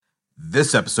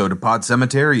This episode of Pod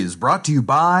Cemetery is brought to you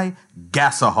by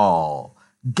Gasohol.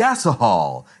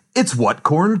 Gasohol, it's what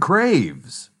corn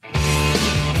craves. Under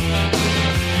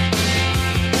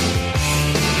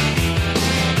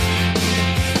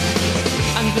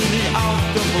the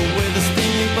October with the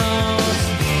steamboats,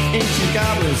 ancient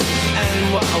goblins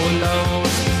and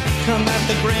wallows come at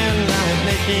the grand line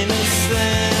making a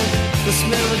sound. The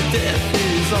smell of death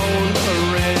is all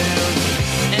around,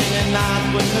 and at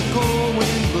night when the cold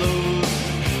wind blows,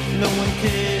 no one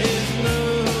cares,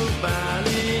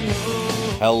 nobody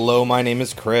knows. Hello, my name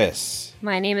is Chris.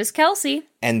 My name is Kelsey.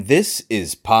 And this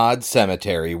is Pod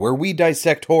Cemetery, where we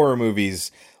dissect horror movies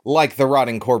like the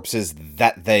rotting corpses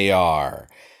that they are.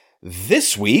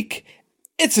 This week,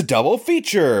 it's a double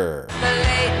feature. The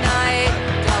late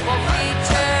night double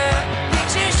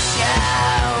feature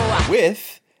show.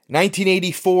 With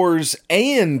 1984's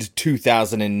and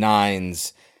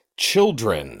 2009's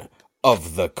Children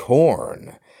of the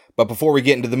Corn. But before we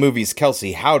get into the movies,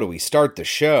 Kelsey, how do we start the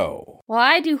show? Well,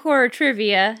 I do horror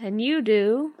trivia, and you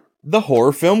do. The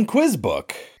Horror Film Quiz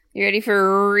Book. You ready for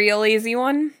a real easy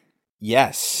one?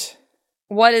 Yes.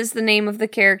 What is the name of the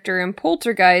character in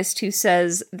Poltergeist who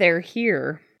says they're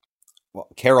here? Well,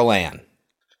 Carol Ann.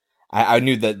 I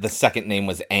knew that the second name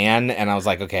was Anne, and I was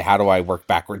like, okay, how do I work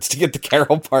backwards to get the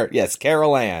Carol part? Yes,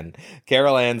 Carol Ann.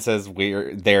 Carol Ann says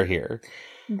they're here.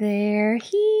 They're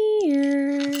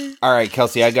here. All right,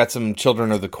 Kelsey, I got some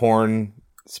Children of the Corn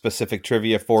specific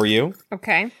trivia for you.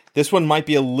 Okay. This one might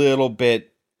be a little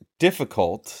bit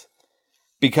difficult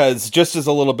because just as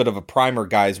a little bit of a primer,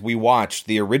 guys, we watched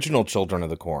the original Children of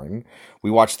the Corn.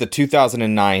 We watched the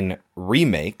 2009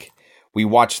 remake. We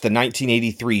watched the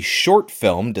 1983 short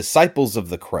film, Disciples of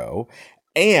the Crow.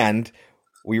 And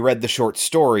we read the short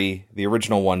story, the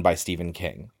original one by Stephen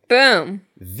King. Boom.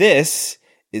 This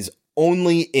is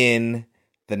only in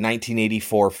the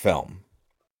 1984 film.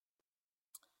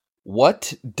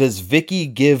 What does Vicky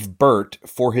give Bert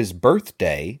for his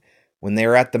birthday when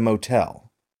they're at the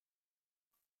motel?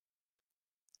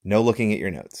 No looking at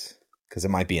your notes, because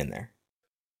it might be in there.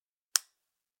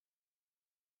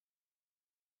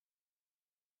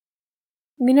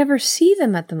 We never see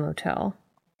them at the motel.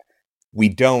 We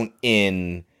don't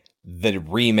in the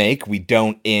remake, we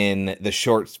don't in the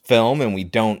short film, and we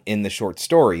don't in the short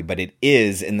story, but it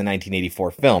is in the 1984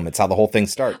 film. It's how the whole thing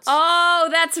starts. Oh,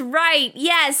 that's right.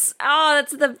 Yes. Oh,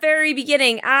 that's the very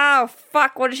beginning. Oh,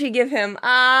 fuck. What did she give him?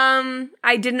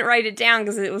 I didn't write it down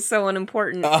because it was so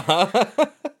unimportant.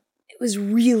 It was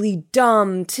really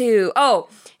dumb, too. Oh,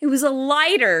 it was a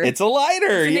lighter. It's a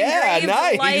lighter. It's an Yeah, engraved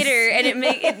nice. lighter, and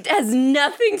it has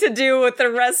nothing to do with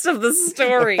the rest of the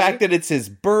story. The fact that it's his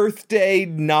birthday,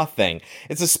 nothing.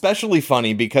 It's especially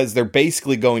funny because they're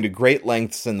basically going to great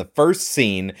lengths in the first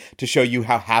scene to show you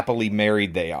how happily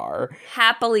married they are.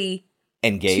 Happily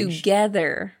Engaged?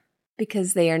 together.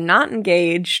 Because they are not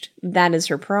engaged. That is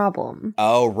her problem.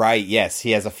 Oh, right. Yes.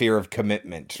 He has a fear of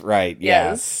commitment. Right.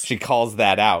 Yeah. Yes. She calls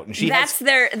that out. And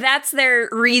That's their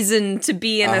reason to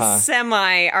be in a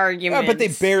semi-argument. But they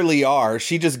barely are.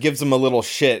 She just gives him a little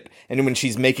shit. And when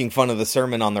she's making fun of the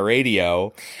sermon on the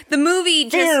radio, The movie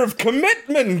just... fear of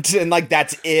commitment. And like,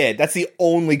 that's it. That's the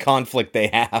only conflict they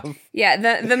have. Yeah,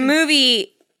 the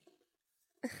movie...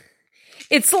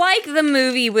 It's like the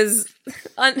movie was...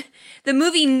 the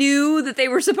movie knew that they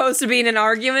were supposed to be in an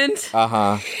argument.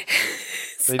 Uh-huh.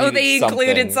 So they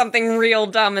included something real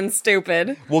dumb and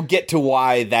stupid. We'll get to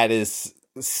why that is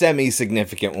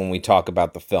semi-significant when we talk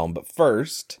about the film. But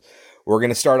first, we're going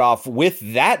to start off with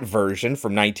that version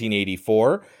from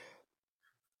 1984.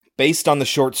 Based on the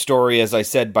short story, as I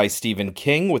said, by Stephen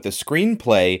King, with a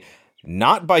screenplay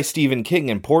not by Stephen King,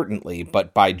 importantly,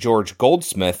 but by George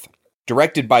Goldsmith,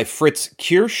 directed by Fritz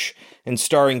Kirsch, and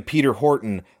starring Peter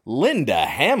Horton, Linda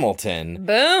Hamilton,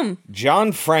 Boom!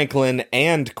 John Franklin,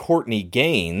 and Courtney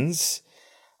Gaines.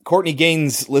 Courtney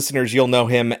Gaines, listeners, you'll know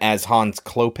him as Hans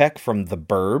Klopek from The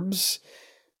Burbs.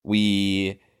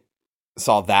 We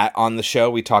saw that on the show.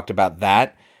 We talked about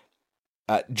that.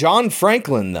 John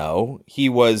Franklin, though, he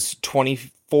was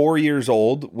 24 years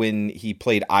old when he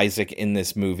played Isaac in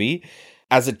this movie.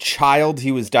 As a child,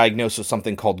 he was diagnosed with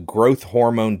something called growth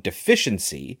hormone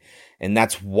deficiency, and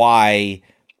that's why...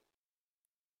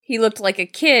 He looked like a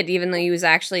kid, even though he was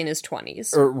actually in his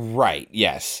 20s. Right,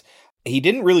 yes. He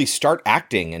didn't really start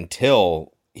acting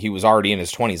until he was already in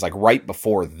his 20s, like right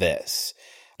before this.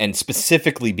 And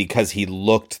specifically because he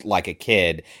looked like a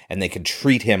kid and they could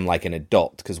treat him like an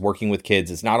adult. Because working with kids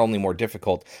is not only more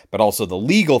difficult, but also the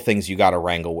legal things you got to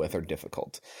wrangle with are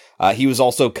difficult. He was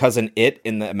also Cousin It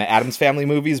in the Addams Family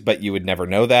movies, but you would never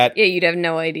know that. Yeah, you'd have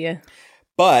no idea.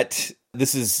 But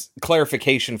This is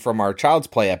clarification from our Child's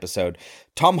Play episode.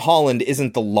 Tom Holland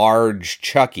isn't the large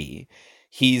Chucky.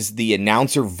 He's the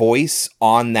announcer voice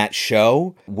on that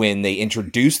show. When they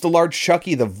introduced the large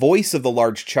Chucky, the voice of the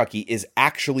large Chucky is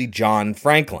actually John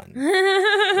Franklin,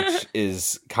 which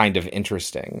is kind of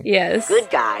interesting. Yes. Good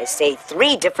guys say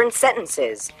 3 different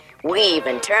sentences. We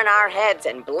even turn our heads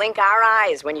and blink our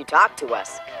eyes when you talk to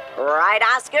us. Right,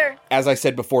 Oscar? As I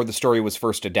said before, the story was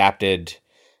first adapted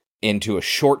into a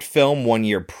short film 1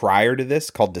 year prior to this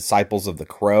called Disciples of the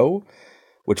Crow,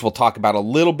 which we'll talk about a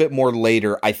little bit more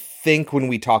later, I think, when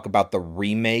we talk about the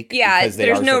remake. Yeah, because they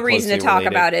there's are no so reason to closely talk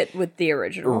related. about it with the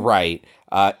original. Right.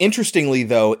 Interestingly,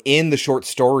 though, in the short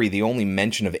story, the only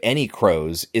mention of any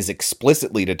crows is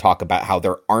explicitly to talk about how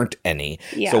there aren't any.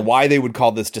 Yeah. So why they would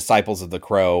call this Disciples of the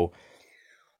Crow.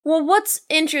 Well, what's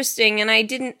interesting, and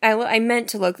I meant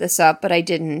to look this up, but I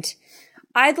didn't.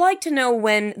 I'd like to know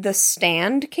when The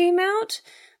Stand came out,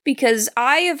 because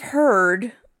I have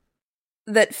heard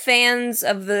that fans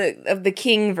of the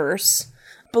Kingverse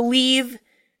believe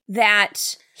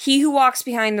that He Who Walks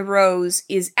Behind the Rose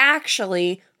is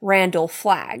actually Randall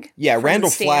Flagg. Yeah, from Randall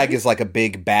The Stand. Flagg is like a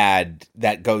big bad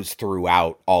that goes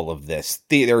throughout all of this.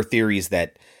 There are theories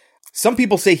that some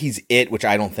people say he's it, which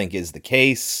I don't think is the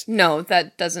case. No,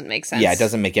 that doesn't make sense. Yeah, it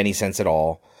doesn't make any sense at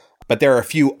all. But there are a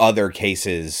few other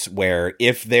cases where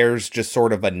if there's just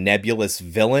sort of a nebulous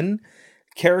villain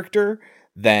character,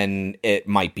 then it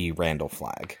might be Randall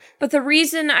Flagg. But the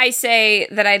reason I say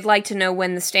that I'd like to know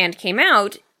when The Stand came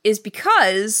out is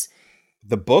because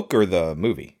The book or the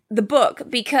movie? the book,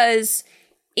 because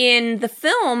in the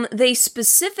film, they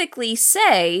specifically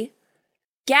say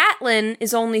Gatlin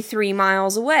is only 3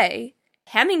 miles away.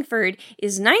 Hemingford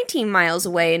is 19 miles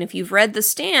away, and if you've read The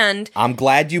Stand, I'm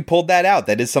glad you pulled that out.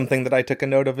 That is something that I took a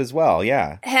note of as well,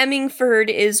 yeah. Hemingford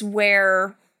is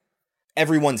where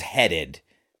Everyone's headed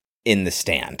in The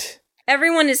Stand.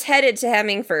 everyone is headed to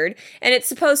Hemingford, and it's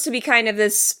supposed to be kind of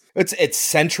this... It's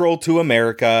central to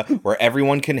America where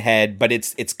everyone can head, but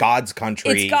it's God's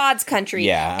country. It's God's country.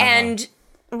 Yeah, uh-huh. And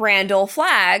Randall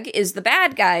Flagg is the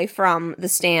bad guy from The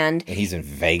Stand. And he's in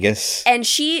Vegas. And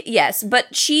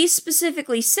but she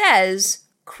specifically says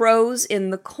crows in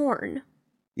the corn.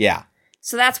 Yeah.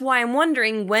 So that's why I'm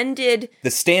wondering, when did...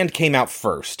 The Stand came out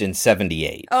first in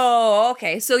 1978. Oh,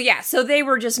 okay. So they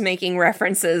were just making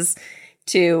references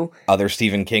to Other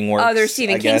Stephen King works. other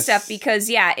Stephen I King guess. stuff because,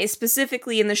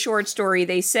 specifically in the short story,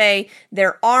 they say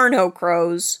there are no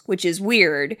crows, which is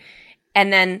weird.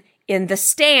 And then in The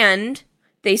Stand,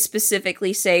 they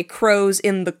specifically say crows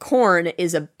in the corn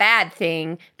is a bad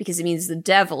thing because it means the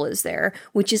devil is there,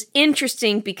 which is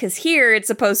interesting because here it's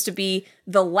supposed to be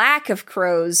the lack of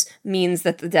crows means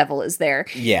that the devil is there.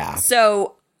 Yeah.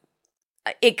 So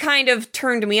it kind of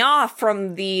turned me off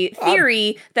from the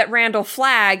theory that Randall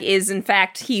Flagg is in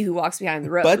fact he who walks behind the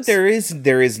rose. But there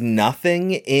is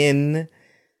nothing in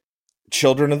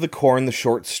Children of the Corn, the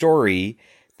short story,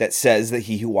 that says that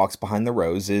he who walks behind the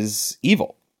rose is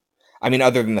evil. I mean,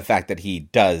 other than the fact that he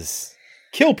does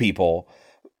kill people,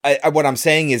 what I'm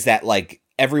saying is that, like,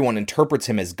 everyone interprets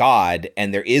him as God,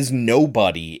 and there is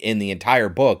nobody in the entire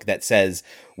book that says,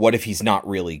 what if he's not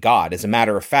really God? As a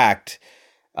matter of fact,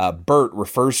 Bert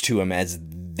refers to him as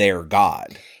their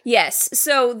God. Yes,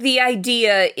 so the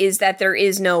idea is that there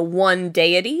is no one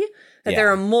deity, that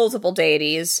there are multiple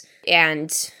deities,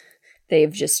 and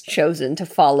they've just chosen to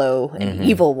follow an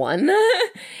evil one.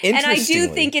 And I do Interestingly-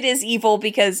 think it is evil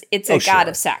because it's a god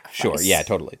of sacrifice. Sure, yeah,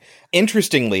 totally.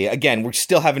 Interestingly, again, we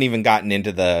still haven't even gotten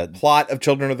into the plot of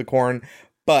Children of the Corn,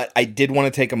 but I did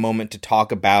want to take a moment to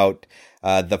talk about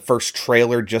the first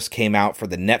trailer just came out for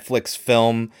the Netflix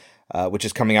film, which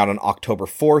is coming out on October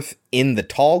 4th, In the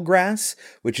Tall Grass,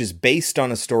 which is based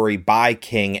on a story by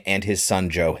King and his son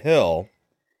Joe Hill.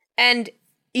 And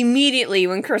immediately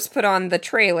when Chris put on the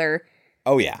trailer,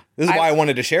 Oh, yeah. This is why I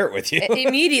wanted to share it with you.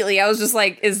 immediately I was just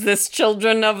like, is this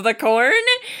Children of the Corn?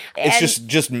 It's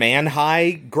just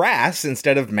man-high grass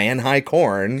instead of man-high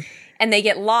corn. And they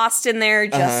get lost in there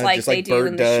just like just they like do Bert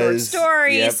in the short does.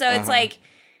 story. Yep, So it's like,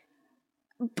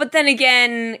 but then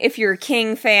again, if you're a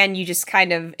King fan, you just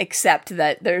kind of accept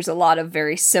that there's a lot of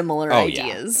very similar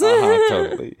ideas. Yeah.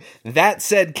 Totally. That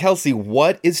said, Kelsey,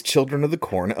 what is Children of the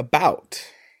Corn about?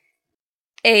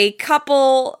 A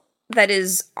couple that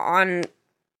is on,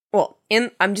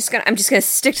 I'm just gonna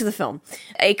stick to the film.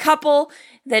 A couple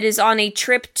that is on a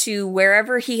trip to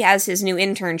wherever he has his new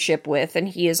internship with, and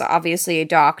he is obviously a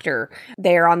doctor.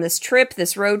 They're on this trip,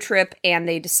 this road trip, and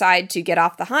they decide to get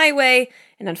off the highway,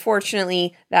 and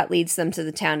unfortunately, that leads them to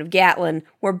the town of Gatlin,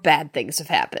 where bad things have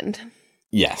happened.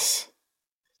 Yes.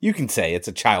 You can say it's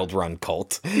a child-run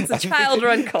cult. It's a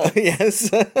child-run cult. Yes.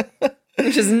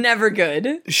 which is never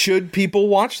good. Should people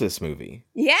watch this movie?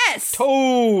 Yes.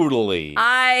 Totally.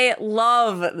 I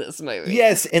love this movie.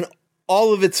 Yes, and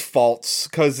all of its faults,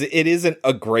 because it isn't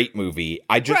a great movie.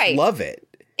 I just Right. love it.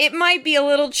 It might be a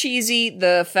little cheesy.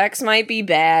 The effects might be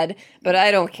bad, but I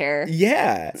don't care.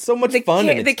 Yeah, so much fun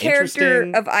and it's the character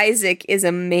interesting. of Isaac is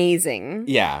amazing.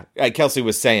 Yeah, Kelsey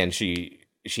was saying she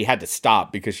had to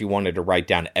stop because she wanted to write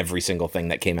down every single thing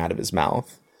that came out of his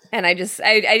mouth. And I just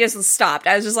stopped.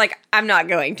 I was just like, I'm not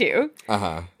going to.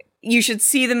 Uh-huh. You should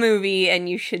see the movie and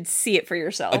you should see it for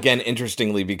yourself. Again,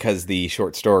 interestingly, because the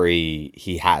short story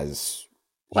he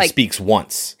Like- speaks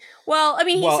once. Well, I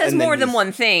mean, he Well, says and then more than he's-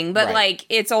 one thing, but right. like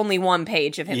it's only one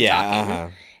page of him Yeah, talking. uh-huh.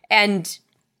 And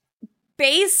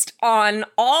based on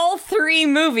all 3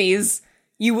 movies,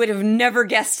 you would have never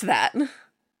guessed that.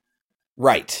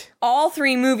 Right. All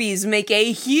 3 movies make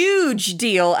a huge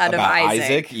deal out About of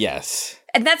Isaac. yes.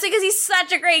 And that's because he's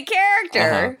such a great character.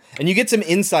 Uh-huh. And you get some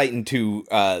insight into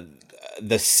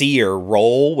the seer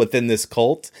role within this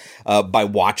cult by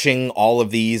watching all of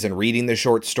these and reading the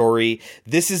short story.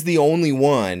 This is the only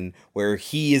one where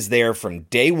he is there from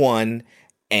day one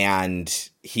and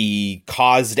he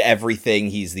caused everything.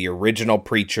 He's the original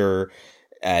preacher.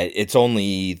 It's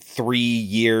only 3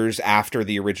 years after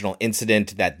the original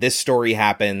incident that this story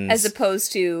happens. As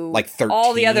opposed to like 13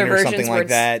 all the other or versions something where, like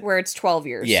that. where it's 12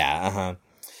 years. Yeah, uh-huh.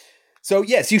 So,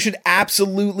 yes, you should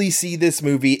absolutely see this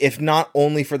movie, if not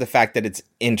only for the fact that it's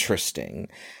interesting.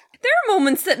 There are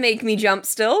moments that make me jump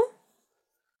still.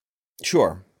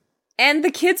 Sure. And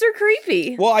the kids are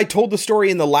creepy. Well, I told the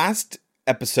story in the last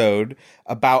episode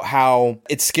about how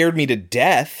it scared me to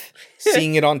death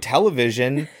seeing it on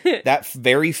television, that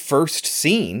very first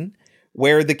scene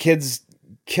where the kids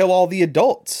kill all the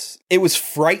adults. It was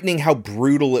frightening how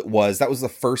brutal it was. That was the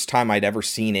first time I'd ever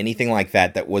seen anything like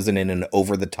that wasn't in an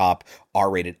over-the-top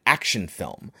R-rated action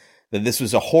film. That this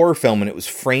was a horror film and it was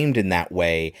framed in that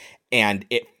way, and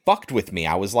it fucked with me.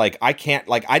 I was like, I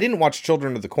didn't watch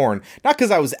Children of the Corn, not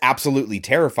because I was absolutely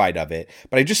terrified of it,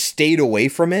 but I just stayed away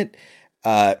from it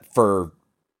for,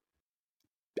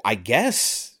 I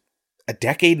guess, a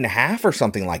decade and a half or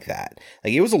something like that.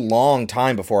 Like, it was a long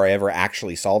time before I ever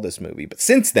actually saw this movie. But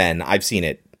since then, I've seen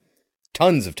it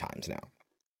tons of times now.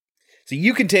 So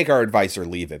you can take our advice or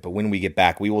leave it. But when we get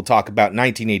back, we will talk about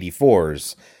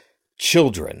 1984's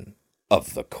Children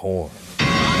of the Corn.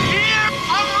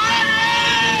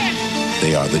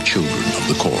 They are the children of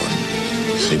the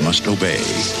corn. They must obey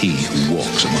he who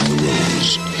walks among the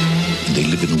rows. And they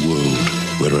live in a world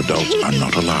where adults are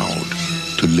not allowed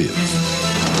to live.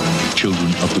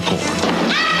 Children of the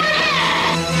corn.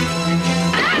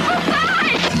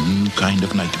 A new kind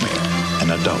of nightmare.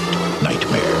 An adult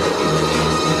nightmare.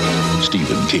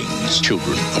 Stephen King's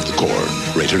Children of the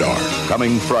Corn. Rated R.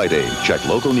 Coming Friday. Check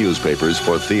local newspapers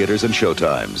for theaters and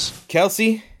showtimes.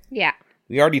 Kelsey, Yeah.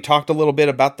 we already talked a little bit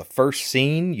about the first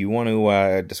scene. You want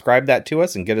to describe that to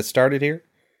us and get us started here?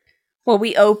 Well,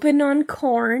 we open on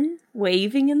corn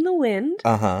waving in the wind,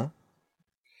 Uh-huh.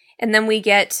 and then we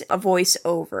get a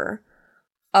voiceover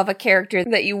of a character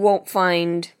that you won't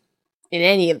find in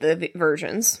any of the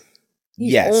versions.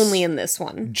 He's Yes. only in this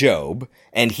one. Job,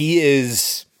 and he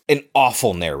is an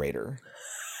awful narrator.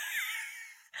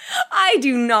 I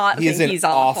do not He is think an he's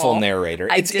awful. awful narrator.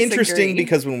 I It's interesting disagree.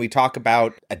 because when we talk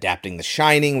about adapting The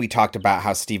Shining, we talked about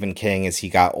how Stephen King, as he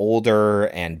got older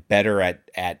and better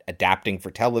at adapting for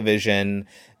television,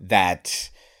 that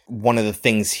one of the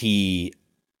things he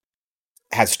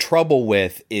has trouble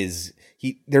with is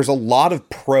there's a lot of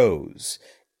prose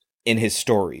in his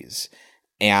stories,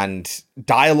 and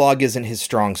dialogue isn't his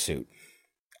strong suit,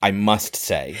 I must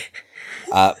say.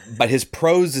 But his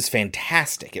prose is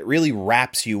fantastic. It really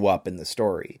wraps you up in the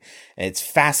story. And it's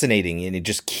fascinating, and it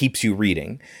just keeps you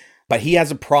reading. But he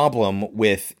has a problem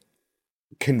with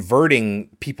converting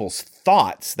people's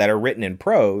thoughts that are written in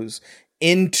prose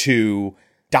into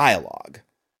dialogue.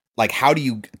 Like, how do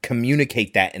you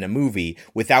communicate that in a movie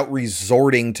without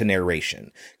resorting to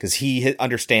narration? Because he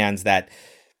understands that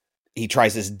he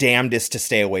tries his damnedest to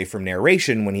stay away from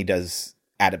narration when he does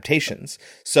adaptations.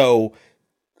 So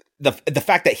the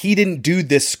fact that he didn't do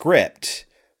this script,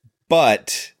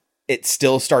 but it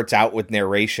still starts out with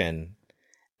narration,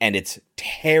 and it's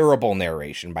terrible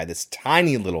narration by this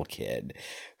tiny little kid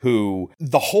who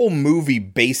the whole movie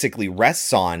basically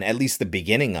rests on, at least the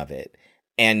beginning of it.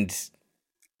 And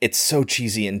it's so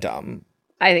cheesy and dumb.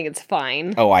 I think it's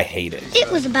fine. Oh, I hate it.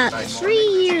 It was about 3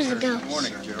 years ago.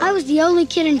 I was the only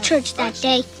kid in church that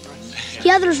day.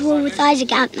 The others were with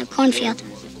Isaac out in the cornfield.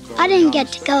 I didn't get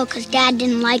to go because Dad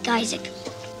didn't like Isaac.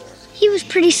 He was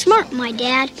pretty smart, my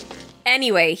dad.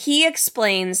 Anyway, he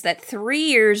explains that 3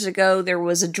 years ago there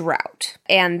was a drought,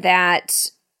 and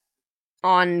that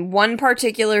on one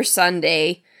particular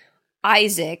Sunday,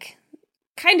 Isaac,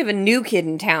 kind of a new kid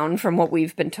in town from what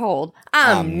we've been told,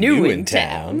 I'm new in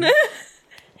town,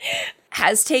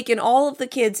 has taken all of the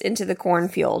kids into the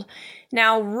cornfield.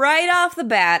 Now, right off the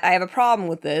bat, I have a problem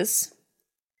with this.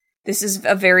 This is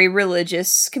a very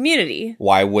religious community.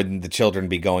 Why wouldn't the children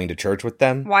be going to church with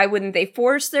them? Why wouldn't they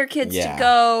force their kids to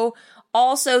go?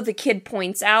 Also, the kid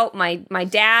points out, my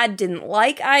dad didn't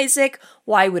like Isaac.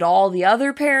 Why would all the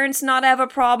other parents not have a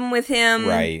problem with him?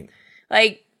 Right.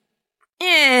 Like,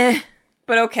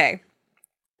 but okay.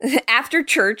 After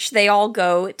church, they all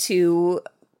go to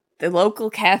the local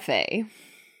cafe.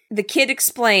 The kid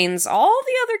explains all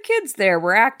the other kids there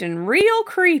were acting real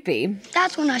creepy.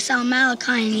 That's when I saw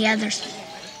Malachi and the others.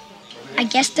 I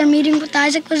guess their meeting with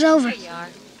Isaac was over.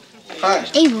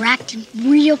 They were acting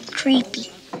real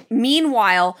creepy.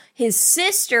 Meanwhile, his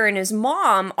sister and his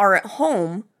mom are at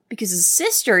home because his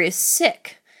sister is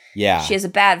sick. Yeah. She has a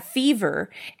bad fever,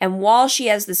 and while she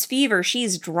has this fever,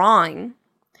 she's drawing.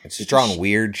 And she's drawing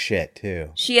weird shit,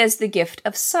 too. She has the gift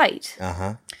of sight.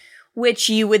 Uh-huh. Which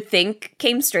you would think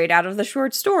came straight out of the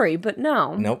short story, but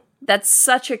no. Nope. That's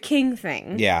such a King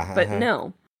thing. Yeah. But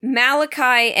no.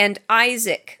 Malachi and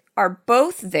Isaac are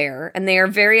both there, and they are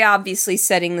very obviously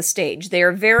setting the stage. They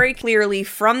are very clearly,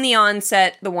 from the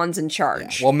onset, the ones in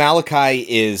charge. Yeah. Well, Malachi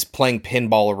is playing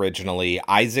pinball originally.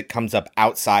 Isaac comes up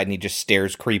outside, and he just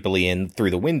stares creepily in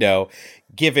through the window,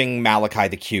 giving Malachi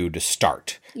the cue to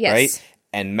start. Yes. Right?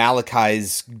 And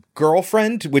Malachi's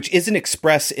girlfriend, which isn't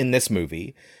expressed in this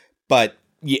movie, but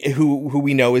who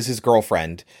we know is his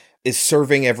girlfriend, is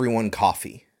serving everyone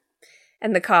coffee.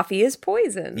 And the coffee is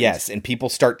poisoned. Yes, and people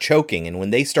start choking. And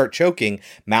when they start choking,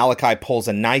 Malachi pulls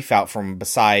a knife out from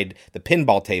beside the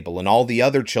pinball table, and all the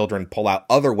other children pull out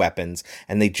other weapons,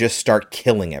 and they just start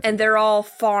killing everyone. And they're all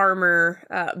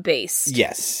farmer-based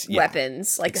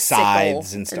weapons, like a scythes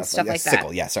sickle and stuff like that.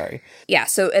 Sickle, yeah, sorry. Yeah,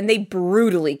 so, and they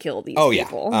brutally kill these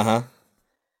people. Yeah, uh-huh.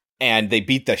 And they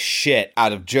beat the shit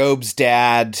out of Job's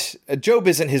dad. Job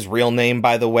isn't his real name,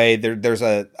 by the way. There's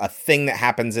a thing that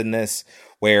happens in this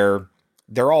where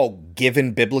they're all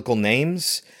given biblical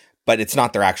names, but it's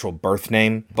not their actual birth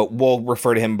name. But we'll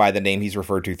refer to him by the name he's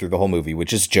referred to through the whole movie,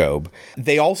 which is Job.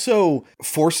 They also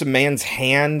force a man's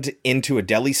hand into a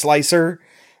deli slicer.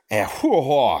 You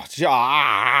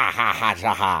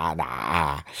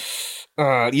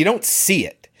don't see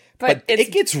it, but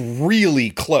it gets really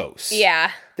close.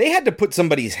 Yeah. They had to put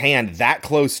somebody's hand that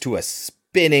close to a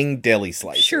spinning deli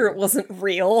slicer. Sure, it wasn't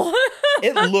real.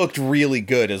 It looked really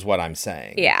good, is what I'm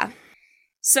saying. Yeah.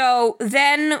 So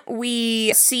then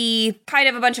we see kind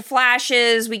of a bunch of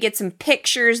flashes. We get some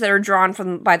pictures that are drawn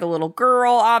by the little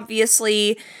girl,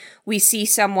 obviously. We see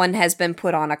someone has been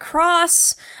put on a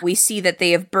cross. We see that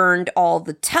they have burned all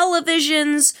the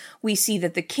televisions. We see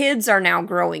that the kids are now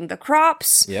growing the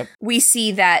crops. Yep. We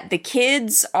see that the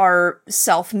kids are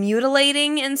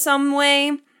self-mutilating in some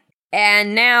way.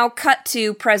 And now cut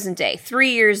to present day, 3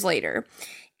 years later.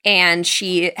 And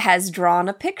she has drawn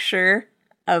a picture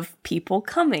of people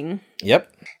coming.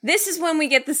 Yep. This is when we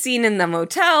get the scene in the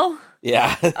motel.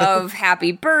 Yeah. Of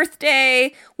happy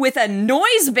birthday with a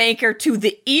noise maker to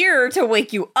the ear to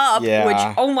wake you up,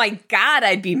 which, oh my God,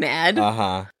 I'd be mad.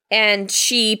 Uh-huh. And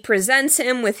she presents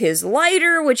him with his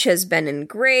lighter, which has been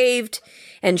engraved,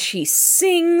 and she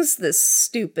sings this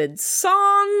stupid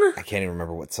song. I can't even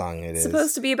remember what song it is. It's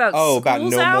supposed to be about about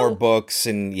no out. more books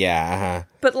and uh-huh.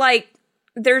 But like,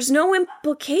 there's no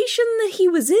implication that he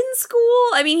was in school.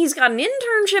 I mean, he's got an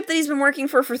internship that he's been working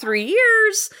for 3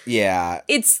 years. Yeah.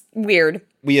 It's weird.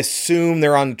 We assume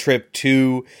they're on a trip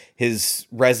to his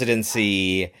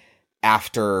residency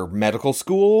after medical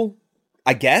school,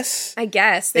 I guess. They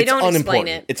don't explain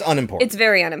it. It's unimportant. It's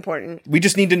very unimportant. We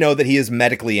just need to know that he is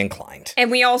medically inclined. And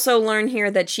we also learn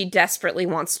here that she desperately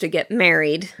wants to get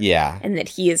married. Yeah. And that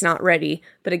he is not ready.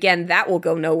 But again, that will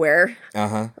go nowhere.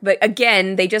 Uh-huh. But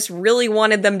again, they just really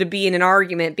wanted them to be in an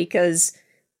argument because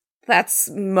that's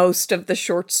most of the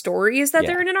short story is that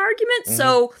they're in an argument. Mm-hmm.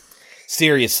 So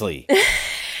seriously.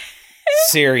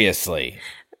 Seriously.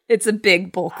 It's a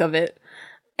big bulk of it.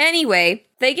 Anyway,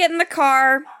 they get in the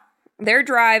car. They're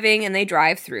driving, and they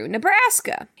drive through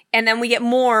Nebraska. And then we get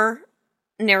more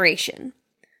narration,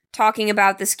 talking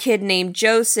about this kid named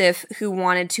Joseph who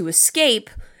wanted to escape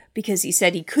because he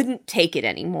said he couldn't take it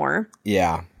anymore.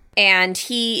 Yeah. And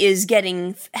he is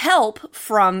getting help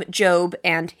from Job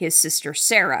and his sister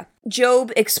Sarah.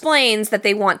 Job explains that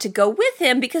they want to go with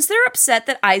him because they're upset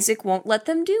that Isaac won't let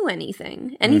them do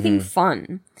anything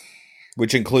fun.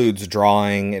 Which includes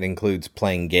drawing, it includes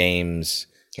playing games.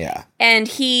 Yeah. And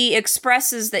he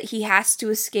expresses that he has to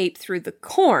escape through the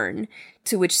corn,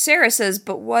 to which Sarah says,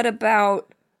 but what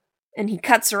about... And he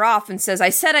cuts her off and says, I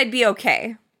said I'd be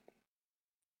okay.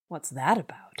 What's that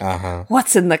about? Uh-huh.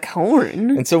 What's in the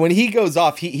corn? And so when he goes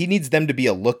off, he needs them to be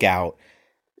a lookout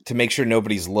to make sure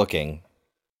nobody's looking.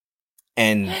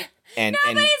 And Nobody's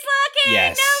looking!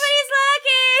 Yes. Nobody's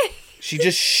looking! She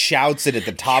just shouts it at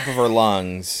the top of her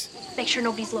lungs. Make sure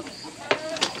nobody's looking. Okay!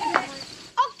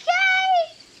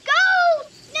 Go!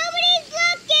 Nobody's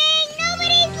looking!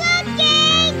 Nobody's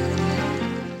looking!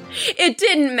 It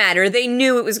didn't matter. They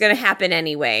knew it was going to happen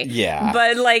anyway. Yeah.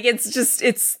 But, like,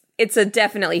 it's a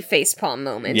definitely facepalm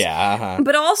moment. Yeah. Uh-huh.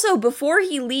 But also, before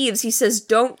he leaves, he says,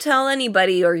 don't tell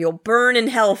anybody or you'll burn in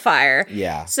hellfire.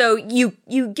 Yeah. So you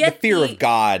get the fear of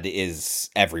God is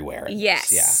everywhere.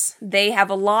 Yes. Yeah. They have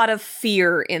a lot of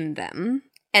fear in them.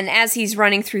 And as he's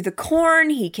running through the corn,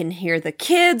 he can hear the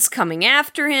kids coming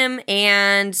after him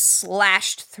and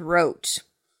slashed throat.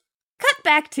 Cut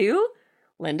back to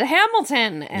Linda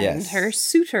Hamilton and her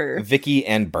suitor. Vicky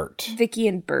and Bert. Vicky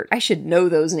and Bert. I should know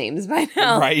those names by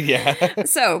now. Right, yeah.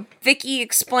 So, Vicky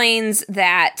explains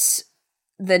that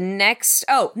the next...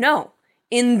 Oh, no.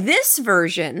 In this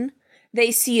version,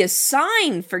 they see a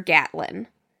sign for Gatlin,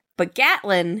 but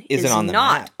Gatlin is on the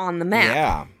not map. on the map.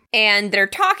 Yeah. And they're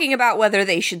talking about whether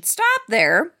they should stop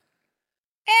there,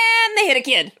 and they hit a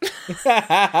kid.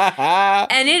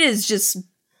 And it is just...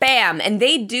 Bam! And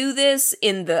they do this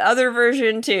in the other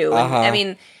version, too. And, I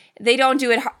mean, they don't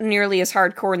do it nearly as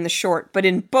hardcore in the short, but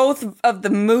in both of the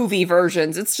movie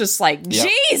versions, it's just like,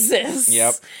 Jesus!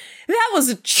 Yep. That was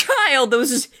a child that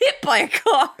was just hit by a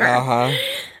car. Uh-huh.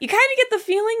 You kind of get the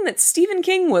feeling that Stephen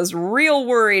King was real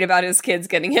worried about his kids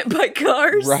getting hit by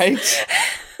cars. Right?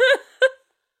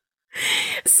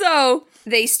 So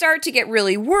they start to get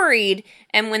really worried,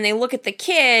 and when they look at the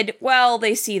kid, well,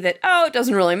 they see that, oh, it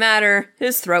doesn't really matter.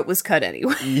 His throat was cut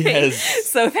anyway. Yes.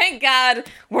 So thank God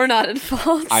we're not at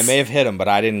fault. I may have hit him, but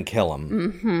I didn't kill him.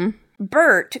 Mm-hmm.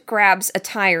 Bert grabs a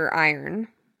tire iron.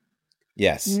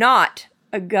 Yes. Not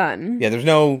a gun. Yeah, there's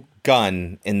no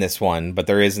gun in this one, but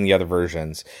there is in the other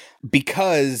versions.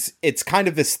 Because it's kind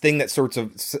of this thing that sort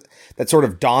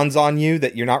of dawns on you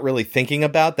that you're not really thinking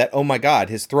about, that, oh my God,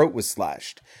 his throat was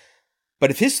slashed. But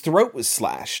if his throat was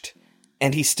slashed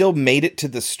and he still made it to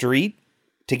the street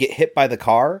to get hit by the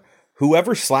car,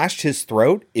 whoever slashed his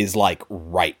throat is like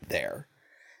right there.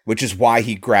 Which is why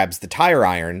he grabs the tire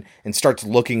iron and starts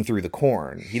looking through the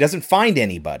corn. He doesn't find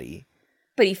anybody.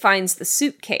 But he finds the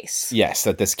suitcase. Yes,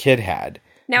 that this kid had.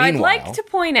 Now, Meanwhile, I'd like to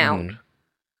point out,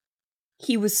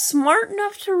 he was smart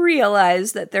enough to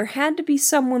realize that there had to be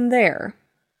someone there.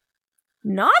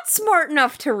 Not smart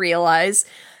enough to realize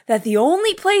that the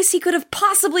only place he could have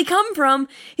possibly come from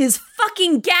is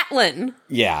fucking Gatlin.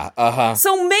 Yeah, uh-huh.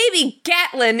 So maybe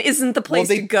Gatlin isn't the place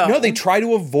to go. No, they try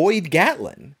to avoid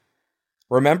Gatlin.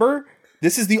 Remember?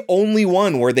 This is the only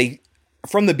one where they,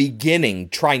 from the beginning,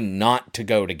 try not to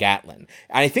go to Gatlin.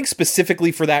 And I think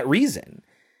specifically for that reason.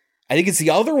 I think it's the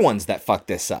other ones that fuck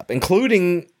this up,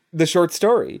 including the short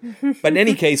story. But in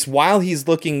any case, while he's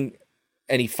looking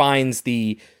and he finds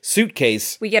the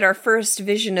suitcase, we get our first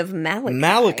vision of Malachi.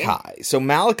 Malachi. So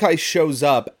Malachi shows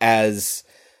up as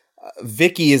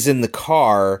Vicky is in the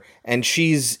car and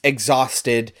she's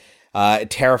exhausted,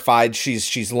 terrified.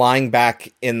 She's lying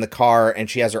back in the car and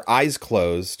she has her eyes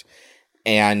closed.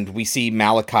 And we see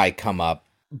Malachi come up,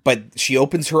 but she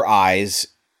opens her eyes.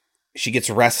 She gets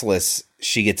restless.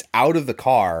 She gets out of the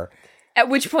car. At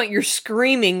which point you're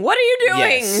screaming, what are you doing?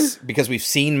 Yes, because we've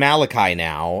seen Malachi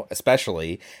now,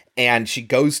 especially, and she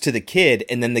goes to the kid,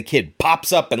 and then the kid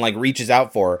pops up and, like, reaches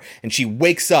out for her, and she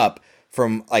wakes up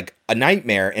from, like, a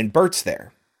nightmare, and Bert's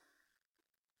there.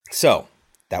 So,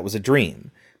 that was a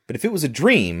dream. But if it was a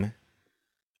dream,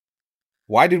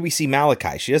 why did we see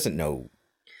Malachi? She doesn't know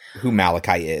who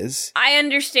Malachi is. I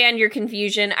understand your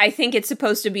confusion. I think it's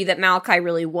supposed to be that Malachi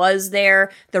really was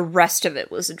there. The rest of it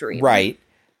was a dream. Right.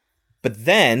 But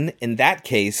then, in that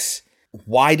case,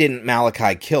 why didn't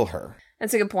Malachi kill her?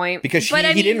 That's a good point. Because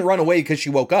he didn't run away because she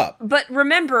woke up. But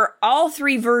remember, all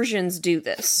three versions do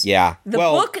this. Yeah. The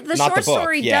short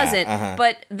story doesn't,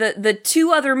 but the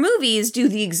two other movies do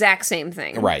the exact same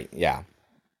thing. Right, yeah.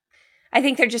 I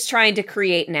think they're just trying to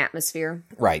create an atmosphere.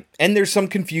 Right. And there's some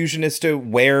confusion as to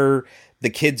where the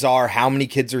kids are, how many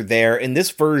kids are there. In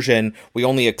this version, we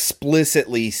only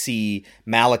explicitly see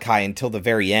Malachi until the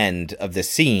very end of the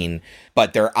scene,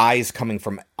 but there are eyes coming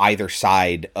from either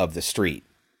side of the street.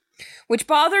 Which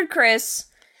bothered Chris,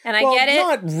 and I get it.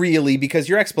 Not really, because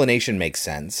your explanation makes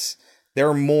sense. There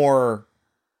are more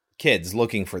kids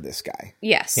looking for this guy.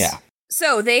 Yes. Yeah.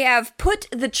 So they have put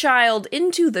the child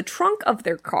into the trunk of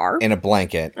their car. In a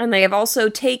blanket. And they have also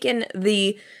taken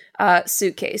the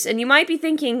suitcase. And you might be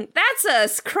thinking, that's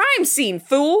a crime scene,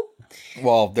 fool.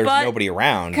 Well, there's But nobody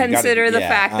around. Consider the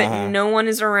fact that no one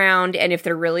is around, and if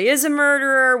there really is a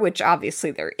murderer, which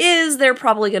obviously there is, they're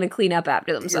probably going to clean up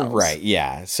after themselves. Right,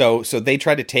 yeah. So they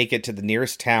try to take it to the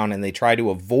nearest town, and they try to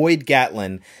avoid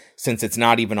Gatlin since it's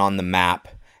not even on the map,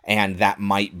 and that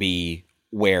might be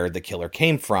where the killer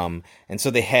came from. And so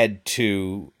they head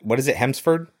to, what is it,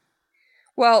 Hemsford?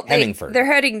 Well, Hemingford. They're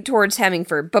heading towards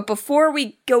Hemingford, but before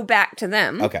we go back to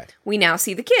them, Okay. we now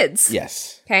see the kids.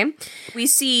 Yes. Okay. We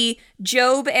see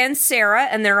Job and Sarah,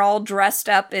 and they're all dressed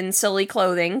up in silly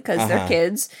clothing because they're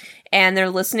kids, and they're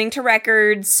listening to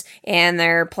records, and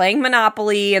they're playing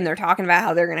Monopoly, and they're talking about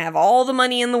how they're going to have all the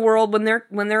money in the world when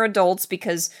they're adults,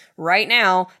 because right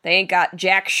now they ain't got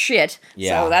jack shit.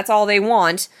 Yeah. So that's all they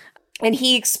want. And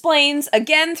he explains,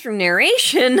 again through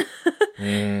narration,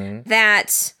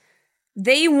 that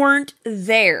they weren't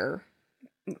there.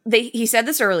 He said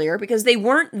this earlier, because they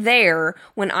weren't there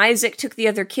when Isaac took the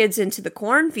other kids into the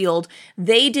cornfield.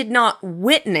 They did not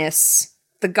witness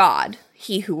the God,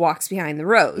 he who walks behind the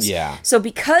rows. Yeah. So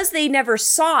because they never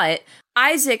saw it,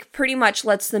 Isaac pretty much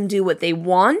lets them do what they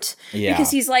want. Yeah.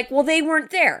 Because he's like, well, they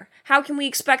weren't there. How can we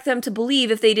expect them to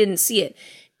believe if they didn't see it?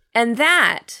 And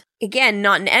that, again,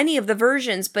 not in any of the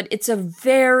versions, but it's a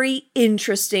very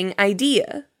interesting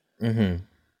idea. Mm-hmm.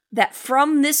 That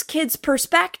from this kid's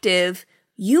perspective,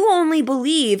 you only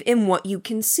believe in what you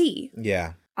can see.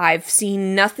 Yeah. I've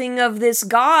seen nothing of this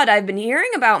God I've been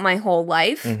hearing about my whole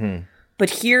life. Mm-hmm.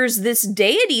 But here's this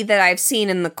deity that I've seen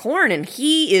in the corn, and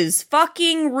he is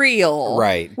fucking real.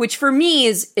 Right. Which for me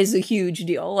is a huge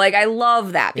deal. Like, I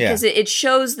love that because it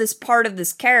shows this part of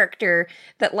this character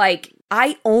that, like,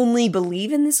 I only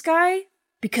believe in this guy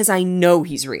because I know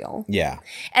he's real. Yeah.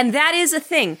 And that is a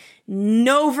thing.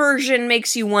 No version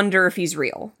makes you wonder if he's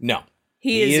real. No.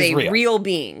 He is a real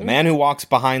being. The man who walks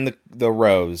behind the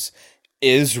rows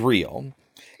is real.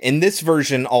 In this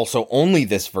version, also only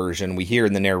this version, we hear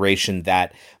in the narration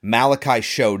that Malachi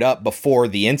showed up before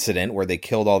the incident where they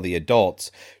killed all the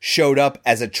adults, showed up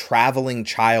as a traveling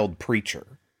child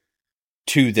preacher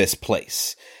to this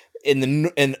place.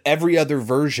 In every other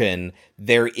version,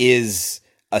 there is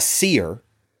a seer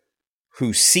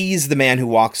who sees the man who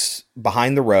walks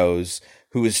behind the rows,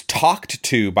 who is talked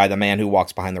to by the man who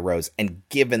walks behind the rows, and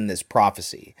given this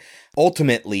prophecy.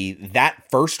 Ultimately, that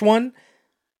first one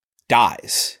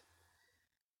dies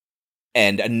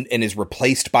and is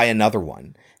replaced by another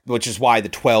one, which is why the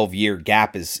 12-year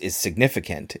gap is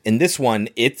significant. In this one,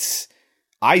 it's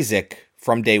Isaac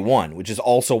from day one, which is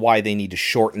also why they need to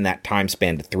shorten that time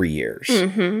span to 3 years.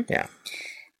 Mm-hmm. Yeah.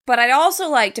 But I'd also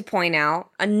like to point out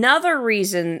another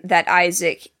reason that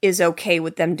Isaac is okay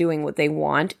with them doing what they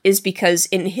want is because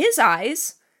in his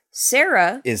eyes,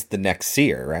 Sarah is the next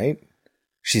seer, right?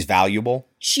 She's valuable.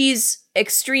 She's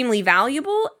extremely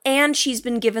valuable, and she's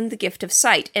been given the gift of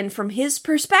sight. And from his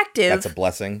perspective, that's a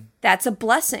blessing. That's a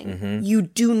blessing. Mm-hmm. You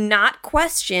do not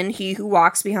question he who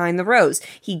walks behind the rows.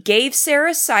 He gave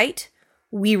Sarah sight.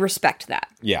 We respect that.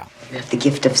 Yeah. You have the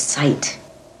gift of sight.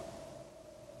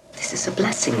 This is a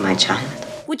blessing, my child.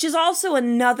 Which is also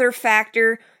another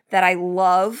factor that I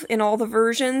love in all the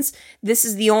versions. This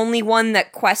is the only one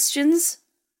that questions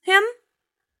him.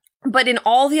 But in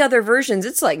all the other versions,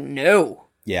 it's like, no.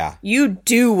 Yeah. You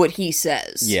do what he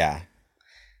says. Yeah.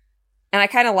 And I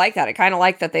kind of like that. I kind of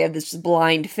like that they have this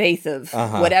blind faith of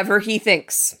whatever he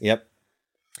thinks. Yep.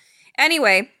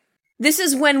 Anyway, this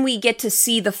is when we get to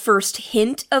see the first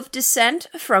hint of dissent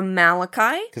from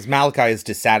Malachi. Because Malachi is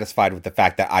dissatisfied with the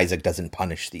fact that Isaac doesn't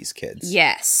punish these kids.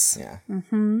 Yes. Yeah.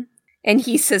 Mm-hmm. And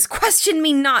he says, "Question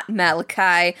me not,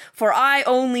 Malachi, for I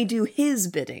only do his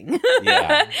bidding."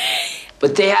 Yeah.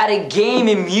 But they had a game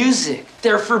in music.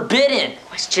 They're forbidden.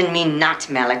 Question me not,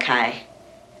 Malachi.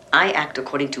 I act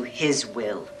according to his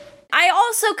will. I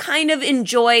also kind of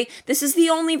enjoy, this is the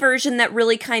only version that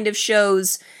really kind of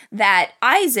shows that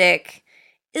Isaac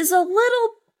is a little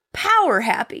power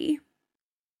happy.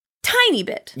 Tiny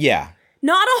bit. Yeah.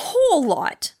 Not a whole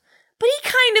lot. But he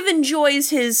kind of enjoys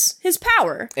his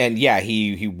power. And yeah,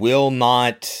 he will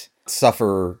not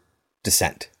suffer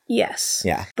dissent. Yes.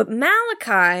 Yeah. But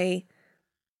Malachi,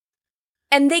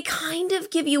 and they kind of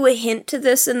give you a hint to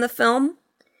this in the film,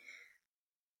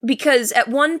 because at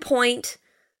one point,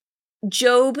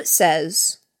 Job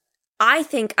says, "I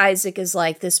think Isaac is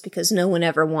like this because no one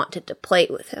ever wanted to play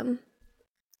with him."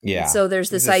 Yeah. So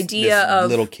there's this idea of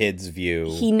little kid's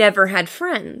view. He never had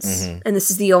friends. And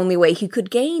this is the only way he could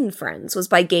gain friends, was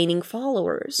by gaining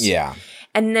followers. Yeah.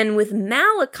 And then with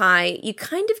Malachi, you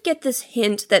kind of get this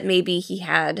hint that maybe he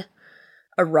had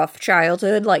a rough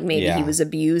childhood, like maybe he was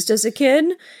abused as a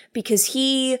kid, because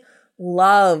he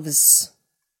loves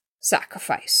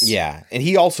sacrifice. Yeah. And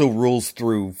he also rules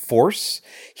through force.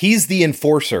 He's the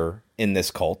enforcer in this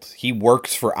cult. He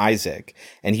works for Isaac,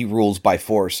 and he rules by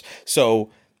force.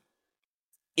 So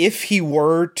if he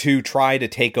were to try to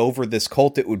take over this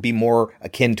cult, it would be more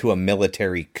akin to a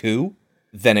military coup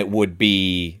than it would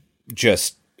be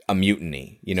just a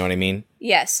mutiny. You know what I mean?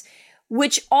 Yes.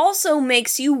 Which also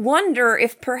makes you wonder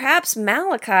if perhaps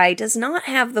Malachi does not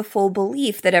have the full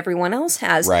belief that everyone else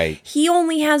has. Right. He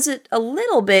only has it a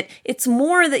little bit. It's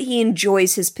more that he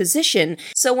enjoys his position.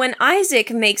 So when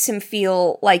Isaac makes him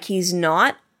feel like he's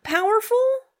not powerful,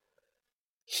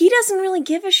 he doesn't really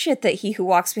give a shit that he who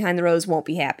walks behind the rose won't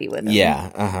be happy with him. Yeah,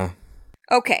 uh-huh.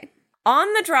 Okay. On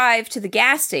the drive to the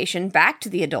gas station, back to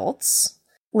the adults,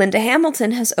 Linda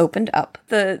Hamilton has opened up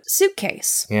the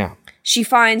suitcase. Yeah. She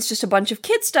finds just a bunch of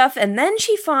kid stuff, and then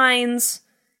she finds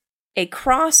a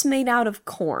cross made out of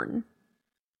corn.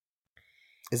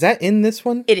 Is that in this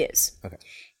one? It is. Okay.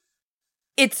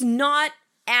 It's not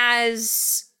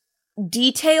as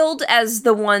detailed as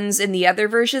the ones in the other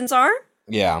versions are.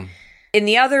 Yeah. In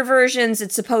the other versions,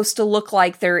 it's supposed to look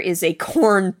like there is a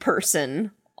corn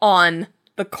person on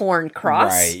the corn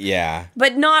cross. Right, yeah.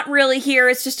 But not really here.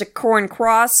 It's just a corn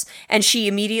cross. And she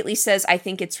immediately says, I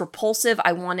think it's repulsive.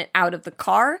 I want it out of the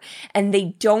car. And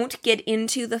they don't get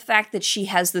into the fact that she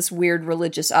has this weird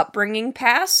religious upbringing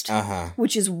past,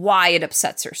 which is why it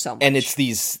upsets her so much. And it's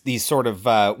these sort of,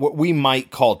 what we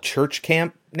might call church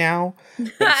camp now.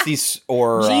 But it's these,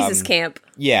 or Jesus camp.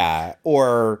 Yeah,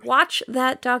 or... Watch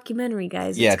that documentary,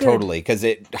 guys. Yeah, it's good. totally, because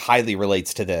it highly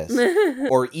relates to this.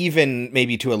 Or even,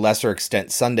 maybe to a lesser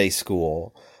extent, Sunday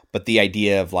school, but the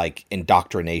idea of, like,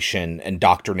 indoctrinating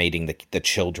the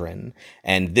children.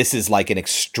 And this is, like, an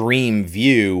extreme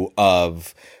view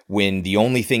of when the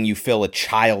only thing you fill a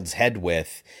child's head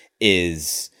with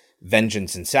is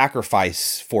vengeance and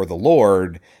sacrifice for the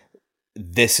Lord,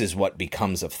 this is what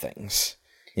becomes of things,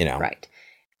 you know? Right.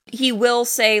 He will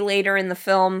say later in the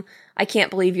film, I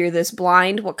can't believe you're this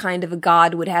blind. What kind of a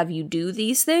god would have you do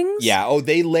these things? Yeah. Oh,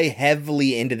 they lay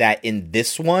heavily into that in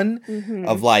this one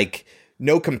of like,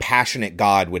 no compassionate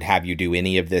God would have you do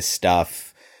any of this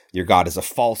stuff. Your God is a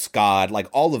false God. Like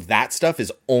all of that stuff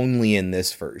is only in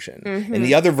this version. In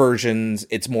the other versions,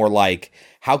 it's more like,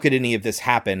 how could any of this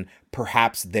happen?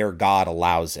 Perhaps their God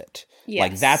allows it. Yes.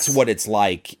 Like, that's what it's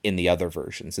like in the other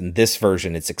versions. In this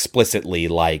version, it's explicitly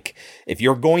like, if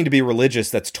you're going to be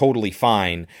religious, that's totally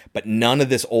fine, but none of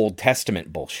this Old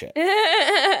Testament bullshit.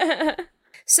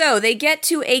 So, they get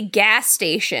to a gas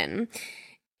station,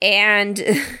 and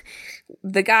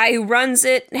the guy who runs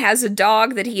it has a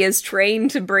dog that he has trained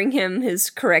to bring him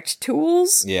his correct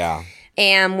tools. Yeah.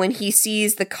 And when he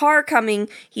sees the car coming,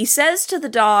 he says to the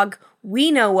dog,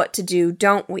 we know what to do,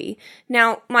 don't we?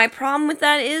 Now, my problem with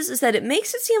that is that it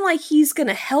makes it seem like he's going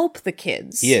to help the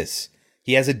kids. He is.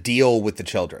 He has a deal with the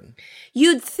children.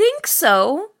 You'd think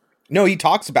so. No, he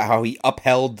talks about how he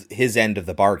upheld his end of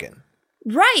the bargain.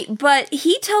 Right, but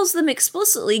he tells them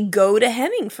explicitly, go to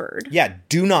Hemingford. Yeah,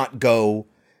 do not go...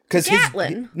 Because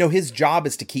Gatlin. his job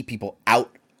is to keep people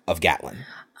out of Gatlin.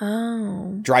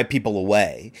 Oh. Drive people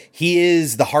away. He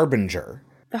is the harbinger.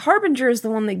 The Harbinger is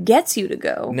the one that gets you to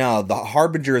go. No, the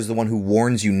Harbinger is the one who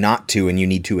warns you not to, and you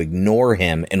need to ignore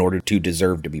him in order to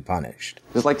deserve to be punished.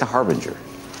 It's like the Harbinger.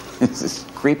 It's this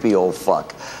creepy old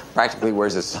fuck. Practically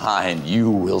wears a sign, you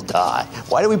will die.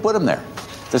 Why do we put him there?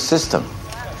 The system.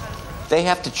 They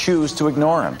have to choose to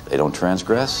ignore him. They don't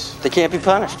transgress. They can't be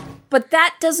punished. But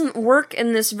that doesn't work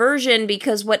in this version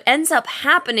because what ends up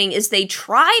happening is they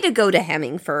try to go to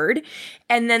Hemingford,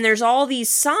 and then there's all these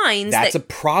signs. That's a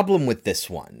problem with this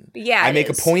one. Yeah, I make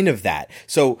a point of that.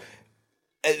 So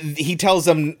he tells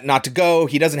them not to go.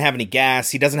 He doesn't have any gas.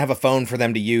 He doesn't have a phone for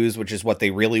them to use, which is what they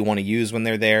really want to use when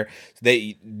they're there.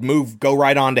 They go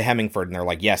right on to Hemingford, and they're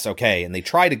like, yes, okay. And they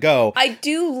try to go. I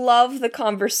do love the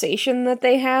conversation that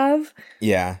they have.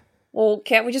 Yeah. Well,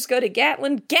 can't we just go to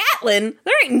Gatlin? Gatlin?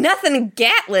 There ain't nothing in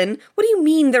Gatlin. What do you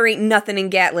mean there ain't nothing in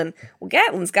Gatlin? Well,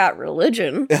 Gatlin's got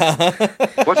religion.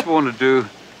 What you want to do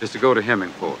is to go to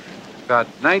Hemingford. About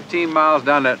 19 miles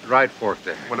down that right fork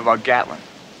there. What about Gatlin?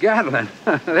 Gatlin?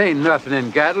 There ain't nothing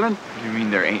in Gatlin. What do you mean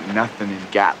there ain't nothing in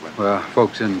Gatlin? Well,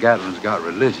 folks in Gatlin's got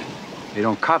religion. They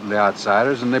don't cut the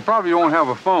outsiders, and they probably won't have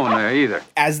a phone there either.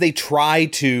 As they try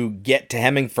to get to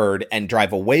Hemmingford and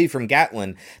drive away from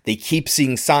Gatlin, they keep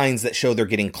seeing signs that show they're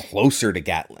getting closer to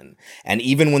Gatlin. And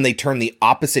even when they turn the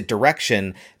opposite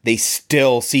direction, they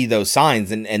still see those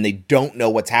signs and they don't know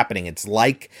what's happening. It's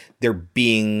like they're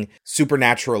being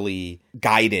supernaturally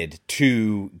guided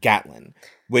to Gatlin,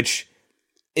 which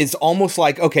is almost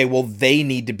like, okay, well, they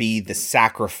need to be the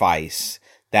sacrifice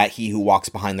that he who walks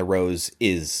behind the rose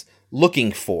is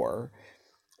looking for.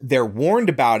 They're warned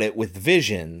about it with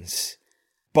visions,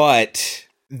 but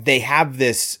they have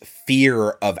this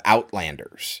fear of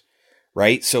outlanders,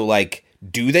 right? So, like,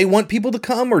 do they want people to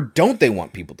come or don't they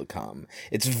want people to come?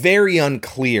 It's very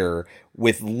unclear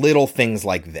with little things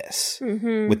like this,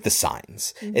 with the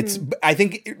signs. I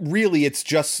think it's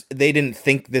just, they didn't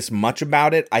think this much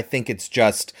about it. I think it's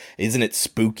just, isn't it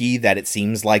spooky that it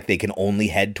seems like they can only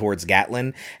head towards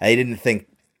Gatlin? They didn't think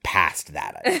past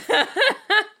that.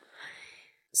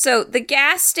 So the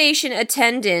gas station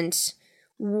attendant,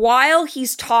 while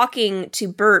he's talking to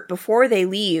Bert before they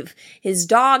leave, his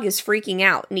dog is freaking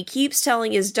out. And he keeps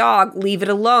telling his dog, leave it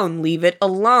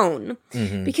alone,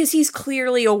 because he's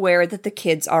clearly aware that the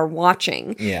kids are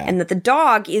watching. Yeah. And that the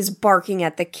dog is barking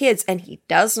at the kids. And he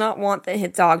does not want the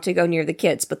dog to go near the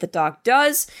kids. But the dog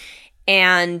does.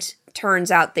 And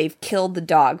turns out they've killed the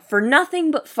dog for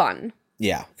nothing but fun.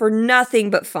 Yeah. For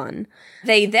nothing but fun.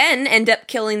 They then end up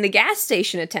killing the gas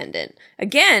station attendant.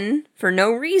 Again, for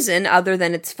no reason other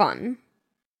than it's fun.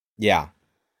 Yeah.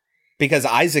 Because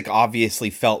Isaac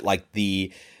obviously felt like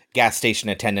the gas station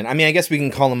attendant. I mean, I guess we can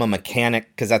call him a mechanic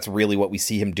because that's really what we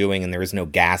see him doing, and there is no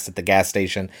gas at the gas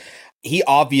station. He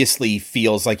obviously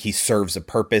feels like he serves a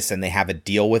purpose and they have a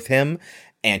deal with him.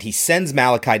 And he sends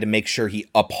Malachi to make sure he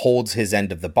upholds his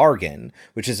end of the bargain,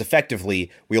 which is effectively,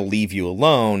 we'll leave you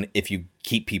alone if you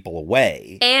keep people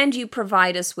away. And you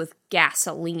provide us with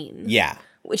gasoline. Yeah.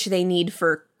 Which they need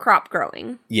for crop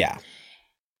growing. Yeah.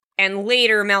 And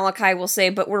later Malachi will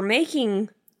say, but we're making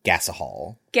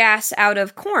Gasohol. Gas out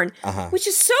of corn. Which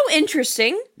is so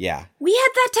interesting. Yeah. We had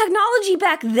that technology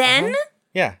back then.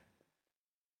 Yeah.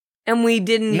 And we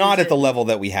didn't. Not at the level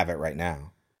that we have it right now.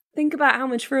 Think about how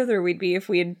much further we'd be if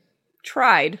we had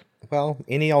tried. Well,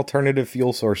 any alternative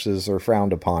fuel sources are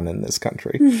frowned upon in this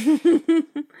country.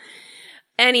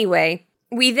 Anyway,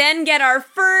 we then get our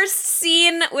first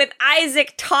scene with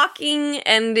Isaac talking,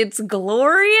 and it's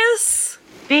glorious.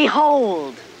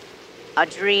 Behold, a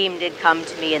dream did come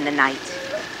to me in the night,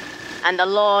 and the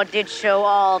Lord did show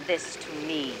all this to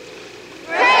me.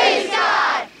 Praise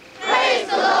God! Praise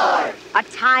the Lord! A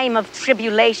time of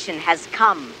tribulation has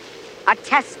come. A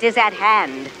test is at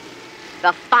hand.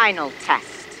 The final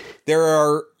test. There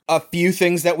are a few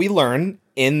things that we learn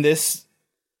in this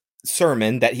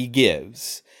sermon that he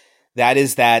gives. That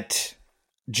is that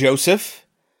Joseph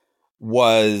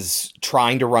was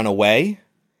trying to run away.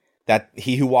 That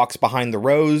he who walks behind the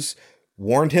rose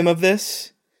warned him of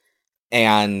this.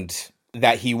 And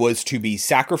that he was to be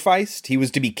sacrificed. He was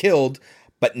to be killed,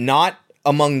 but not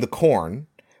among the corn.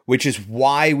 Which is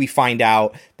why we find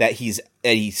out that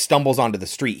he stumbles onto the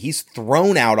street. He's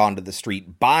thrown out onto the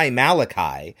street by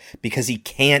Malachi because he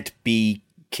can't be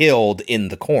killed in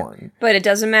the corn. But it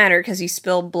doesn't matter because he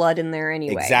spilled blood in there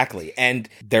anyway. Exactly. And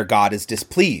their God is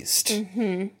displeased.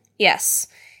 Yes.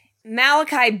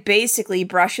 Malachi basically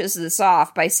brushes this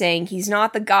off by saying he's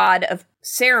not the God of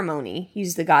ceremony,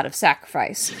 he's the God of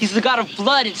sacrifice. He's the God of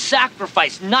blood and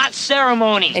sacrifice, not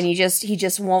ceremony. And he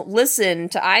just won't listen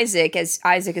to Isaac as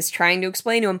Isaac is trying to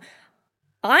explain to him,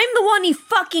 I'm the one he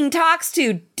fucking talks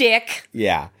to, dick.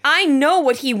 Yeah. I know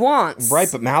what he wants. Right,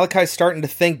 but Malachi's starting to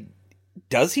think,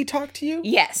 does he talk to you?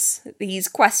 Yes, he's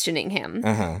questioning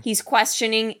him. He's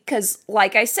questioning, because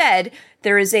like I said,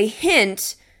 there is a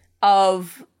hint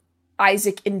of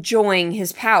Isaac enjoying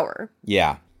his power.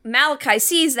 Yeah. Malachi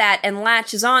sees that and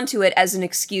latches onto it as an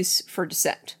excuse for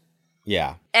dissent.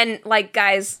 Yeah. And, like,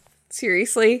 guys,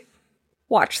 seriously,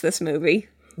 watch this movie.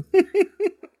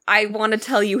 I want to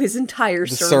tell you his entire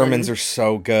sermon. The sermons are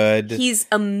so good. He's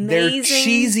amazing. They're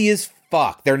cheesy as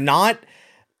fuck. They're not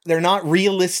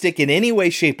realistic in any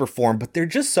way, shape, or form, but they're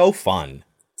just so fun.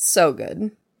 So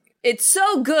good. It's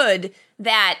so good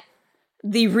that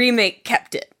the remake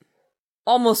kept it.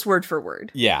 Almost word for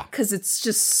word. Yeah. Because it's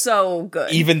just so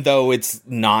good. Even though it's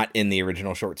not in the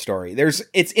original short story.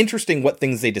 It's interesting what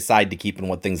things they decide to keep and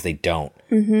what things they don't.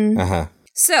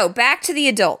 So, back to the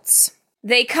adults.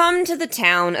 They come to the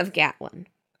town of Gatlin.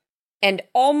 And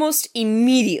almost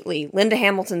immediately, Linda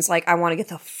Hamilton's like, I want to get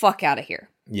the fuck out of here.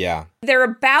 Yeah. They're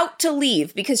about to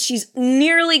leave because she's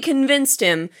nearly convinced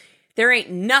him there ain't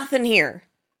nothing here.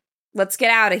 Let's get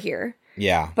out of here.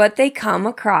 Yeah. But they come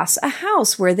across a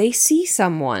house where they see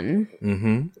someone.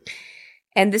 Mm-hmm.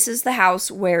 And this is the house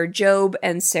where Job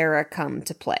and Sarah come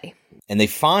to play. And they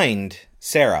find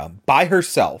Sarah by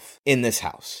herself in this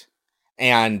house.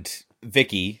 And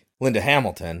Vicky, Linda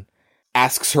Hamilton,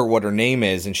 asks her what her name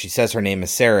is, and she says her name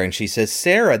is Sarah, and she says,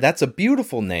 Sarah, that's a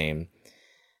beautiful name.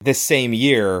 This same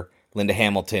year, Linda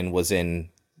Hamilton was in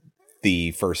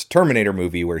the first Terminator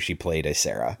movie where she played a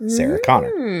Sarah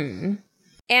Connor.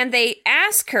 And they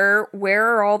ask her, where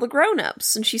are all the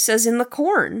grown-ups? And she says, in the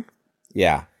corn.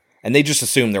 Yeah. And they just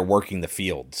assume they're working the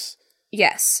fields.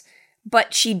 Yes.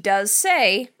 But she does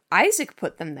say, Isaac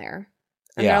put them there.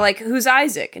 And Yeah. they're like, who's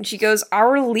Isaac? And she goes,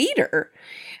 our leader.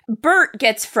 Bert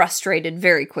gets frustrated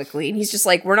very quickly. And he's just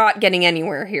like, we're not getting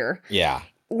anywhere here. Yeah.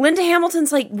 Linda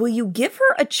Hamilton's like, will you give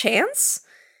her a chance?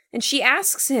 And she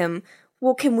asks him,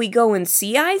 well, can we go and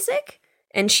see Isaac?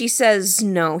 And she says,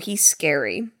 no, he's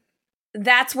scary.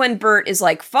 That's when Bert is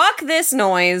like, fuck this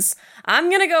noise. I'm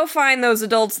going to go find those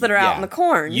adults that are out in the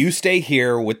corn. You stay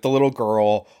here with the little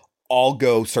girl. I'll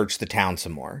go search the town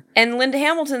some more. And Linda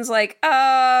Hamilton's like,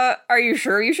 are you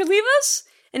sure you should leave us?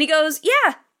 And he goes,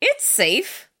 yeah, it's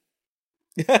safe.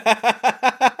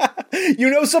 You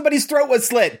know somebody's throat was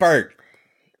slit, Bert.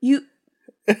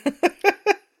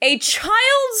 A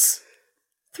child's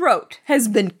throat has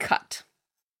been cut.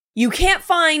 You can't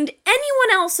find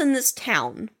anyone else in this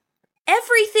town.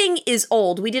 Everything is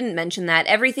old. We didn't mention that.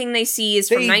 Everything they see is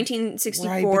from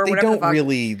 1964. Right, but they don't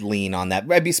really lean on that,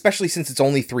 especially since it's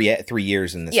only three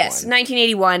years in this one. Yes,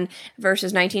 1981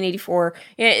 versus 1984,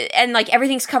 and like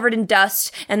everything's covered in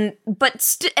dust, and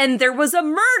there was a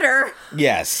murder.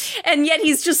 Yes, and yet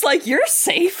he's just like, you're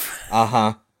safe.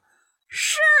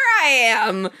 Sure I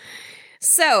am.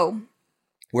 So,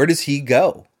 where does he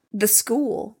go? The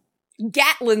school,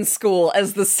 Gatlin School,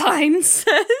 as the sign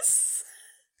says.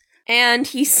 And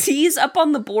he sees up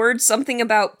on the board something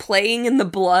about playing in the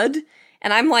blood.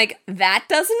 And I'm like, that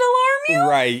doesn't alarm you?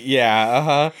 Right,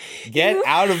 yeah, Get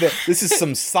out of it. This is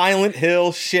some Silent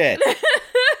Hill shit.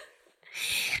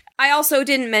 I also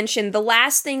didn't mention the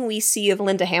last thing we see of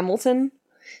Linda Hamilton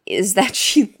is that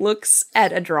she looks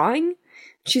at a drawing.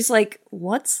 She's like,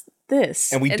 what's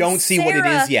this? And we don't see what it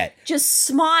is yet. Just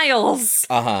smiles.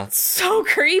 It's so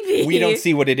creepy. We don't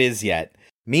see what it is yet.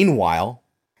 Meanwhile,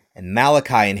 and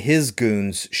Malachi and his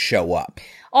goons show up.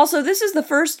 Also, this is the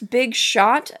first big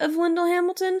shot of Linda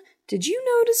Hamilton. Did you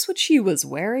notice what she was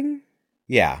wearing?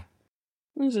 Yeah.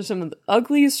 Those are some of the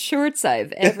ugliest shorts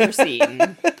I've ever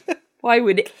seen. Why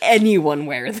would anyone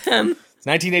wear them? It's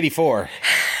 1984.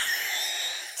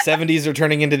 70s are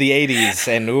turning into the 80s,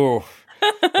 and ooh,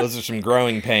 those are some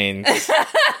growing pains.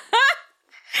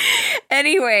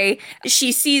 Anyway,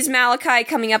 she sees Malachi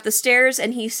coming up the stairs,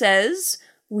 and he says,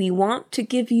 we want to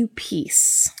give you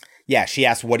peace. Yeah, she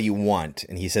asks, what do you want?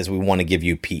 And he says, we want to give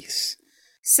you peace.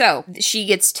 So, she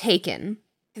gets taken.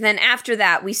 Then after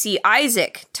that, we see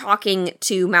Isaac talking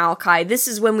to Malachi. This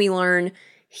is when we learn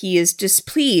he is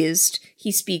displeased.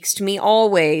 He speaks to me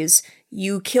always.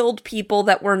 You killed people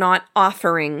that were not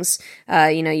offerings.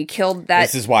 You killed that.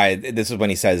 This is when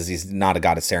he says he's not a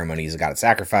god of ceremony, he's a god of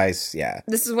sacrifice. Yeah.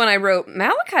 This is when I wrote,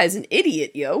 Malachi's an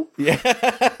idiot, yo. Yeah.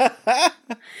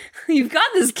 You've got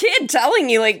this kid telling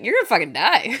you, like, you're gonna fucking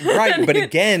die. Right, but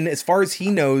again, as far as he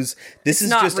knows, this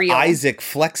is just real. Isaac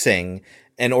flexing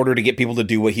in order to get people to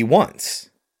do what he wants.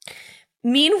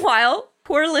 Meanwhile,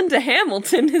 poor Linda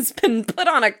Hamilton has been put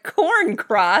on a corn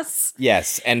cross.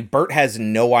 Yes, and Bert has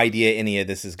no idea any of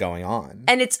this is going on.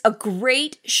 And it's a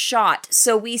great shot.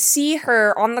 So we see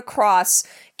her on the cross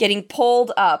getting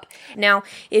pulled up. Now,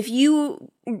 if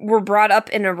you were brought up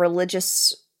in a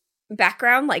religious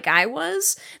background like I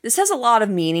was, this has a lot of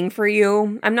meaning for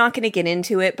you. I'm not going to get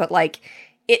into it, but like,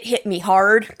 it hit me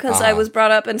hard because I was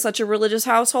brought up in such a religious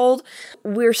household.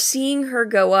 We're seeing her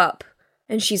go up.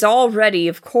 And she's already,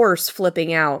 of course,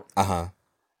 flipping out. And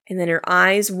then her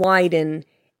eyes widen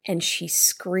and she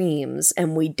screams,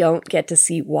 and we don't get to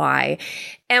see why.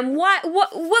 And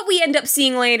what we end up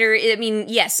seeing later, I mean,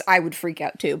 yes, I would freak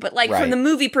out too. But like from the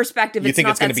movie perspective, it's not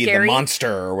that scary. You think it's going to be the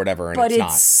monster or whatever, and but it's not.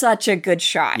 But it's such a good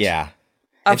shot. Yeah.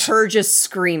 Of her just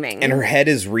screaming. And her head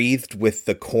is wreathed with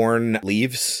the corn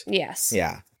leaves. Yes.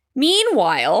 Yeah.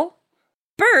 Meanwhile,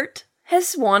 Bert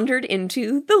has wandered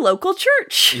into the local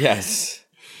church. Yes.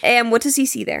 And what does he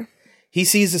see there? He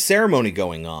sees a ceremony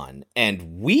going on,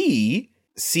 and we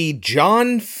see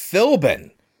John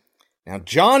Philbin. Now,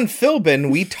 John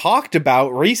Philbin, we talked about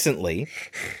recently.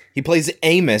 He plays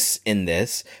Amos in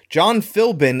this. John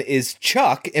Philbin is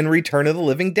Chuck in Return of the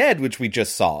Living Dead, which we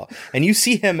just saw. And you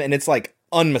see him, and it's like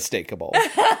unmistakable.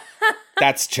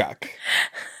 That's Chuck,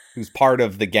 who's part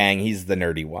of the gang. He's the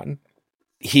nerdy one.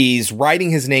 He's writing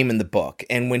his name in the book.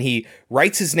 And when he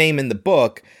writes his name in the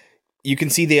book, you can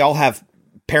see they all have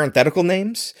parenthetical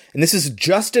names. And this is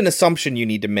just an assumption you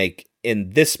need to make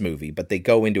in this movie, but they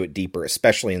go into it deeper,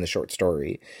 especially in the short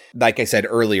story. Like I said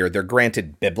earlier, they're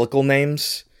granted biblical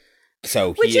names.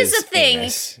 So which is a thing.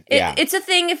 It's a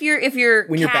thing if you're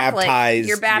when Catholic,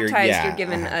 you're baptized, you're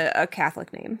given a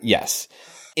Catholic name. Yes.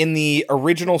 In the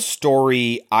original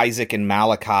story, Isaac and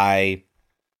Malachi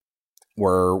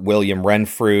were William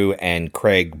Renfrew and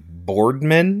Craig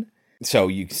Boardman. So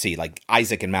you see, like,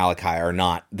 Isaac and Malachi are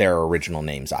not their original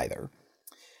names either.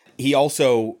 He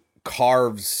also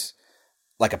carves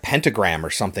like a pentagram or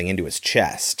something into his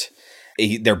chest.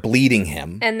 They're bleeding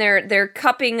him. And they're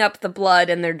cupping up the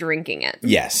blood and they're drinking it.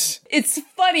 Yes. It's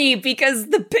funny because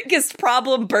the biggest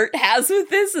problem Bert has with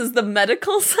this is the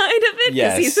medical side of it,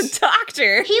 because he's a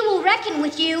doctor. He will reckon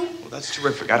with you. Well, that's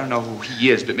terrific. I don't know who he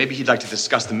is, but maybe he'd like to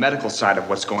discuss the medical side of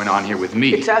what's going on here with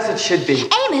me. It's as it should be.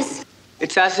 Amos!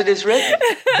 It's as it is written.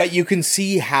 But you can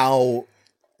see how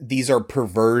these are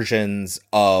perversions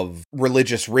of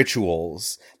religious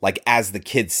rituals, like as the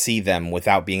kids see them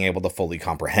without being able to fully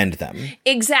comprehend them.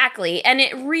 Exactly. And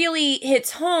it really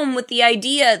hits home with the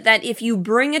idea that if you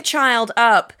bring a child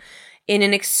up in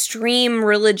an extreme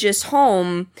religious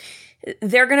home,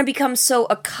 they're going to become so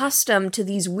accustomed to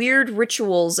these weird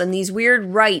rituals and these weird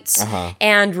rites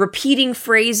and repeating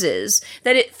phrases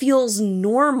that it feels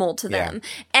normal to them.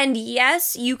 And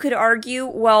yes, you could argue,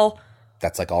 well,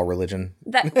 that's like all religion.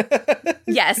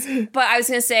 Yes, but I was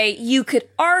going to say, you could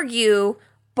argue,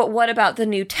 but what about the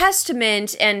New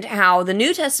Testament and how the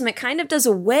New Testament kind of does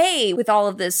away with all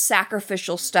of this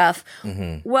sacrificial stuff?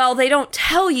 Mm-hmm. Well, they don't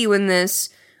tell you in this,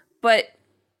 but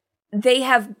they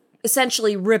have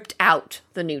essentially ripped out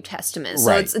the New Testament.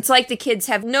 So it's like the kids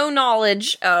have no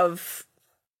knowledge of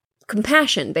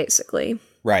compassion, basically.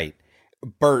 Right.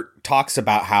 Bert talks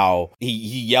about how he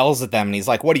yells at them and he's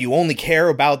like, what, do you only care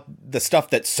about the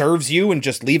stuff that serves you and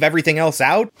just leave everything else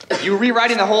out? You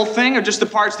rewriting the whole thing or just the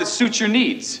parts that suit your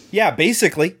needs? Yeah,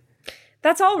 basically.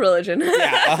 That's all religion.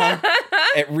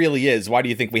 It really is. Why do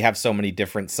you think we have so many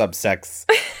different subsects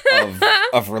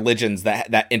of religions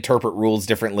that interpret rules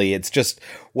differently? It's just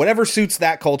whatever suits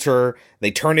that culture,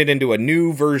 they turn it into a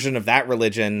new version of that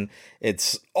religion.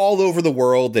 It's all over the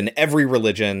world in every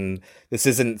religion. This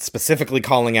isn't specifically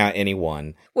calling out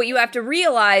anyone. What you have to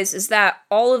realize is that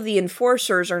all of the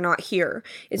enforcers are not here.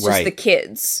 It's just the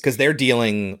kids. Because they're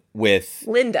dealing with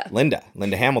Linda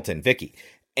Hamilton, Vicky.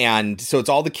 And so it's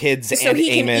all the kids so and he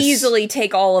Amos. Can easily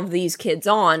take all of these kids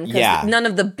on because none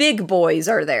of the big boys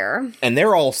are there. And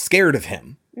they're all scared of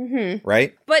him. Mm-hmm.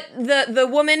 Right? But the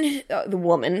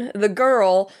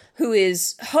girl who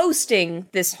is hosting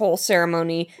this whole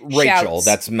ceremony, Rachel, shouts,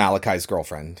 that's Malachi's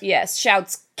girlfriend. Yes,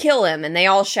 shouts, kill him, and they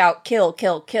all shout, kill,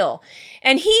 kill, kill.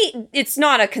 And it's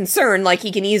not a concern, like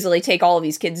he can easily take all of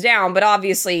these kids down, but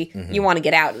obviously you want to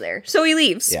get out of there. So he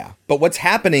leaves. Yeah. But what's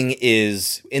happening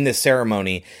is, in this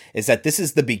ceremony, is that this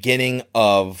is the beginning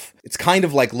of, it's kind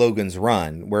of like Logan's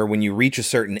Run, where when you reach a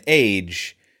certain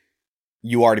age,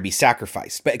 you are to be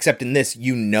sacrificed. But except in this,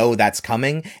 you know that's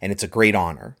coming, and it's a great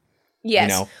honor.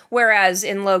 Yes. You know? Whereas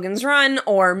in Logan's Run,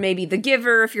 or maybe The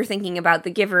Giver, if you're thinking about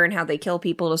The Giver and how they kill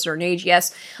people at a certain age,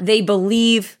 yes, they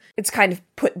believe it's kind of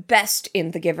put best in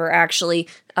The Giver, actually.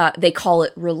 They call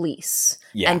it release.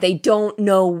 Yeah. And they don't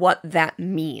know what that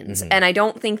means. Mm-hmm. And I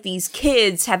don't think these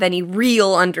kids have any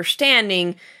real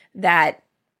understanding that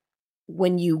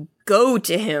when you go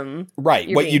to him,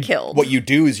 you're being killed. What you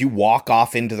do is you walk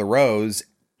off into the rose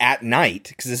at night,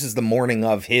 because this is the morning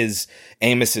of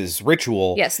Amos's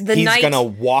ritual. Yes, he's gonna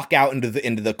walk out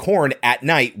into the corn at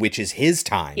night, which is his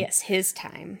time. Yes, his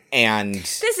time. And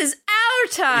this is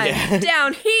our time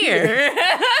down here.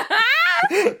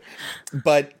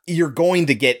 But you're going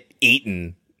to get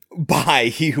eaten by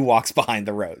he who walks behind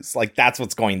the rose. Like, that's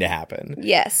what's going to happen.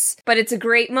 Yes. But it's a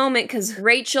great moment because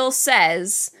Rachel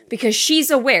says, because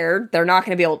she's aware they're not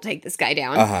going to be able to take this guy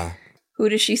down. Who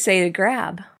does she say to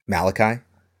grab? Malachi?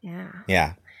 Yeah.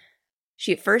 Yeah.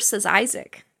 She at first says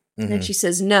Isaac. And then she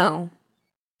says, no,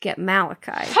 get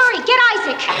Malachi. Hurry, get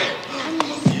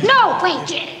Isaac! No,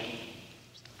 wait.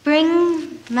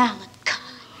 Bring Malachi.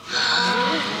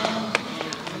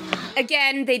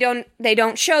 Again, they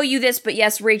don't show you this, but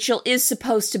yes, Rachel is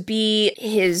supposed to be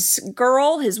his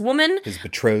girl, his woman. His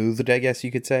betrothed, I guess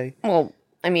you could say. Well,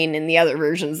 I mean, in the other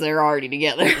versions, they're already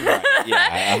together. Right.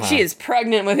 Yeah, She is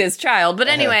pregnant with his child. But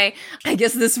anyway, I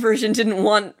guess this version didn't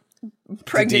want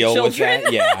pregnant children.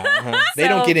 With that. Yeah. They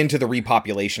don't get into the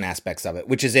repopulation aspects of it,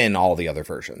 which is in all the other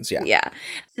versions. Yeah. Yeah.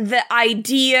 The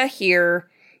idea here,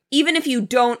 even if you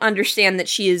don't understand that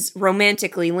she is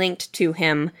romantically linked to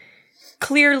him,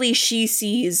 clearly she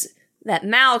sees that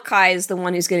Malachi is the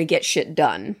one who's going to get shit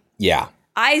done. Yeah.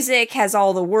 Isaac has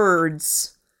all the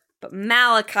words, but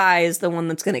Malachi is the one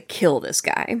that's going to kill this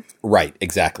guy. Right,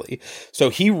 exactly. So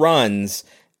he runs,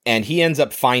 and he ends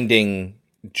up finding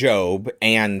Job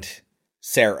and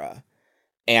Sarah.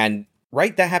 And,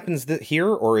 right, that happens here,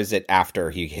 or is it after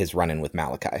his run-in with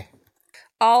Malachi?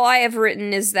 All I have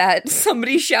written is that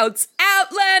somebody shouts,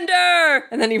 Outlander!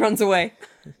 And then he runs away.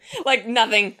 Like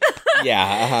nothing. Yeah,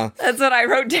 uh-huh. That's what I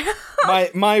wrote down.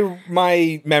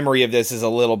 My memory of this is a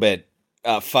little bit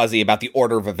fuzzy about the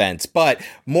order of events, but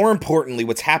more importantly,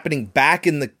 what's happening back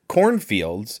in the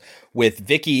cornfields with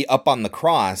Vicky up on the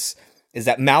cross is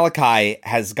that Malachi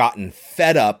has gotten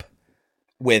fed up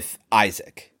with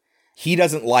Isaac. He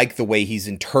doesn't like the way he's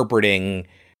interpreting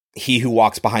he who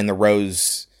walks behind the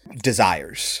rose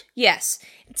desires. Yes,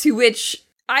 to which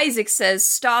Isaac says,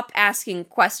 stop asking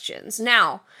questions.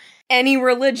 Now, any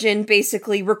religion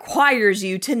basically requires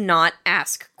you to not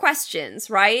ask questions,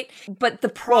 right? But the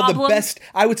problem... Well,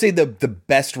 I would say the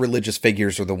best religious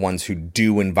figures are the ones who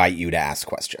do invite you to ask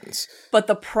questions. But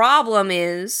the problem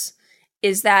is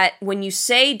that when you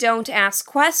say don't ask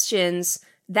questions,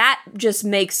 that just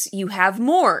makes you have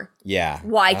more. Yeah.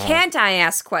 Why can't I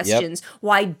ask questions? Yep.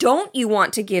 Why don't you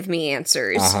want to give me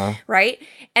answers? Right?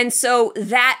 And so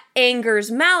that angers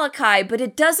Malachi, but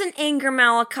it doesn't anger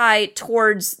Malachi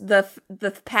towards the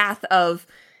path of,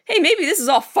 hey, maybe this is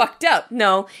all fucked up.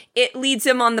 No, it leads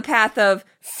him on the path of,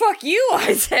 fuck you,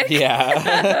 Isaac.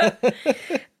 Yeah.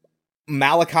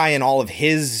 Malachi and all of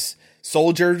his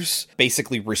soldiers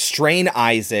basically restrain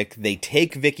Isaac. They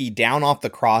take Vicky down off the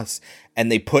cross, and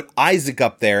they put Isaac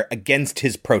up there against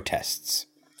his protests.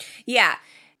 Yeah.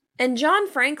 And John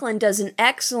Franklin does an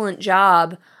excellent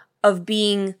job of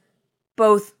being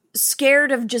both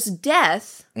scared of just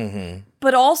death,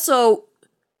 but also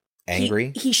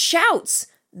angry. He shouts,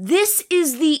 "This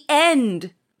is the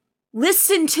end.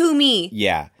 Listen to me.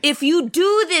 Yeah. If you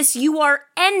do this, you are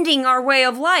ending our way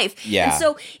of life." Yeah. And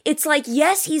so it's like,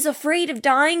 yes, he's afraid of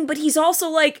dying, but he's also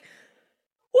like,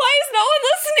 why is no one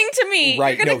listening to me?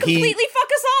 Right. You're going to completely fuck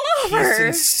us all over.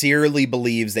 He sincerely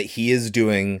believes that he is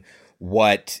doing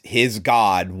what his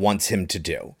God wants him to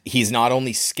do. He's not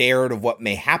only scared of what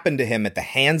may happen to him at the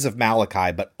hands of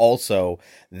Malachi, but also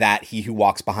that he who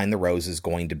walks behind the rose is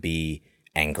going to be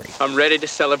angry. I'm ready to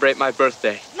celebrate my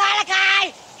birthday.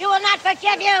 Malachi, he will not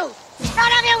forgive you.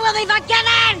 None of you will be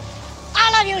forgiven.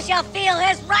 All of you shall feel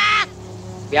his wrath.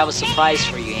 We have a surprise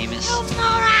for you, Amos. You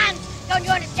morons! Don't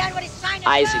you understand what he's trying to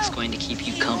Isaac's do? going to keep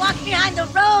you He who company. walks behind the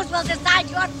rose will decide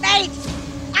your fate.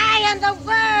 I am the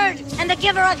Word and the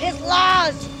giver of his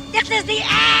laws. This is the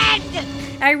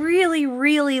end. I really,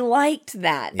 really liked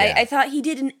that. Yeah. I thought he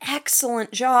did an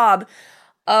excellent job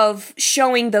of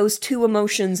showing those two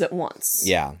emotions at once.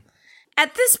 Yeah.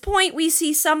 At this point, we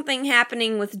see something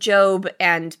happening with Job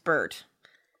and Bert.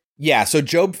 Yeah, so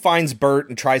Job finds Bert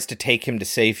and tries to take him to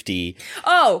safety.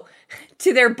 Oh,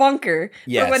 to their bunker.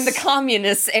 Yes. For when the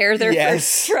communists air their first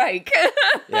strike.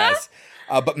 Yes.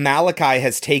 But Malachi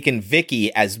has taken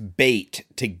Vicky as bait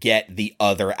to get the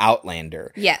other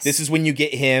Outlander. Yes. This is when you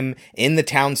get him in the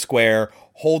town square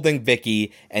holding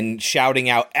Vicky and shouting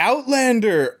out,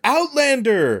 "Outlander!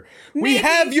 Outlander! We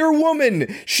have your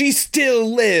woman! She still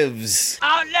lives!"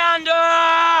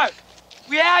 Outlander!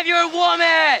 We have your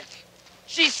woman!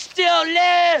 She still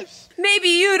lives! Maybe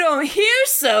you don't hear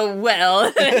so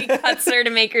well. He cuts her to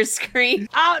make her scream.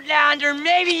 Outlander,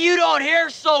 maybe you don't hear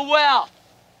so well!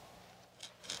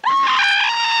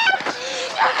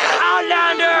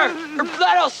 Outlander! Her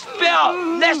blood will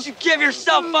spill unless you give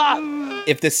yourself up!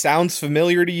 If this sounds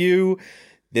familiar to you,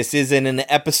 this is in an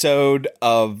episode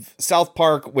of South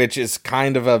Park, which is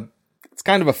kind of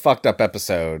a fucked up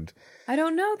episode. I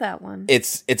don't know that one.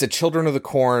 It's a Children of the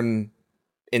Corn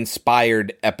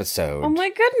inspired episode. Oh my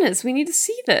goodness, we need to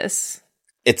see this.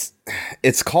 It's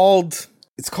called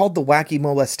The Wacky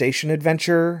Molestation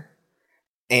Adventure,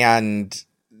 and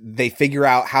they figure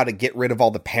out how to get rid of all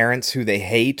the parents who they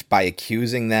hate by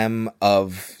accusing them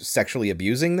of sexually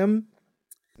abusing them.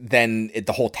 Then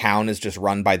the whole town is just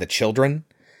run by the children.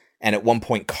 And at one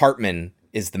point, Cartman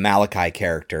is the Malachi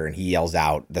character, and he yells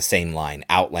out the same line,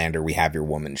 "Outlander, we have your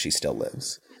woman, she still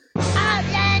lives."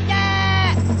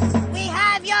 Outlander! We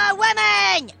have your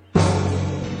woman!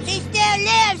 She still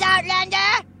lives,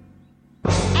 Outlander!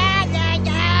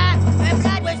 Outlander! Her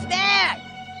blood was spared!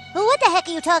 What the heck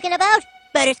are you talking about?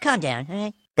 Better calm down, all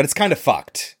right? But it's kind of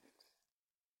fucked.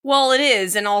 Well, it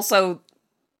is, and also,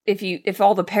 if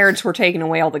all the parents were taken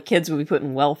away, all the kids would be put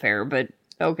in welfare, but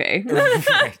okay.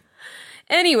 Right.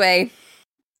 Anyway,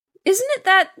 isn't it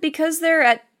that because they're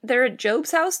at they're at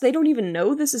Job's house, they don't even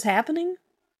know this is happening?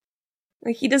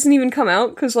 Like, he doesn't even come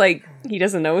out because, like, he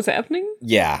doesn't know what's happening?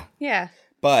 Yeah. Yeah.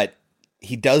 But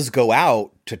he does go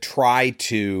out to try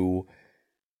to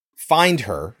find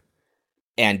her,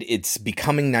 and it's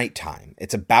becoming nighttime.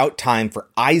 It's about time for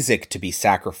Isaac to be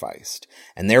sacrificed,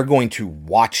 and they're going to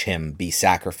watch him be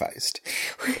sacrificed.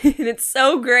 And it's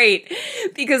so great,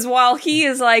 because while he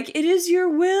is like, it is your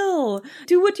will,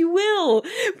 do what you will,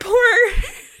 poor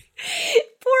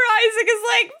Isaac is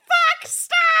like, fuck,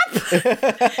 stop!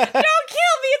 Don't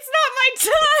kill me, it's not my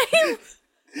time!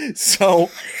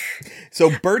 So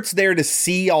Bert's there to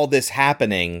see all this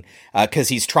happening, because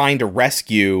he's trying to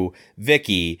rescue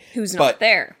Vicky. Who's not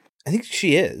there. I think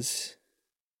she is.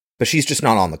 But she's just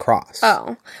not on the cross.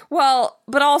 Oh. Well,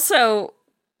 but also,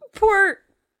 poor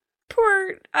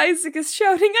Isaac is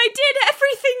shouting, I did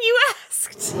everything you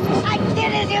asked! I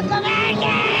did as you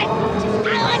commanded!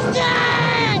 I was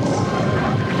good!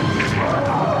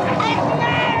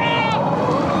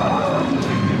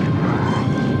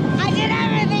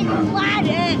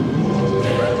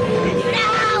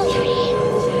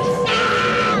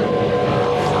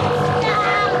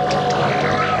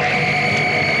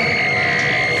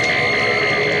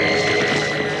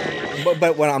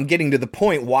 But when I'm getting to the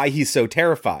point why he's so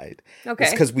terrified,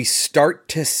 it's because we start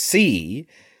to see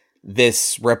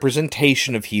this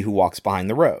representation of he who walks behind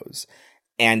the rose.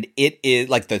 And it is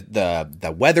like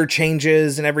the weather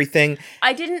changes and everything.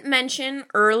 I didn't mention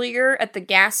earlier at the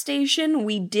gas station,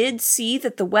 we did see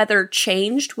that the weather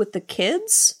changed with the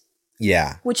kids.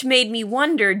 Yeah. Which made me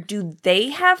wonder, do they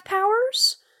have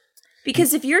powers?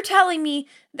 Because if you're telling me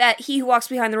that he who walks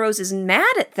behind the rose is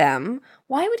mad at them,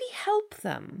 why would he help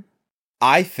them?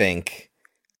 I think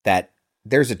that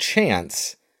there's a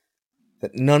chance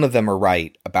that none of them are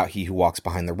right about he who walks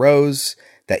behind the rose,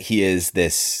 that he is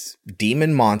this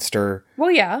demon monster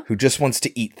who just wants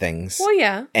to eat things.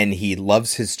 And he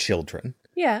loves his children.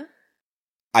 Yeah.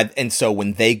 And so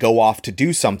when they go off to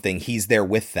do something, he's there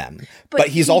with them. But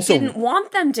he's also didn't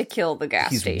want them to kill the gas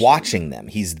station. He's watching them.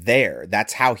 He's there.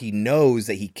 That's how he knows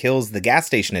that he kills the gas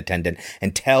station attendant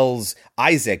and tells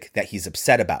Isaac that he's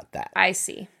upset about that. I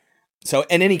see. So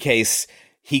in any case,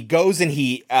 he goes and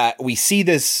we see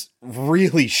this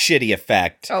really shitty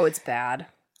effect. Oh, it's bad.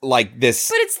 Like this.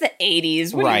 But it's the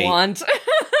 80s. What do you want?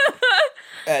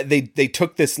 They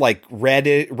took this like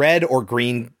red or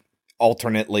green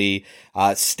alternately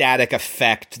static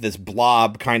effect, this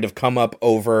blob kind of come up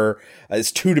over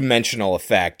this two-dimensional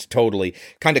effect, totally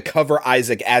kind of cover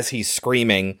Isaac as he's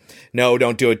screaming, no,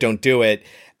 don't do it.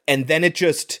 And then it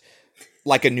just,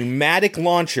 like a pneumatic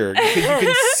launcher, because you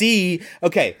can see,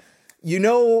 okay, you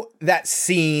know that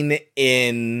scene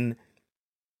in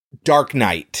Dark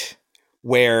Knight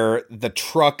where the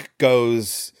truck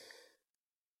goes,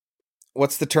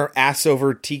 what's the term? Ass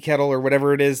over tea kettle or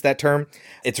whatever it is, that term.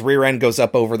 Its rear end goes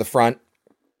up over the front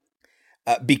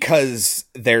because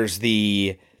there's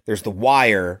the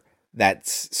wire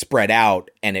that's spread out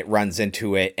and it runs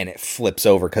into it and it flips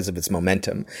over because of its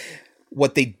momentum.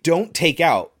 What they don't take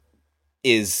out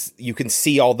is you can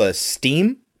see all the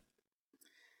steam,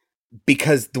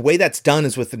 because the way that's done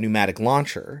is with the pneumatic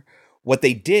launcher. What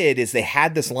they did is they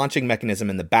had this launching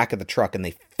mechanism in the back of the truck and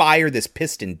they fire this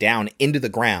piston down into the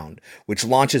ground, which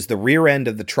launches the rear end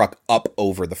of the truck up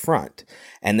over the front.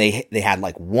 And they had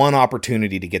like one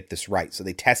opportunity to get this right. So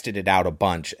they tested it out a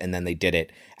bunch and then they did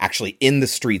it actually in the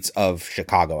streets of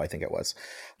Chicago, I think it was.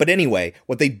 But anyway,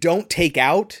 what they don't take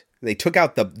out, they took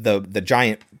out the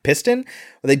giant piston.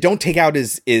 What they don't take out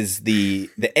is the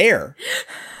air.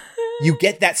 You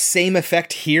get that same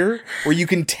effect here where you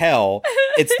can tell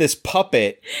it's this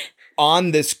puppet on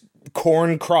this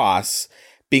corn cross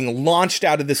being launched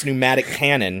out of this pneumatic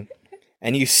cannon,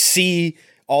 and you see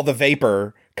all the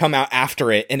vapor come out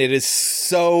after it, and it is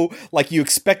so, like, you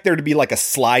expect there to be like a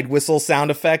slide whistle sound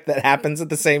effect that happens at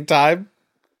the same time.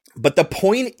 But the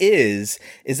point is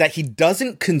that he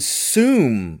doesn't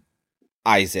consume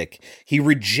Isaac. He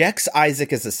rejects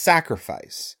Isaac as a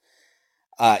sacrifice.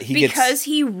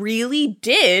 He really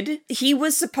did. He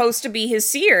was supposed to be his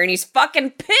seer, and he's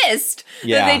fucking pissed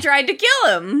that they tried to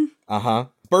kill him.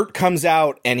 Bert comes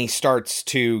out, and he starts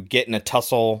to get in a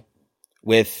tussle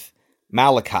with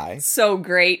Malachi. So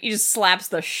great. He just slaps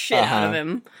the shit out of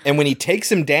him. And when he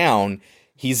takes him down,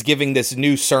 he's giving this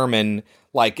new sermon,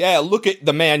 like, look at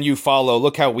the man you follow.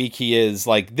 Look how weak he is.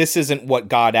 Like, this isn't what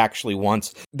God actually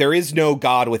wants. There is no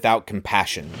God without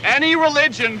compassion. Any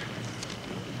religion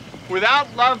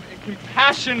without love and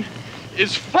compassion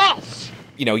is false.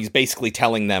 You know, he's basically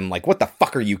telling them, like, what the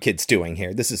fuck are you kids doing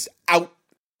here? This is out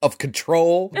of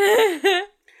control.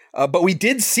 But we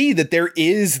did see that there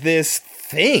is this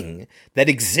thing that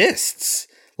exists.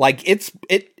 Like, it's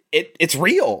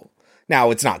real.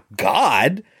 Now, it's not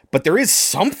God, but there is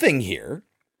something here.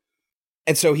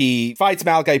 And so he fights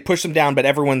Malachi, pushes him down, but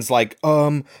everyone's like,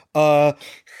 what's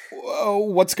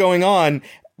going on?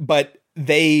 But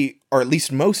they, or at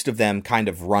least most of them, kind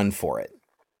of run for it.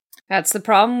 That's the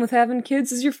problem with having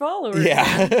kids as your followers.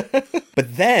 Yeah.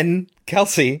 But then,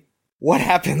 Kelsey, what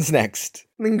happens next?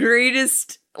 The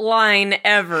greatest line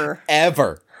ever.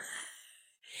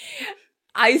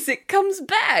 Isaac comes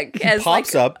back as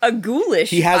pops like up. a ghoulish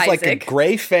He has Isaac. like a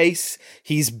gray face.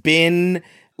 He's been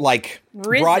like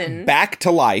brought back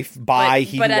to life by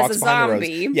he who walks behind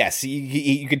the rose. Yes,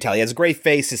 you can tell he has a gray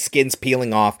face. His skin's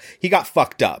peeling off. He got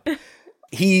fucked up.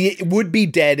 He would be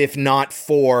dead if not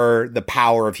for the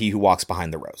power of he who walks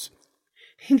behind the rose.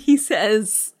 And he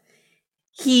says,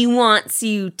 he wants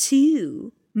you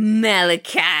too,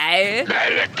 Malachi.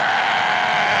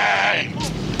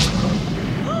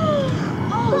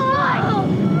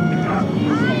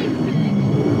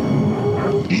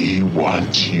 He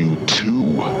wants you too,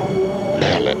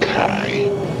 Malachi.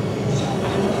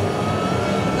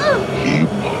 He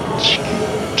wants you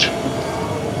too.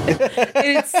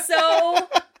 It's so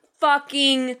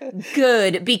fucking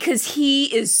good because he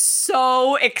is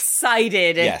so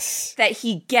excited that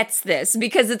he gets this,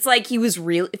 because it's like he was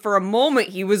really, for a moment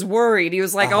he was worried. He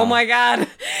was like, oh my God,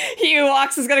 he who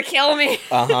walks is gonna kill me.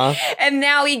 And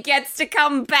now he gets to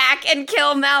come back and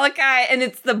kill Malachi, and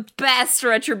it's the best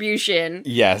retribution.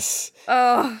 Yes.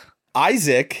 Oh.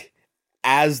 Isaac,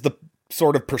 as the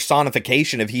sort of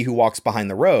personification of he who walks behind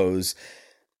the rose,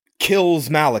 kills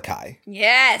Malachi.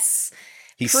 Yes.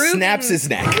 He snaps his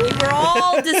neck. We were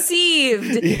all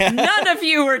deceived. None of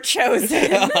you were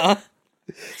chosen.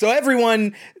 So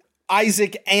everyone,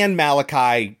 Isaac and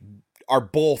Malachi, are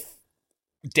both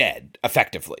dead,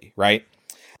 effectively, right?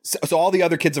 So all the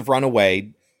other kids have run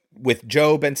away with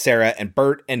Job and Sarah and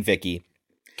Bert and Vicky.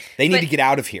 They need to get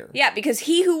out of here. Yeah, because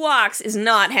he who walks is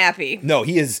not happy. No,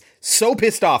 he is so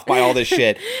pissed off by all this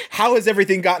shit. How has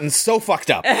everything gotten so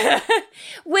fucked up?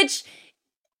 Which,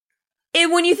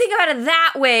 when you think about it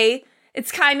that way, it's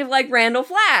kind of like Randall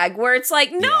Flagg, where it's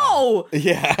like, no!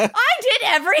 Yeah. I did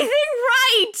everything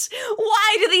right!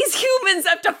 Why do these humans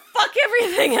have to fuck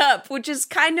everything up? Which is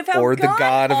kind of how or the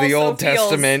God of the Old feels.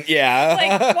 Testament, yeah.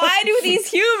 Like, why do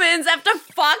these humans have to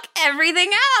fuck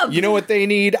everything up? You know what they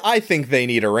need? I think they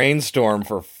need a rainstorm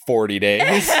for 40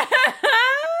 days.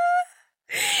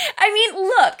 I mean,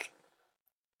 look.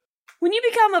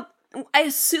 I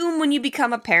assume when you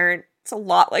become a parent, it's a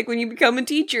lot like when you become a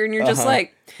teacher and you're just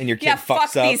like, and your kid fuck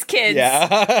fucks up. These kids.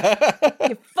 Yeah.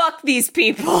 Fuck these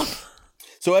people.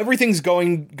 So everything's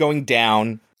going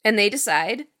down. And they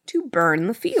decide to burn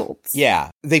the fields.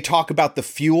 Yeah. They talk about the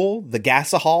fuel, the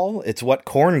gasohol. It's what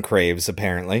corn craves,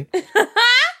 apparently.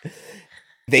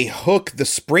 They hook the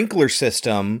sprinkler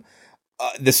system.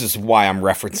 This is why I'm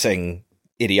referencing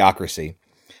Idiocracy.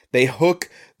 They hook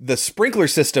the sprinkler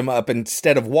system up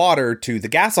instead of water to the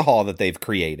gasohol that they've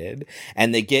created,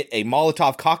 and they get a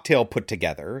Molotov cocktail put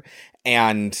together,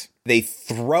 and they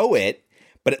throw it,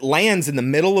 but it lands in the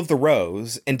middle of the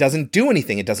rose and doesn't do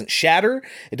anything. It doesn't shatter.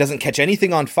 It doesn't catch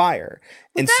anything on fire.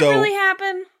 Would that really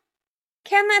happen?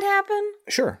 Can that happen?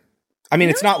 Sure. I mean,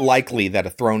 It's not likely that a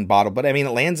thrown bottle, but I mean,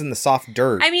 it lands in the soft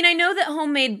dirt. I mean, I know that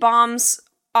homemade bombs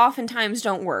oftentimes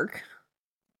don't work.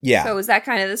 Yeah. So is that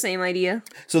kind of the same idea?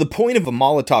 So the point of a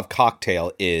Molotov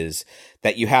cocktail is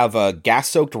that you have a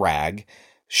gas-soaked rag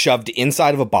shoved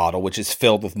inside of a bottle, which is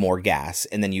filled with more gas,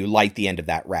 and then you light the end of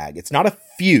that rag. It's not a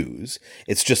fuse,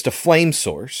 it's just a flame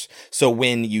source. So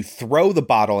when you throw the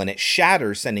bottle and it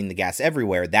shatters, sending the gas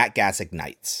everywhere, that gas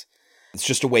ignites. It's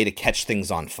just a way to catch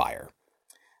things on fire.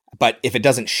 But if it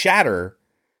doesn't shatter,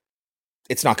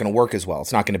 it's not going to work as well.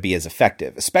 It's not going to be as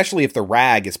effective, especially if the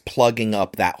rag is plugging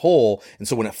up that hole. And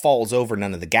so when it falls over,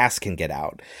 none of the gas can get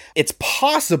out. It's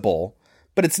possible,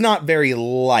 but it's not very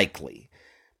likely.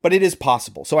 But it is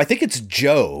possible. So I think it's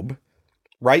Job,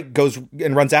 right? Goes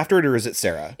and runs after it, or is it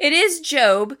Sarah? It is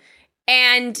Job.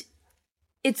 And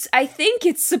I think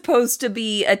it's supposed to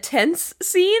be a tense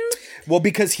scene. Well,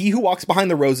 because he who walks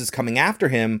behind the rose is coming after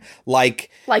him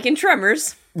like in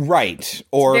Tremors. Right.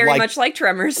 Or very much like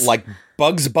Tremors. Like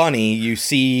Bugs Bunny, you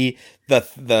see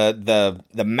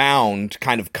the mound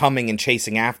kind of coming and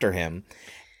chasing after him.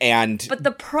 But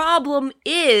the problem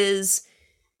is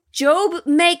Job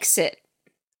makes it.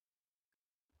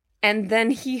 And then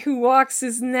he who walks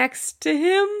is next to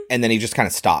him. And then he just kind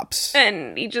of stops.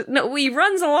 And he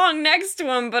runs along next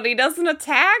to him, but he doesn't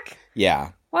attack?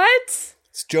 Yeah. What?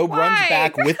 So Job runs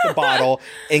back with the bottle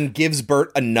and gives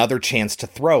Bert another chance to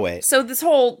throw it. So this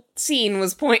whole scene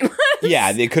was pointless.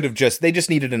 Yeah, they just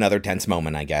needed another tense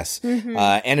moment, I guess. Mm-hmm.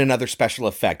 And another special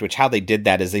effect, which how they did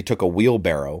that is they took a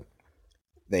wheelbarrow.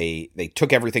 They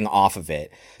took everything off of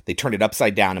it. They turned it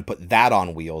upside down and put that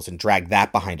on wheels and dragged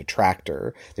that behind a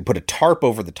tractor. They put a tarp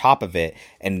over the top of it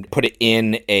and put it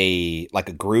in a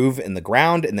groove in the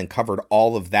ground and then covered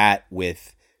all of that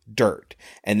with dirt.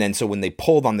 And then so when they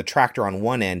pulled on the tractor on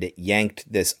one end, it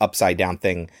yanked this upside down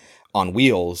thing on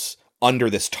wheels under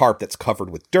this tarp that's covered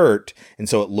with dirt. And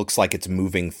so it looks like it's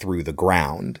moving through the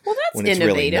ground. Well, that's when it's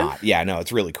innovative. Really not. Yeah, no,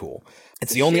 it's really cool.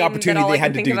 It's the only opportunity they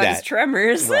had to do that.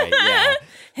 Tremors. Right,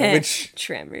 yeah. Which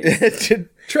Tremors.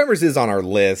 Tremors is on our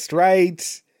list,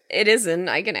 right? It isn't.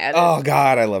 I can add it. Oh,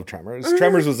 God, I love Tremors.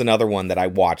 Tremors was another one that I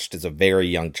watched as a very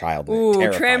young child.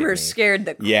 Ooh, Tremors scared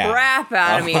the crap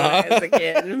out of me when I was a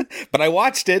kid. But I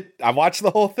watched it. I watched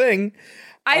the whole thing.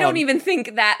 I don't even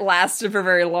think that lasted for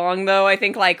very long, though. I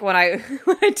think, like, when I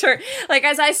turned... Like,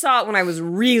 as I saw it when I was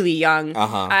really young,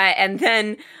 and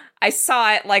then I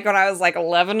saw it, like, when I was, like,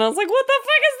 11, I was like, what the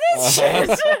fuck is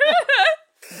this shit?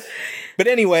 But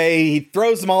anyway, he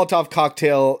throws the Molotov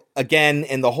cocktail again,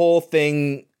 and the whole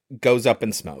thing goes up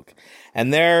in smoke.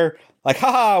 And they're like,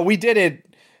 haha, we did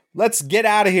it. Let's get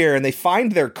out of here. And they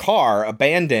find their car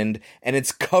abandoned, and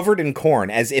it's covered in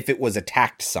corn as if it was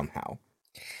attacked somehow.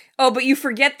 Oh, but you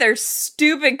forget their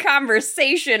stupid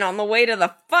conversation on the way to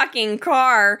the fucking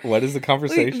car. What is the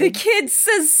conversation? The kid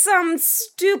says some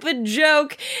stupid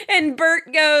joke, and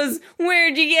Bert goes,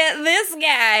 "Where'd you get this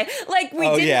guy?" Like we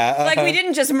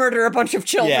didn't just murder a bunch of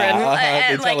children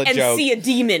and see a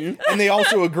demon. And they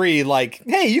also agree, like,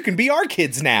 hey, you can be our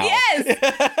kids now. Yes,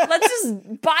 let's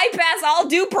just bypass all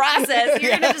due process.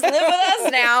 You're gonna just live with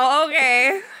us now,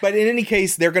 okay? But in any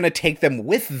case, they're gonna take them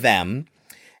with them.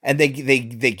 And they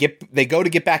go to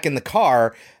get back in the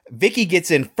car. Vicky gets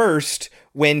in first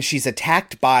when she's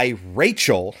attacked by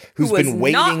Rachel, who's been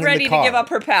waiting in the car. Not ready to give up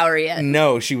her power yet.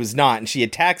 No, she was not. And she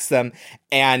attacks them,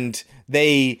 and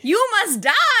they... You must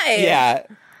die! Yeah,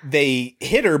 they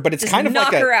hit her, but it's just kind of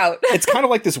knock her out. It's kind of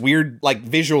like this weird, like,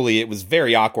 visually, it was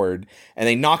very awkward. And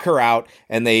they knock her out,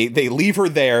 and they leave her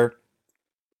there.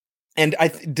 And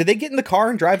did they get in the car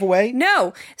and drive away?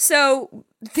 No. So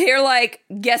they're like,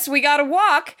 guess we gotta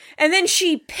walk. And then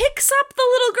she picks up the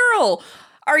little girl.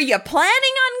 Are you planning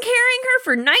on carrying her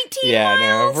for 19 miles? Yeah,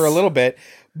 no, for a little bit.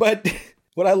 But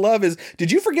what I love is,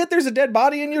 did you forget there's a dead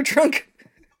body in your trunk?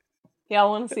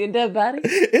 Y'all want to see a dead body?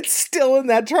 It's still in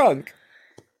that trunk.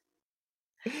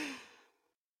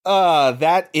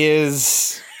 That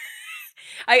is...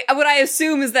 What I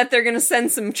assume is that they're going to send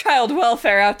some child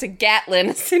welfare out to Gatlin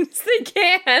as soon as they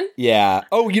can. Yeah.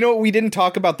 Oh, you know what? We didn't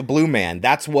talk about the blue man.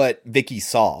 That's what Vicky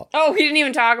saw. Oh, we didn't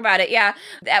even talk about it. Yeah.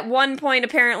 At one point,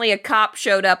 apparently, a cop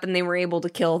showed up and they were able to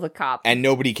kill the cop. And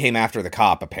nobody came after the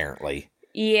cop, apparently.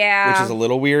 Yeah. Which is a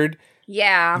little weird.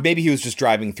 Yeah. Maybe he was just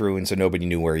driving through and so nobody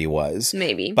knew where he was.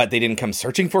 Maybe. But they didn't come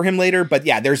searching for him later. But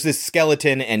yeah, there's this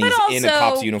skeleton and he's in a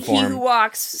cop's uniform. He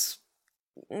walks...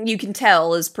 You can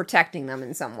tell is protecting them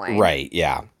in some way. Right,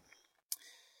 yeah.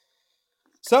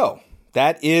 So,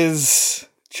 that is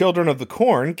Children of the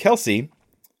Corn. Kelsey,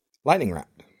 lightning round.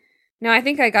 No, I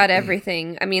think I got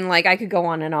everything. I mean, like, I could go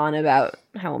on and on about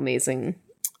how amazing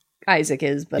Isaac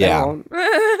is, but I won't.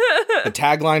 The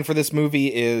tagline for this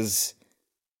movie is...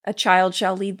 A child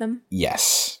shall lead them?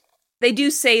 Yes. They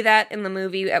do say that in the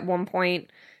movie at one point.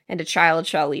 And a child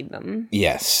shall lead them.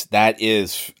 Yes, that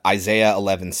is Isaiah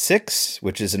 11:6,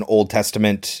 which is an Old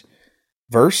Testament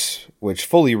verse, which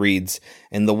fully reads,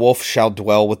 "And the wolf shall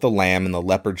dwell with the lamb, and the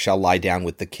leopard shall lie down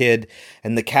with the kid,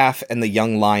 and the calf and the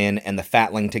young lion and the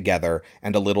fatling together,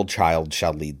 and a little child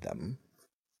shall lead them."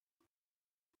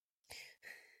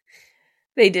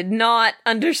 They did not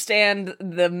understand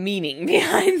the meaning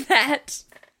behind that.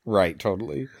 Right,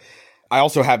 totally. I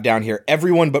also have down here,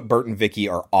 everyone but Bert and Vicky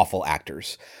are awful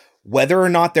actors. Whether or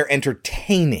not they're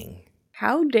entertaining.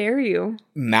 How dare you?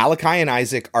 Malachi and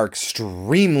Isaac are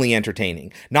extremely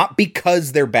entertaining. Not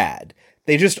because they're bad.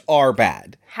 They just are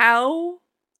bad. How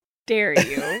dare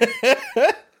you?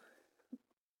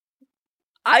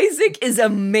 Isaac is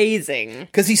amazing.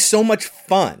 Because he's so much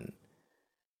fun.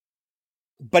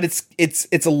 But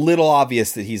it's a little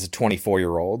obvious that he's a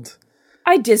 24-year-old.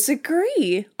 I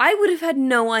disagree. I would have had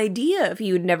no idea if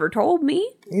you had never told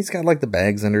me. He's got like the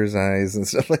bags under his eyes and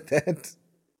stuff like that.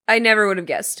 I never would have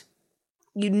guessed.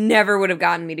 You never would have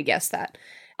gotten me to guess that.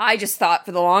 I just thought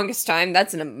for the longest time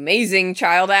that's an amazing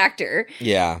child actor.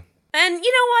 Yeah. And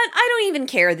you know what? I don't even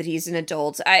care that he's an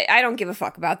adult. I don't give a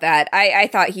fuck about that. I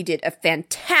thought he did a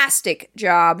fantastic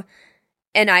job.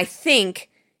 And I think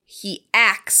he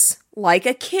acts like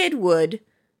a kid would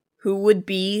who would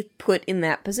be put in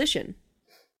that position.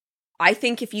 I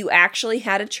think if you actually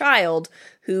had a child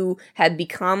who had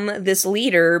become this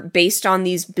leader based on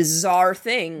these bizarre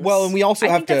things, well, and we also I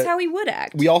think that's how he would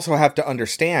act. We also have to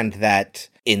understand that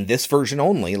in this version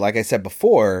only, like I said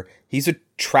before, he's a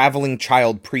traveling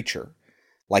child preacher.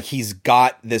 Like, he's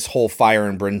got this whole fire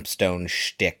and brimstone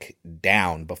shtick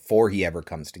down before he ever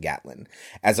comes to Gatlin.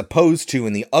 As opposed to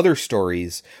in the other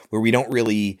stories where we don't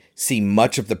really see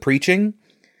much of the preaching.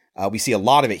 We see a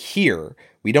lot of it here.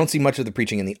 We don't see much of the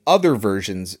preaching in the other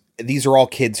versions. These are all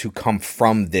kids who come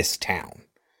from this town.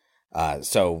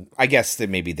 So I guess that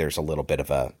maybe there's a little bit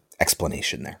of a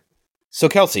explanation there. So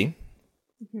Kelsey,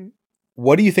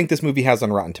 what do you think this movie has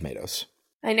on Rotten Tomatoes?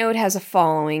 I know it has a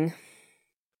following.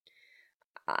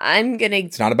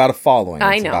 It's not about a following.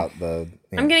 I it's know. About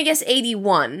I'm going to guess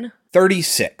 81.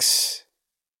 36.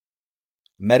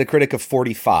 Metacritic of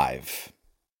 45.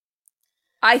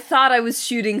 I thought I was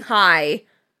shooting high.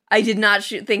 I did not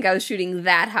think I was shooting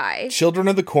that high. Children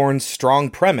of the Corn's strong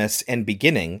premise and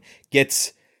beginning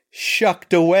gets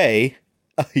shucked away,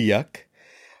 yuck,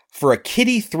 for a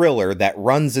kiddie thriller that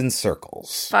runs in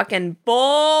circles. Fucking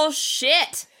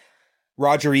bullshit.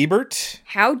 Roger Ebert.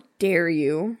 How dare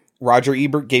you? Roger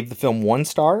Ebert gave the film 1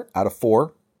 star out of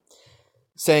 4,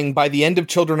 saying, by the end of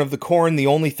Children of the Corn, the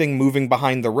only thing moving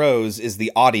behind the rows is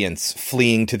the audience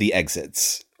fleeing to the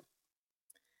exits.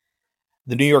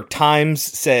 The New York Times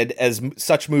said, as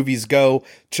such movies go,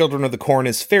 Children of the Corn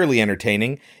is fairly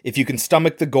entertaining if you can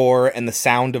stomach the gore and the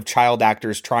sound of child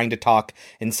actors trying to talk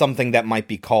in something that might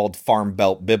be called Farm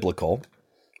Belt biblical.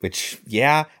 Which,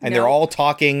 yeah, and they're all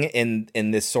talking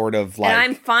in this sort of like... And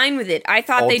I'm fine with it. I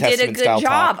thought they did a good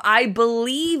job. Talk. I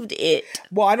believed it.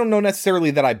 Well, I don't know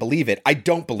necessarily that I believe it. I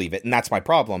don't believe it, and that's my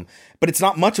problem. But it's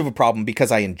not much of a problem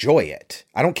because I enjoy it.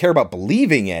 I don't care about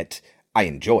believing it. I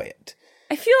enjoy it.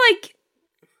 I feel like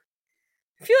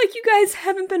you guys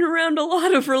haven't been around a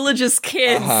lot of religious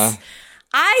kids.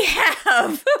 I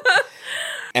have.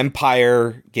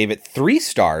 Empire gave it 3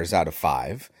 stars out of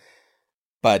 5.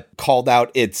 But called out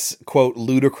its, quote,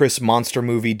 ludicrous monster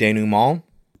movie denouement.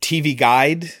 TV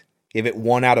Guide gave it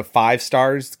 1 out of 5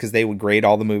 stars because they would grade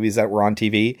all the movies that were on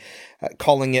TV,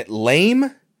 calling it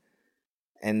lame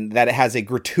and that it has a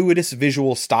gratuitous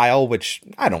visual style, which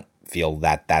I don't feel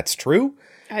that that's true.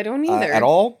 I don't either. At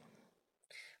all.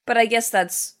 But I guess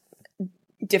that's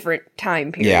different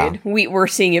time period. Yeah. We're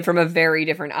seeing it from a very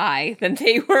different eye than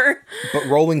they were. But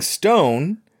Rolling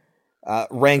Stone...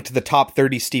 ranked the top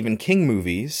 30 Stephen King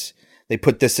movies. They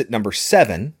put this at number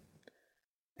 7,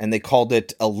 and they called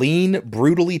it a lean,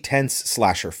 brutally tense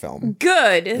slasher film.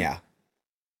 Good. Yeah.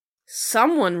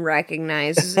 Someone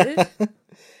recognizes it.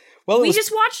 Well, we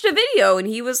just watched a video, and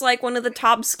he was like one of the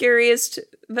top scariest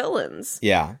villains.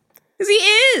 Yeah. Because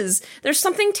he is. There's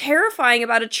something terrifying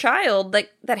about a child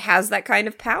that has that kind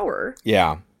of power.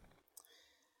 Yeah.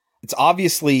 It's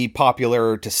obviously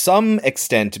popular to some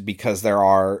extent because there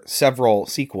are several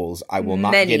sequels. I will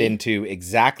not get into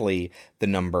exactly the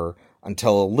number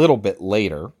until a little bit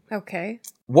later. Okay.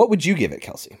 What would you give it,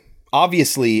 Kelsey?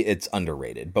 Obviously, it's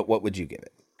underrated, but what would you give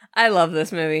it? I love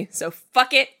this movie, so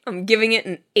fuck it. I'm giving it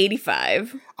an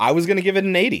 85. I was going to give it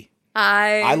an 80.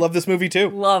 I love this movie,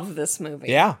 too. Love this movie.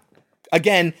 Yeah.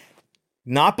 Again,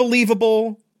 not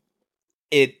believable.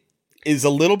 It is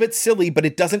a little bit silly, but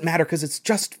it doesn't matter because it's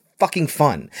just fucking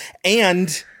fun.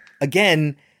 And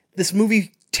again, this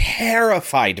movie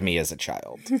terrified me as a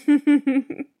child.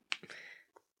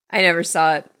 I never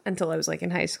saw it until I was like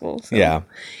in high school. So. Yeah.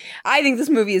 I think this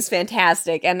movie is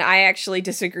fantastic, and I actually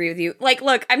disagree with you. Like,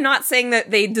 look, I'm not saying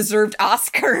that they deserved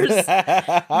Oscars,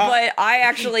 but I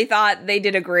actually thought they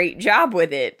did a great job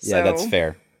with it. Yeah, that's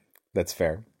fair. That's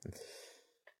fair.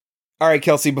 All right,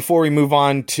 Kelsey, before we move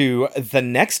on to the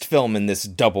next film in this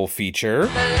double feature.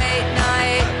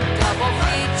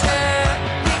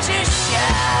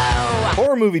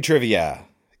 Horror movie trivia.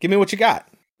 Give me what you got.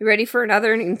 You ready for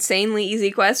another insanely easy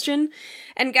question?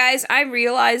 And guys, I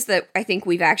realize that I think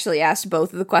we've actually asked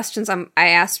both of the questions. I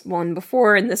asked one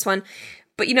before and this one.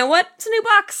 But you know what? It's a new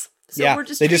box. So yeah, we're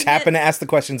just they just happen to ask the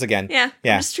questions again. Yeah,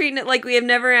 we're just treating it like we have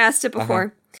never asked it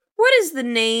before. What is the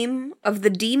name of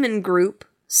the demon group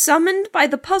summoned by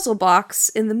the puzzle box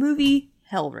in the movie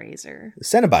Hellraiser? The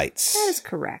Cenobites. That is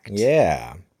correct.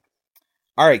 Yeah.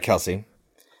 All right, Kelsey.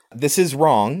 This is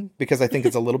wrong because I think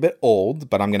it's a little bit old,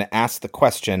 but I'm going to ask the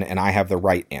question and I have the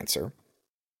right answer.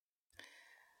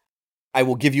 I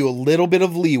will give you a little bit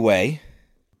of leeway,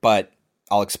 but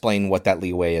I'll explain what that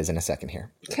leeway is in a second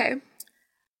here. Okay.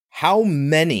 How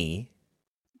many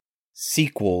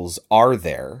sequels are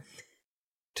there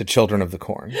to Children of the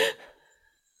Corn?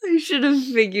 I should have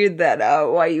figured that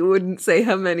out, why you wouldn't say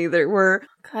how many there were.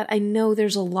 God, I know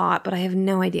there's a lot, but I have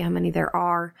no idea how many there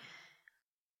are.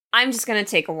 I'm just going to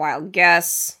take a wild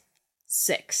guess.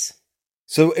 6.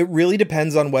 So it really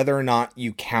depends on whether or not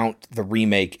you count the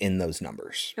remake in those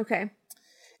numbers. Okay.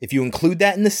 If you include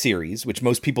that in the series, which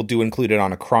most people do include it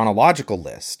on a chronological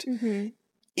list,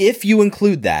 if you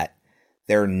include that,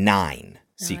 there are 9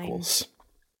 sequels.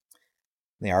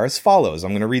 They are as follows.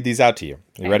 I'm going to read these out to you.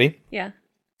 You ready? Yeah.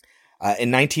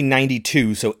 In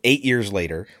 1992, so 8 years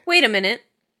later. Wait a minute.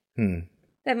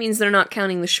 That means they're not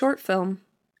counting the short film.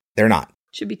 They're not.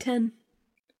 Should be 10.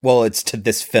 Well, it's to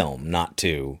this film, not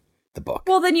to the book.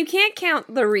 Well, then you can't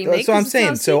count the remake. That's what I'm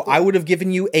saying. So I would have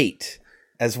given you 8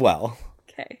 as well.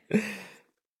 Okay.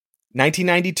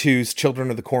 1992's Children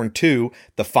of the Corn 2,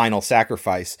 The Final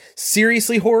Sacrifice.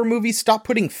 Seriously, horror movies, stop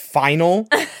putting final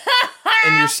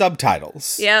in your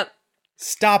subtitles. Yep.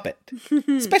 Stop it.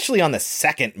 Especially on the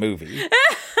second movie.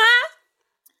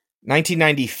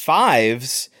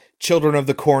 1995's Children of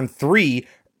the Corn 3,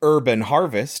 Urban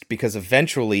Harvest, because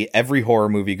eventually every horror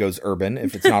movie goes urban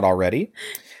if it's not already.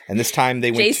 And this time they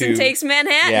went Jason Takes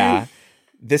Manhattan. Yeah.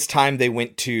 This time they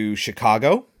went to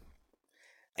Chicago.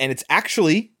 And it's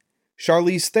actually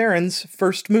Charlize Theron's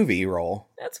first movie role.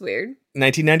 That's weird.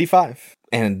 1995.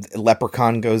 And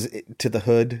Leprechaun goes to the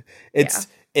hood. It's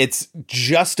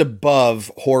just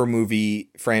above horror movie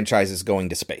franchises going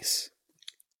to space.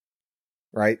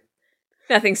 Right?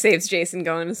 Nothing saves Jason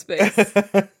going to space.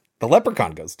 The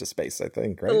Leprechaun goes to space, I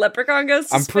think, right? The Leprechaun goes to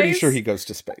space? I'm pretty sure he goes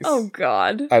to space. Oh,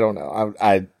 God. I don't know.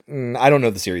 I don't know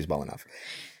the series well enough.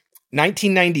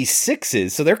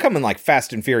 1996's, so they're coming like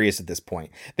fast and furious at this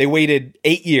point. They waited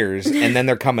 8 years, and then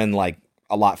they're coming like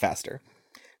a lot faster.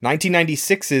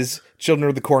 1996's Children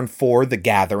of the Corn 4, The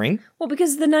Gathering. Well,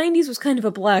 because the 90s was kind of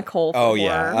a black hole for horror.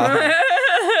 Yeah.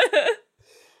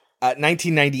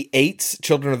 1998's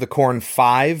Children of the Corn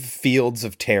 5, Fields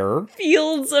of Terror.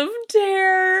 Fields of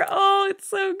Terror. Oh, it's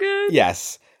so good.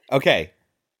 Yes. Okay.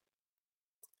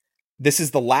 This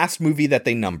is the last movie that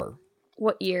they number.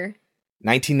 What year?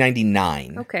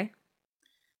 1999. Okay.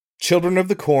 Children of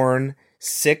the Corn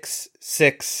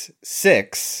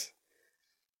 666.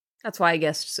 That's why I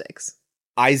guessed 6.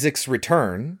 Isaac's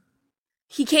Return.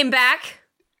 He came back.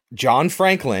 John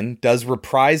Franklin does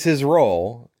reprise his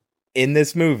role in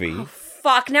this movie. Oh,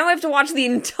 fuck. Now I have to watch the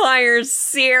entire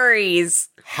series.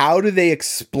 How do they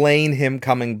explain him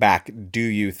coming back, do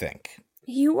you think?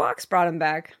 Hugh Walks brought him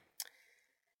back.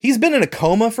 He's been in a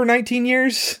coma for 19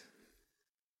 years?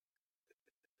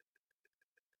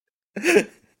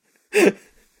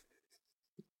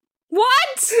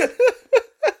 What?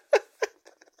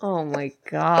 Oh my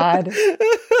God.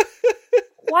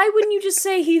 Why wouldn't you just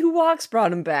say He Who Walks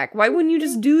brought him back? Why wouldn't you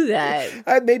just do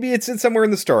that? Maybe it's in somewhere in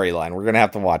the storyline. We're going to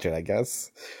have to watch it, I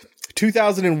guess.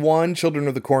 2001, Children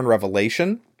of the Corn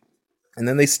Revelation. And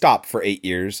then they stopped for 8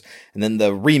 years. And then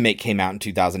the remake came out in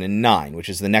 2009, which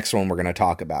is the next one we're going to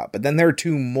talk about. But then there are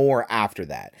 2 more after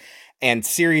that. And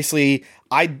seriously,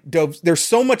 there's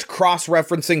so much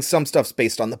cross-referencing. Some stuff's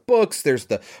based on the books. There's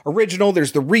the original,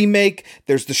 there's the remake,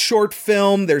 there's the short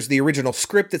film, there's the original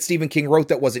script that Stephen King wrote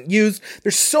that wasn't used.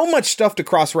 There's so much stuff to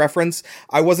cross-reference.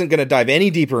 I wasn't going to dive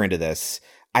any deeper into this.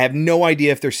 I have no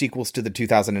idea if they're sequels to the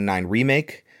 2009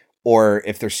 remake or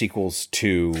if they're sequels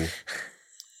to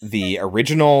the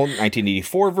original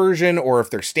 1984 version or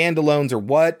if they're standalones or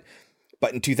what.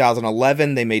 But in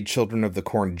 2011, they made Children of the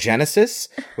Corn Genesis,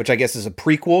 which I guess is a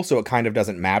prequel, so it kind of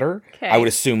doesn't matter. Okay. I would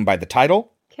assume by the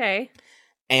title. Okay.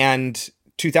 And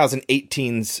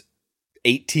 2018's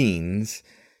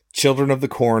Children of the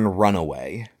Corn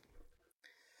Runaway.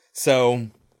 So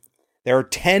there are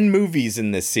 10 movies in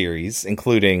this series,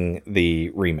 including the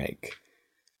remake,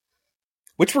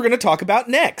 which we're going to talk about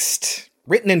next.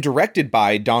 Written and directed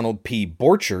by Donald P.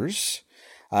 Borchers.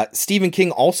 Stephen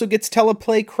King also gets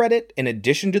teleplay credit in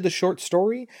addition to the short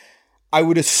story. I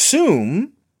would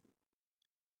assume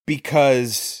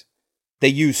because they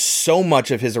use so much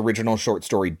of his original short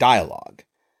story dialogue.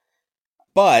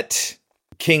 But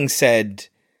King said,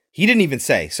 he didn't even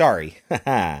say, sorry.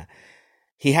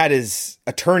 He had his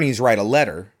attorneys write a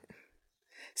letter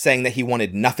saying that he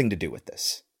wanted nothing to do with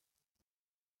this.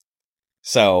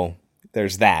 So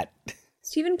there's that.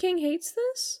 Stephen King hates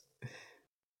this?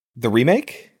 The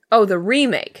remake? Oh, the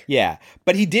remake. Yeah,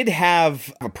 but he did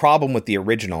have a problem with the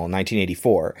original in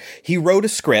 1984. He wrote a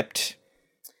script,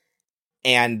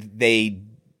 and they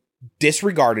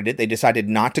disregarded it. They decided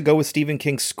not to go with Stephen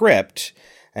King's script,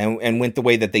 and went the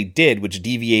way that they did, which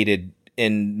deviated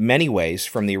in many ways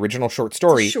from the original short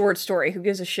story. Short story, who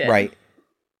gives a shit? Right.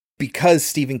 because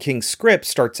Stephen King's script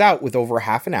starts out with over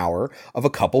half an hour of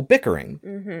a couple bickering.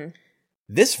 Mm-hmm.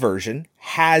 This version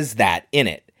has that in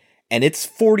it, and it's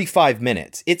 45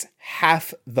 minutes. It's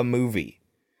half the movie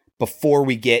before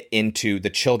we get into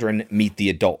the children meet the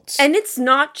adults. And it's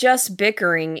not just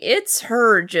bickering, it's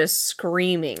her just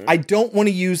screaming. I don't want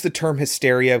to use the term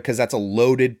hysteria because that's a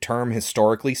loaded term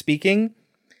historically speaking,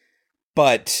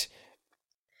 but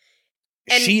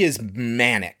she is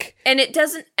manic. And it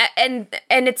doesn't, and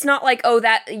it's not like, oh,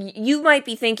 that, you might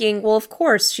be thinking, well, of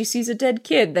course, she sees a dead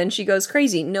kid, then she goes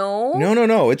crazy. No.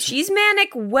 No. She's manic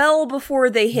well before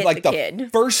they hit like the kid.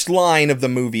 First line of the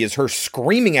movie is her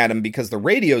screaming at him because the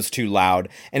radio's too loud,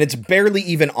 and it's barely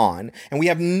even on, and we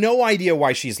have no idea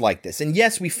why she's like this. And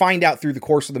yes, we find out through the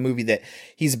course of the movie that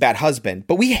he's a bad husband,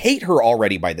 but we hate her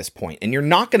already by this point, and you're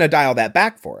not going to dial that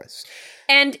back for us.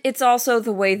 And it's also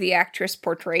the way the actress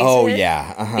portrays it. Oh,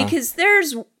 yeah. Uh-huh. Because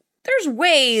there's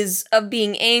ways of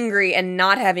being angry and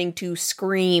not having to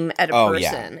scream at a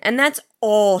person. Yeah. And that's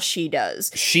all she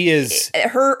does. She is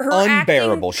her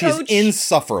unbearable. She is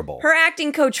insufferable. Her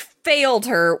acting coach failed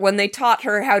her when they taught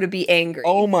her how to be angry.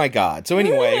 Oh my God. So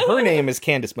anyway, her name is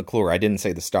Candace McClure. I didn't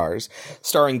say the stars.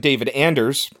 Starring David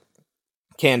Anders,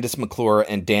 Candace McClure,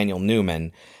 and Daniel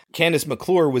Newman. Candace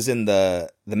McClure was in the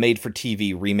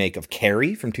made-for-TV remake of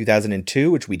Carrie from 2002,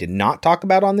 which we did not talk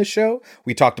about on this show.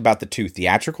 We talked about the 2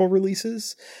 theatrical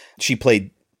releases. She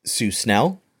played Sue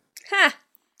Snell. Ha!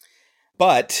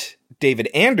 But David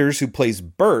Anders, who plays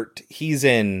Bert, he's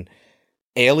in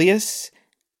Alias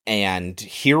and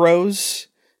Heroes.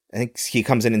 I think he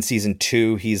comes in season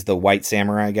 2. He's the white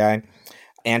samurai guy.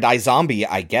 And iZombie,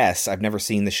 I guess. I've never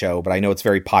seen the show, but I know it's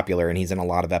very popular, and he's in a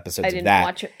lot of episodes of that.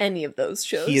 I didn't watch any of those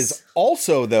shows. He is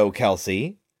also, though,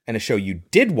 Kelsey, and a show you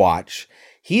did watch,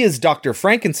 he is Dr.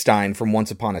 Frankenstein from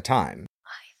Once Upon a Time.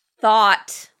 I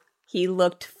thought he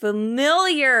looked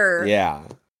familiar. Yeah.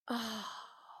 Oh.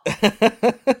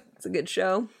 It's a good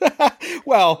show.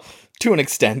 Well, to an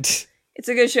extent. It's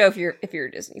a good show if you're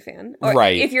a Disney fan. Or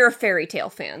right. If you're a fairy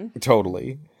tale fan.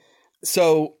 Totally.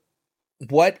 So...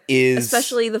 what is...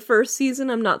 especially the first season.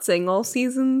 I'm not saying all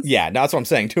seasons. Yeah, that's what I'm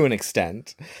saying, to an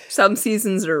extent. Some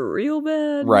seasons are real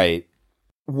bad. Right.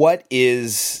 What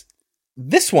is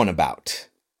this one about?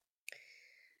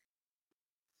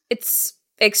 It's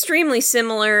extremely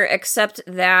similar, except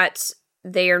that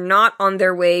they are not on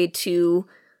their way to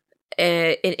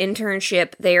an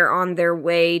internship. They are on their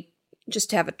way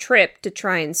just to have a trip to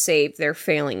try and save their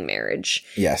failing marriage.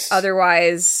 Yes.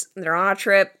 Otherwise, they're on a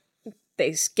trip.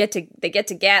 They get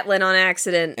to Gatlin on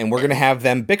accident. And we're going to have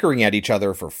them bickering at each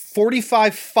other for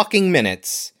 45 fucking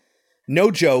minutes.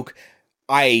 No joke.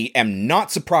 I am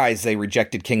not surprised they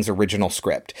rejected King's original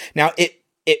script. Now, it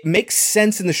makes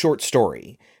sense in the short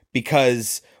story,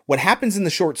 because what happens in the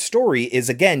short story is,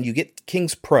 again, you get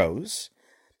King's prose,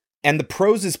 and the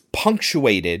prose is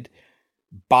punctuated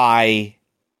by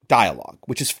dialogue,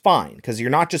 which is fine, because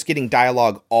you're not just getting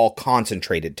dialogue all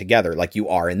concentrated together like you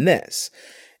are in this.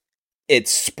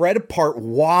 It's spread apart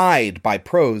wide by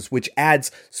prose, which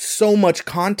adds so much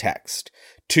context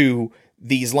to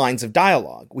these lines of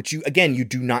dialogue, which you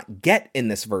do not get in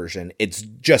this version. It's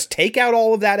just take out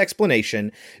all of that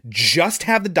explanation, just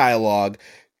have the dialogue,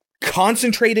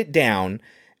 concentrate it down,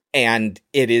 and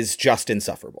it is just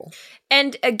insufferable.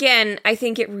 And again, I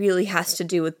think it really has to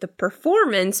do with the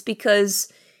performance,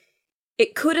 because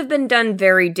it could have been done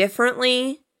very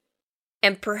differently.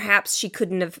 And perhaps she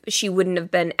wouldn't have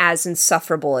been as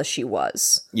insufferable as she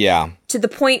was. Yeah. To the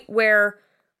point where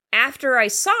after I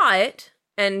saw it,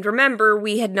 and remember,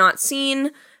 we had not seen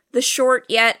the short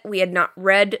yet, we had not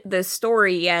read the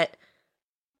story yet,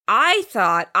 I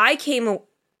thought I can't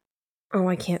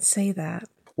say that.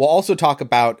 We'll also talk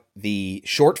about the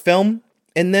short film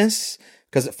in this,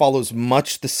 because it follows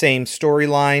much the same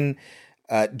storyline,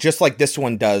 just like this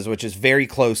one does, which is very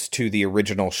close to the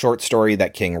original short story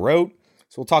that King wrote.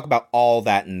 So we'll talk about all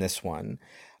that in this one.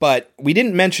 But we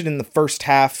didn't mention in the first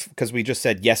half, because we just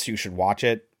said, yes, you should watch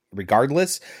it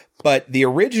regardless. But the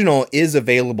original is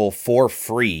available for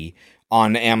free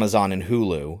on Amazon and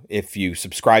Hulu if you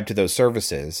subscribe to those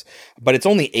services. But it's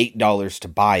only $8 to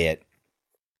buy it.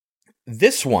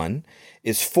 This one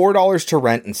is $4 to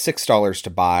rent and $6 to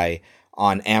buy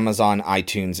on Amazon,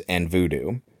 iTunes, and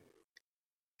Vudu.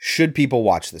 Should people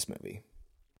watch this movie?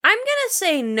 I'm going to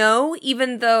say no,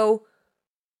 even though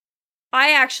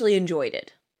I actually enjoyed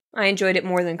it. I enjoyed it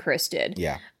more than Chris did.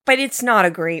 Yeah. But it's not a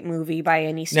great movie by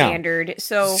any standard. No.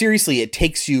 So seriously, it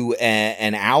takes you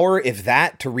an hour, if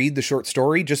that, to read the short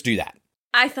story. Just do that.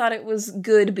 I thought it was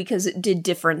good because it did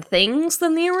different things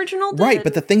than the original did. Right,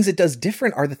 but the things it does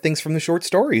different are the things from the short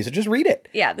stories. So just read it.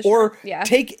 Yeah.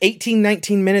 Take 18,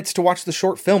 19 minutes to watch the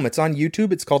short film. It's on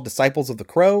YouTube. It's called Disciples of the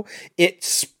Crow. It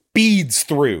speeds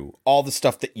through all the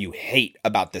stuff that you hate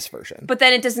about this version. But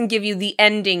then it doesn't give you the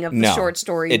ending of the short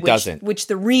story. It doesn't. Which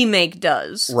the remake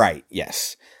does. Right,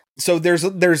 yes. So there's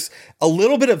a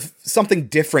little bit of something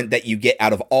different that you get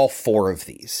out of all 4 of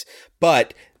these.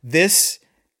 But this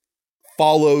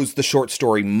follows the short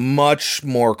story much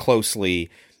more closely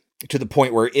to the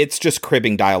point where it's just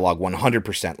cribbing dialogue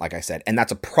 100%, like I said. And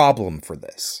that's a problem for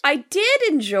this. I did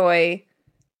enjoy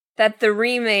that the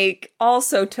remake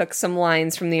also took some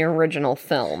lines from the original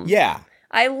film. Yeah.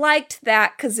 I liked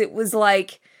that because it was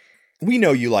like, we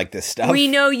know you like this stuff. we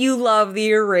know you love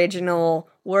the original.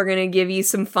 We're going to give you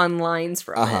some fun lines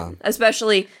from it.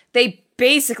 Especially, they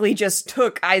basically just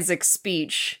took Isaac's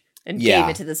speech and gave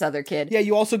it to this other kid. Yeah,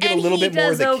 you also get a little bit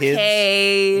more of the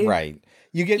kids. Right.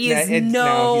 You get He's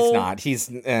no, he's not.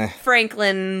 He's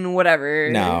Franklin, whatever.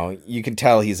 No, you can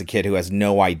tell he's a kid who has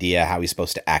no idea how he's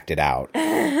supposed to act it out.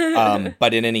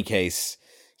 But in any case,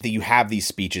 that you have these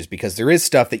speeches because there is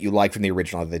stuff that you like from the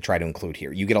original that they try to include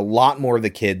here. You get a lot more of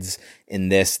the kids in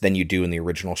this than you do in the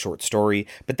original short story,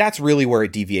 but that's really where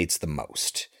it deviates the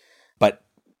most. But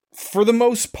for the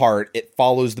most part, it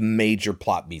follows the major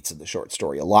plot beats of the short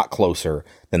story a lot closer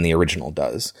than the original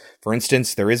does. For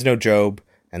instance, there is no Job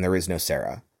and there is no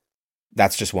Sarah.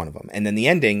 That's just one of them. And then the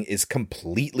ending is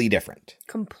completely different.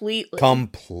 Completely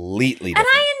different. And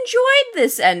I enjoyed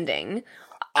this ending.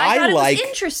 I thought it was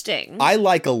interesting. I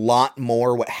like a lot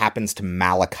more what happens to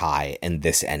Malachi in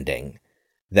this ending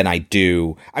than I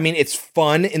do. I mean, it's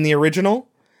fun in the original,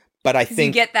 but I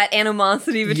think you get that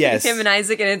animosity between him and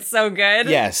Isaac, and it's so good.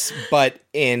 Yes, but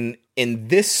in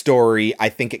this story, I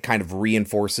think it kind of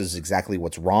reinforces exactly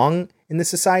what's wrong in the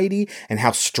society and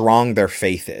how strong their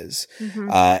faith is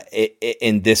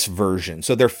in this version.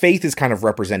 So their faith is kind of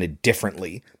represented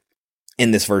differently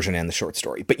in this version and the short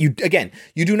story. But you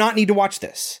do not need to watch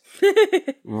this.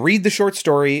 Read the short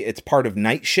story. It's part of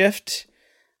Night Shift,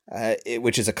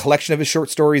 which is a collection of his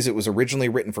short stories. It was originally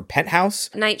written for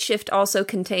Penthouse. Night Shift also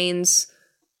contains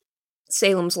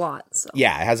Salem's Lot. So.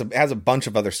 Yeah, it has a bunch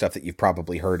of other stuff that you've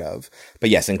probably heard of. But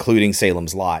yes, including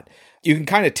Salem's Lot. You can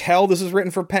kind of tell this is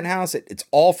written for Penthouse. It's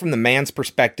all from the man's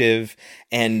perspective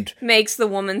and makes the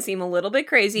woman seem a little bit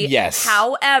crazy. Yes.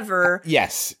 However,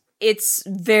 yes. It's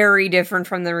very different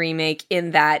from the remake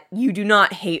in that you do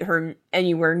not hate her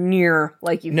anywhere near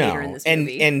like you hate her in this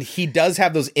movie. And he does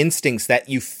have those instincts that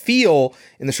you feel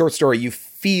in the short story. You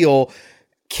feel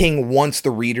King wants the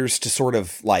readers to sort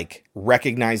of like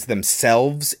recognize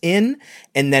themselves in.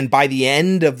 And then by the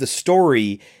end of the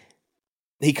story,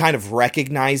 he kind of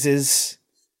recognizes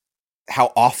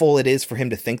how awful it is for him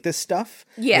to think this stuff.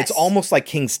 Yes. And it's almost like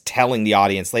King's telling the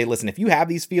audience, hey, listen, if you have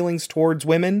these feelings towards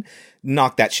women,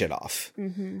 knock that shit off.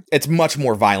 Mm-hmm. It's much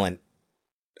more violent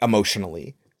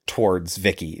emotionally towards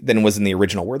Vicky than it was in the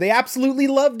original, where they absolutely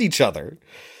loved each other.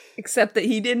 Except that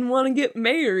he didn't want to get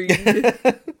married.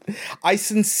 I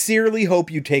sincerely hope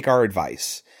you take our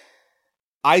advice.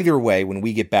 Either way, when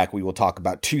we get back, we will talk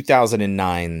about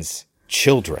 2009's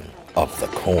Children of the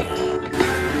Corn.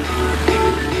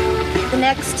 The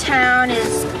next town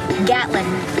is Gatlin.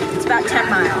 It's about 10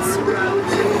 miles.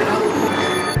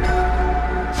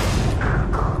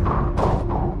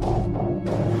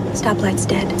 Stoplight's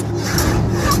dead.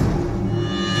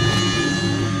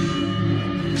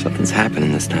 Something's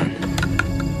happening this town.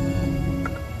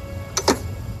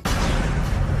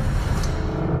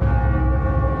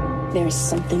 There's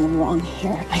something wrong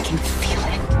here. I can feel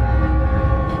it.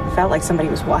 It felt like somebody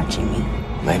was watching me.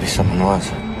 Maybe someone was.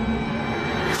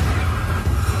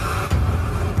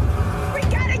 We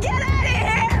gotta get out of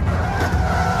here!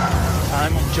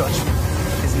 Time of judgment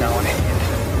is now at hand.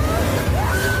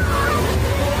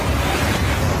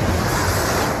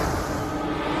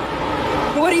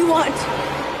 What do you want?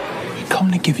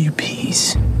 Come to give you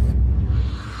peace.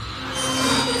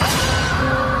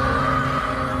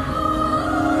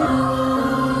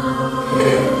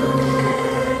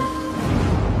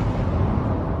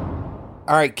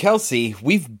 All right, Kelsey,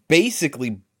 we've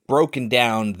basically broken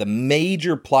down the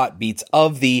major plot beats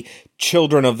of the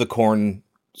Children of the Corn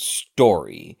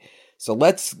story. So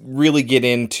let's really get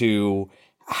into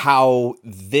how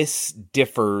this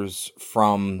differs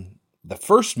from the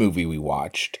first movie we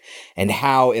watched and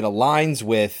how it aligns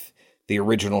with the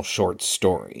original short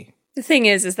story. The thing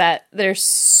is that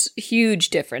there's huge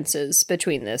differences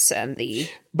between this and the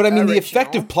But I mean, original. the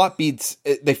effective plot beats,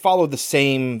 they follow the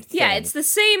same thing. Yeah, it's the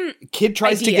same Kid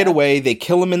tries to idea. get away. They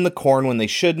kill him in the corn when they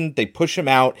shouldn't. They push him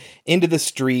out into the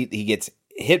street. He gets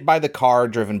hit by the car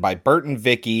driven by Bert and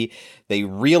Vicky. They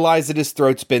realize that his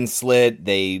throat's been slit.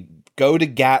 They go to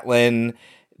Gatlin.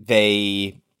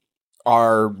 They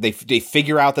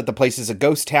figure out that the place is a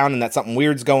ghost town and that something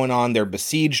weird's going on. They're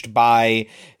besieged by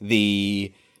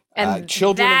the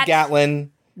children of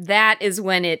Gatlin. That is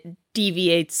when it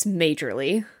deviates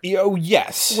majorly. Oh,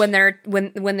 yes.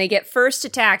 When they get first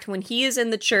attacked, when he is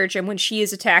in the church and when she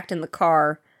is attacked in the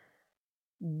car,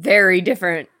 very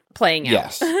different playing out.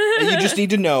 Yes. You just need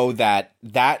to know that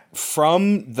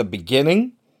from the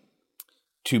beginning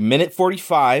to minute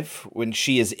 45, when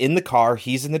she is in the car,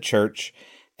 he's in the church,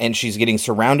 and she's getting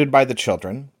surrounded by the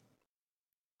children.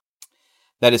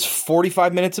 That is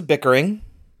 45 minutes of bickering.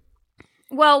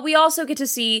 Well, we also get to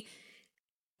see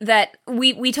that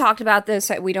we talked about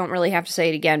this. We don't really have to say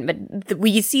it again, but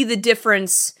we see the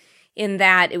difference in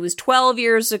that it was 12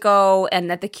 years ago and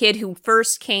that the kid who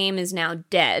first came is now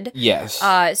dead. Yes.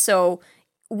 So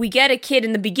we get a kid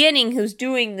in the beginning who's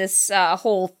doing this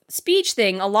whole speech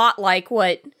thing, a lot like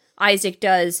what Isaac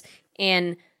does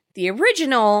in the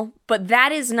original, but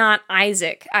that is not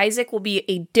Isaac. Isaac will be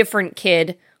a different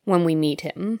kid when we meet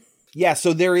him. Yeah,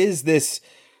 so there is this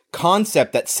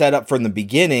concept that's set up from the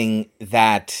beginning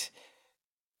that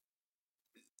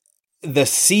the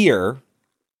seer,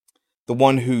 the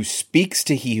one who speaks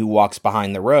to he who walks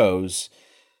behind the rose,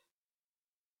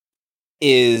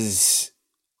 is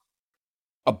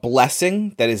a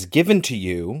blessing that is given to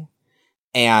you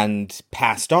and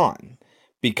passed on,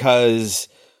 because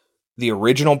the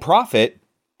original prophet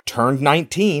turned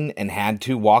 19 and had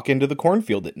to walk into the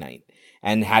cornfield at night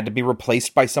and had to be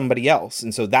replaced by somebody else.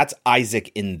 And so that's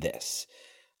Isaac in this.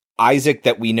 Isaac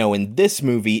that we know in this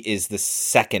movie is the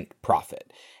second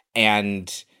prophet.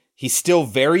 And he's still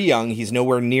very young. He's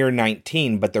nowhere near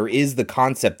 19, but there is the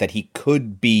concept that he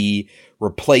could be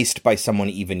replaced by someone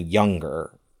even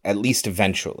younger, at least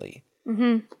eventually.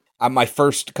 Mm-hmm. My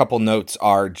first couple notes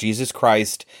are, Jesus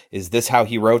Christ, is this how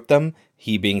he wrote them?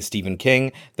 He being Stephen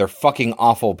King. They're fucking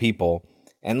awful people.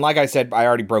 And like I said, I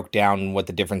already broke down what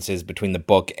the difference is between the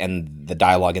book and the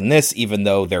dialogue in this, even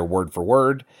though they're word for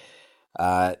word.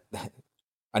 My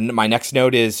next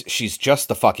note is, she's just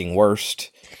the fucking worst.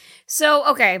 So,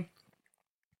 okay.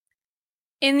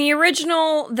 In the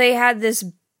original, they had this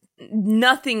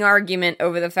nothing argument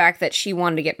over the fact that she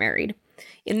wanted to get married.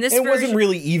 In this version, wasn't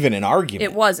really even an argument.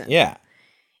 It wasn't. Yeah.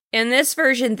 In this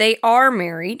version, they are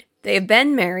married. They have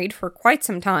been married for quite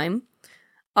some time.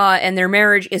 And their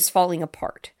marriage is falling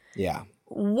apart. Yeah.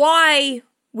 Why?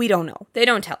 We don't know. They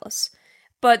don't tell us.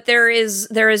 But there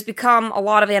has become a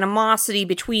lot of animosity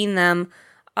between them.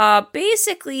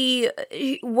 Basically,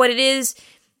 what it is,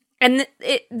 and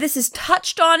this is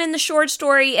touched on in the short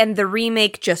story, and the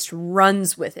remake just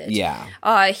runs with it. Yeah.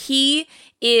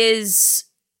 He's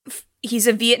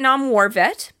a Vietnam War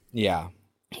vet. Yeah.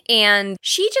 And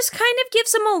she just kind of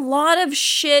gives him a lot of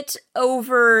shit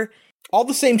over all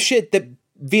the same shit that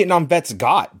Vietnam vets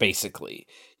got, basically,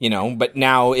 but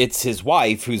now it's his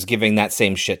wife who's giving that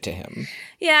same shit to him.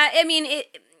 Yeah, I mean,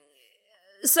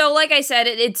 so like I said,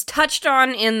 it's touched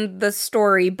on in the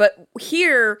story, but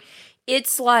here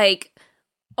it's like,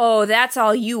 oh, that's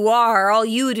all you are. All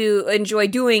you enjoy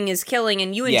doing is killing,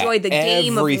 and you enjoy the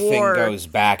game of war. Everything goes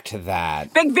back to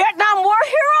that. Big Vietnam War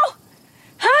hero?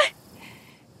 Huh?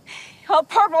 Oh,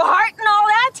 Purple Heart and all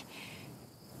that?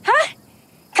 Huh?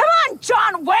 Come on,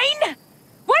 John Wayne!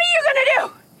 What are you gonna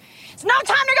do? It's no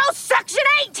time to go Section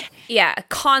 8! Yeah,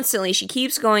 constantly. She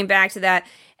keeps going back to that.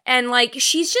 And,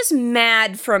 she's just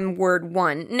mad from word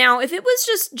one. Now, if it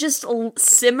was just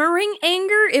simmering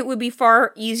anger, it would be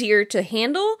far easier to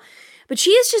handle. But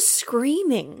she is just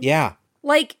screaming. Yeah.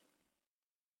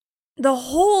 The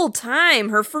whole time.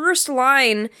 Her first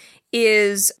line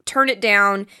is, turn it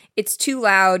down, it's too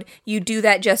loud, you do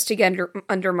that just to get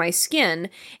under my skin.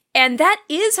 And that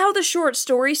is how the short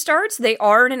story starts. They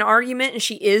are in an argument, and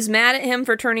she is mad at him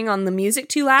for turning on the music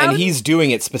too loud. And he's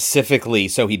doing it specifically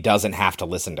so he doesn't have to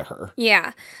listen to her.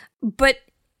 Yeah. But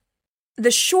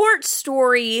the short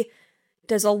story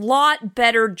does a lot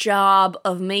better job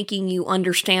of making you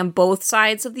understand both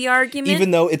sides of the argument.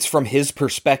 Even though it's from his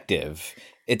perspective,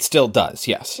 it still does,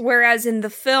 yes. Whereas in the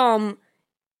film,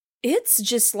 it's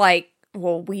just like,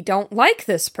 well, we don't like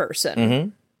this person. Mm-hmm.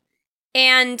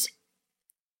 And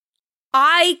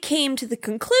I came to the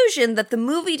conclusion that the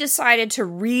movie decided to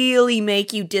really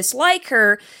make you dislike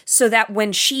her so that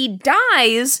when she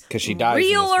dies, because she dies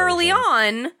real early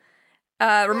on,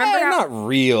 not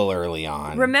real early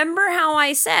on. Remember how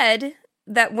I said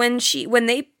that when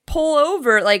they pull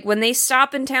over, when they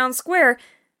stop in town square,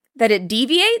 that it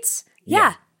deviates?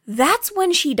 Yeah. that's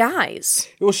when she dies.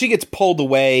 Well, she gets pulled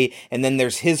away, and then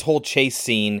there's his whole chase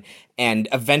scene, and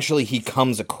eventually he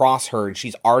comes across her, and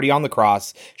she's already on the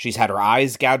cross. She's had her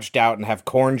eyes gouged out and have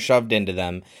corn shoved into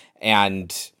them,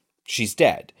 and she's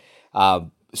dead.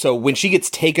 So when she gets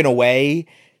taken away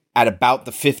at about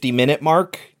the 50-minute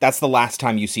mark, that's the last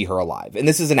time you see her alive. And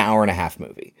this is an 1.5-hour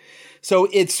movie. So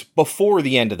it's before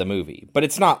the end of the movie, but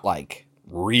it's not like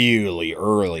really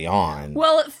early on.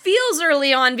 Well, it feels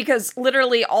early on because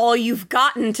literally all you've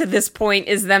gotten to this point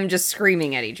is them just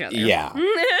screaming at each other. Yeah.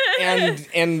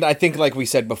 and I think, like we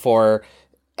said before,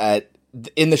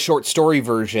 in the short story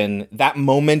version, that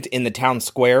moment in the town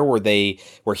square where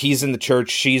he's in the church,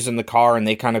 she's in the car, and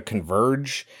they kind of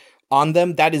converge on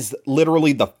them, that is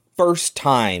literally the first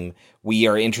time we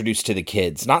are introduced to the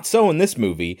kids. Not so in this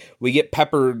movie. We get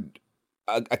peppered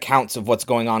accounts of what's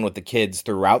going on with the kids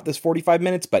throughout this 45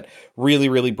 minutes, but really,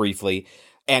 really briefly.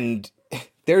 And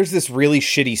there's this really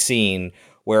shitty scene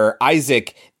where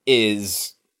Isaac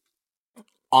is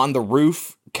on the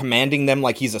roof commanding them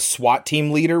like he's a SWAT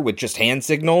team leader with just hand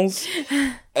signals.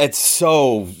 It's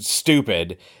so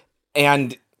stupid.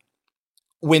 And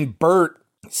when Bert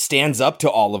stands up to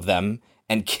all of them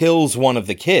and kills one of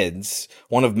the kids,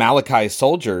 one of Malachi's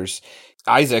soldiers,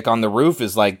 Isaac on the roof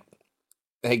is like,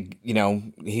 hey, you know,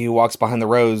 he who walks behind the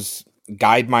rows,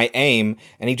 guide my aim.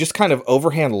 And he just kind of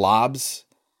overhand lobs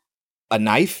a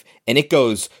knife, and it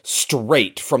goes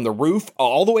straight from the roof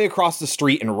all the way across the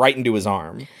street and right into his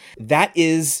arm. That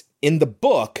is, in the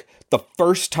book, the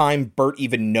first time Bert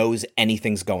even knows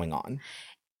anything's going on.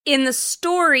 In the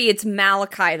story, it's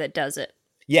Malachi that does it.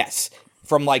 Yes,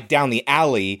 from like down the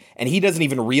alley, and he doesn't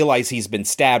even realize he's been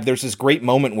stabbed. There's this great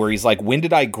moment where he's like, when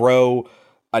did I grow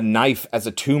a knife as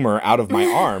a tumor out of my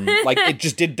arm? Like, it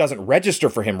just doesn't register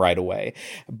for him right away.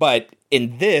 But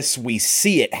in this, we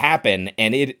see it happen,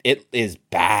 and it is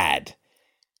bad.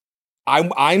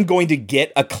 I'm going to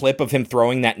get a clip of him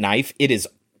throwing that knife. It is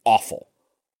awful.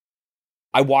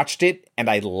 I watched it, and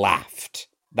I laughed.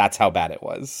 That's how bad it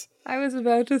was. I was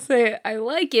about to say, I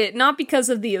like it, not because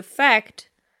of the effect.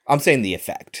 I'm saying the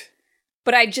effect.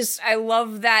 But I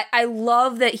love that. I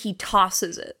love that he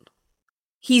tosses it.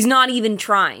 He's not even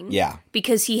trying. Yeah.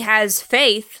 Because he has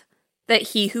faith that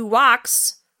he who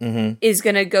walks is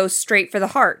going to go straight for the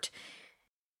heart.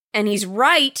 And he's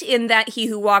right in that he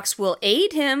who walks will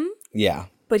aid him. Yeah.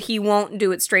 But he won't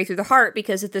do it straight through the heart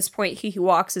because at this point he who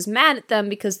walks is mad at them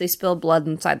because they spilled blood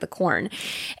inside the corn.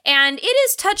 And it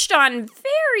is touched on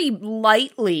very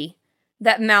lightly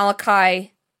that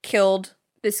Malachi killed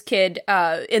this kid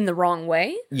in the wrong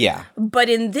way. Yeah. But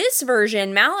in this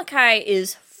version, Malachi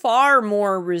is far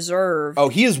more reserved. Oh,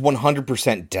 he is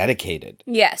 100% dedicated.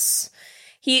 Yes.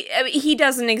 He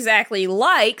doesn't exactly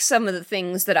like some of the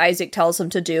things that Isaac tells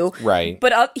him to do. Right.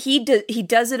 But he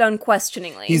does it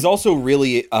unquestioningly. He's also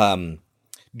really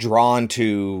drawn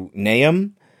to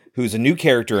Nahum, who's a new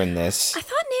character in this. I thought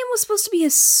Nahum was supposed to be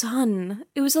his son.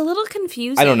 It was a little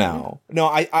confusing. I don't know. No,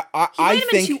 I might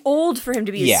have been too old for him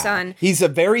to be his son. He's a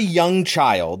very young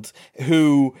child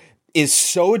who is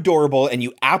so adorable, and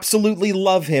you absolutely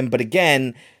love him, but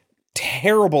again,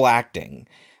 terrible acting.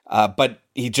 But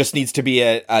he just needs to be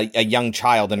a young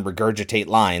child and regurgitate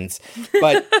lines.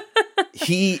 But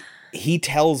he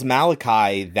tells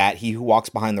Malachi that he who walks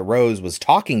behind the rows was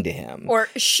talking to him. Or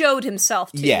showed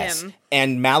himself to him.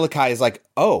 And Malachi is like,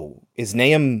 oh, is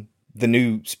Nahum the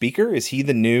new speaker? Is he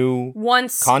the new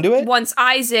conduit? Once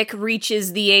Isaac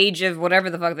reaches the age of whatever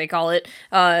the fuck they call it,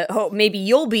 maybe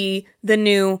you'll be the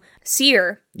new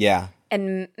seer. Yeah.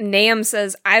 And Nahum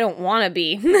says, I don't want to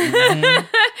be.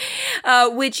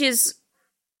 Which is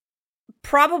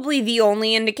probably the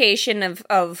only indication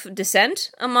of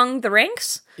dissent among the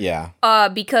ranks. Yeah.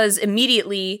 Because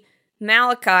immediately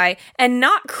Malachi, and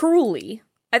not cruelly,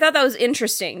 I thought that was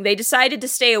interesting. They decided to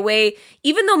stay away,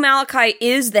 even though Malachi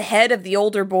is the head of the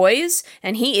older boys,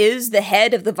 and he is the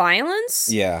head of the violence.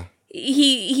 Yeah.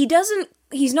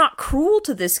 He's not cruel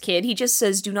to this kid. He just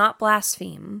says, do not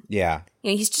blaspheme. Yeah.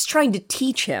 You know, he's just trying to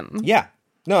teach him. Yeah.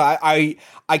 No, I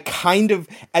kind of,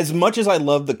 as much as I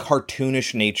love the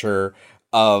cartoonish nature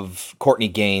of Courtney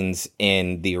Gaines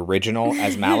in the original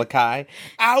as Malachi,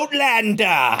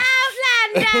 Outlander!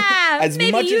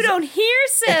 Maybe you don't hear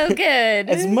so good.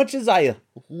 As much as I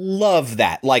love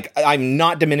that, like, I'm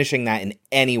not diminishing that in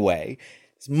any way.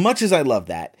 As much as I love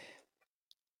that,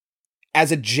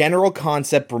 as a general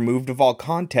concept removed of all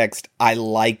context, I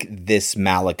like this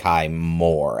Malachi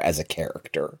more as a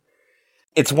character.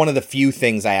 It's one of the few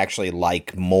things I actually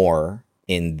like more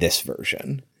in this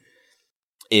version.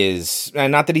 Is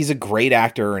not that he's a great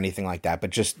actor or anything like that, but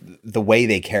just the way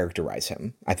they characterize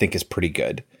him, I think, is pretty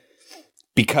good.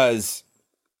 Because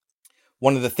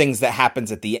one of the things that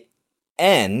happens at the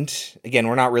end, again,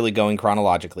 we're not really going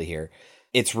chronologically here,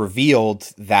 it's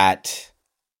revealed that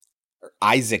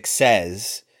Isaac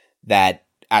says that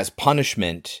as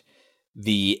punishment,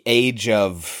 the age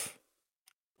of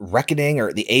reckoning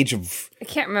or the age of... I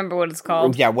can't remember what it's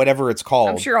called. Yeah, whatever it's called.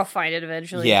 I'm sure I'll find it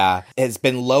eventually. Yeah, has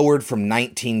been lowered from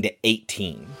 19 to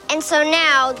 18. And so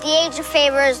now, the age of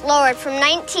favor is lowered from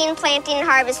 19 planting and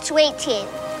harvest to 18.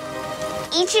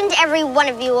 Each and every one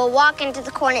of you will walk into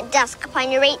the corn at dusk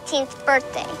upon your 18th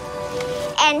birthday.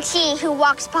 And he who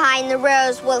walks behind the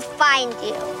rows will find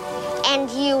you, and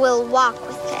you will walk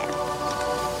with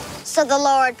him. So the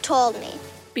Lord told me.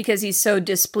 Because he's so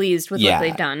displeased with what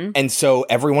they've done. And so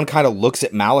everyone kind of looks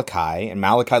at Malachi, and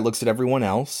Malachi looks at everyone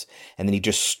else, and then he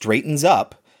just straightens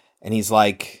up, and he's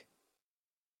like,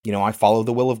 you know, I follow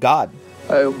the will of God.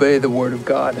 I obey the word of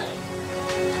God.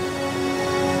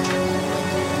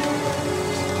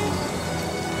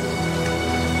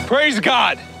 Praise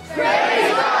God!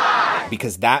 Praise God!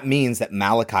 Because that means that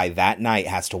Malachi that night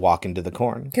has to walk into the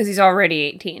corn. Because he's already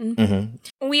 18.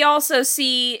 Mm-hmm. We also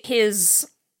see his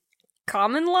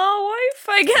common law wife,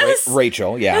 I guess.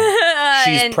 Rachel, yeah.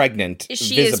 She's pregnant.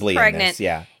 She visibly is pregnant. In this,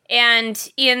 yeah.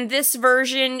 And in this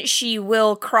version, she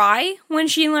will cry when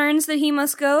she learns that he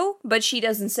must go, but she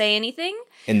doesn't say anything.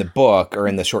 In the book or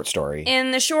in the short story?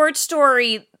 In the short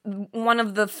story, one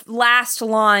of the last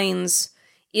lines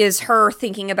is her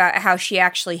thinking about how she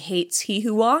actually hates he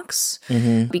who walks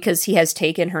because he has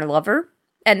taken her lover,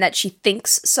 and that she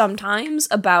thinks sometimes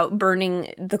about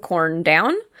burning the corn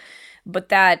down, but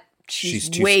that she's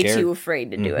way scared. too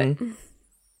afraid to do it.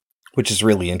 Which is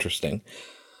really interesting.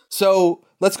 So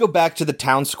let's go back to the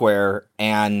town square,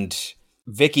 and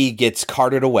Vicky gets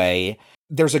carted away.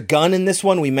 There's a gun in this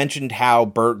one. We mentioned how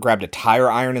Bert grabbed a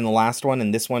tire iron in the last one.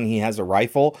 In this one, he has a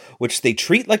rifle, which they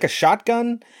treat like a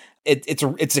shotgun.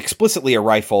 It's explicitly a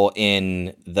rifle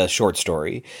in the short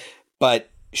story, but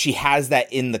she has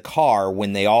that in the car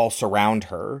when they all surround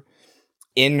her.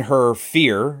 In her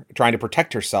fear, trying to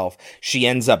protect herself, she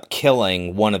ends up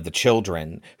killing one of the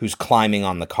children who's climbing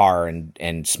on the car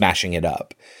and smashing it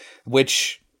up,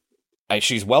 which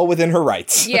she's well within her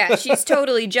rights. Yeah, she's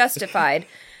totally justified.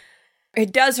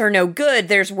 It does her no good.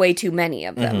 There's way too many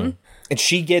of them. And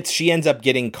she ends up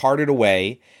getting carted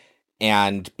away,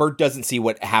 and Bert doesn't see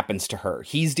what happens to her.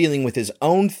 He's dealing with his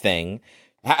own thing,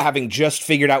 having just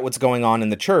figured out what's going on in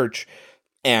the church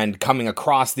and coming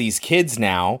across these kids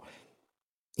now.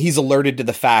 He's alerted to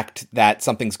the fact that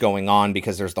something's going on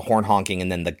because there's the horn honking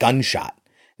and then the gunshot.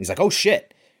 He's like, oh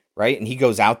shit, right? And he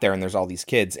goes out there and there's all these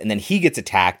kids. And then he gets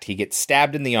attacked. He gets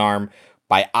stabbed in the arm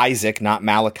by Isaac, not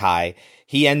Malachi.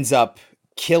 He ends up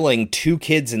killing 2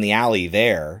 kids in the alley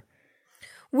there.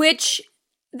 Which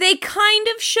they kind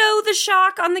of show the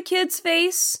shock on the kid's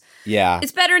face. Yeah.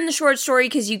 It's better in the short story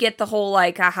because you get the whole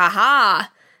like, ha ha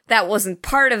ha. That wasn't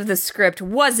part of the script,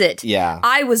 was it? Yeah.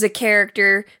 I was a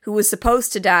character who was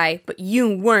supposed to die, but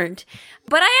you weren't.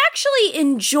 But I actually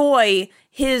enjoy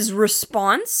his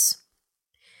response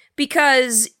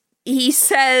because he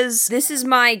says, this is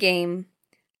my game.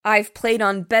 I've played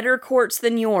on better courts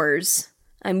than yours.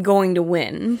 I'm going to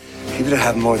win. You better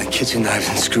have more than kitchen knives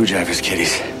and screwdrivers,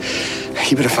 kiddies.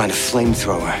 You better find a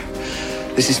flamethrower.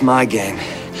 This is my game.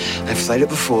 I've played it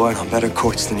before and on better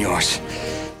courts than yours.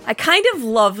 I kind of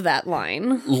love that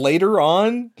line. Later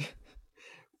on,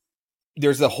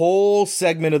 there's a whole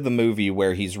segment of the movie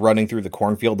where he's running through the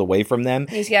cornfield away from them.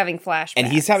 He's having flashbacks. And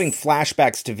he's having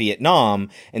flashbacks to Vietnam.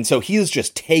 And so he is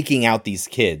just taking out these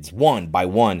kids one by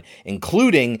one,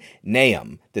 including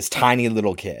Nahum, this tiny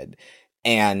little kid.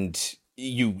 And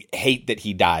you hate that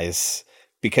he dies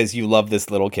because you love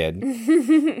this little kid.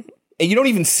 And you don't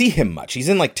even see him much. He's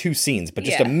in like 2 scenes, but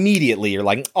just immediately you're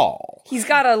like, oh. He's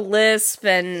got a lisp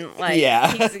and like,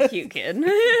 he's a cute kid.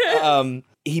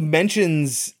 He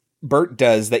mentions, Bert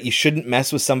does, that you shouldn't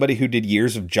mess with somebody who did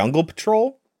years of Jungle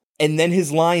Patrol. And then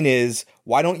his line is,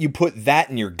 why don't you put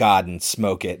that in your god and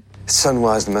smoke it? It's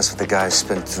unwise to mess with the guy who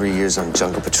spent 3 years on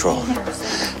Jungle Patrol.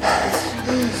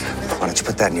 Why don't you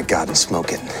put that in your god and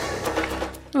smoke it?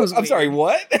 I'm sorry,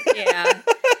 what? Yeah.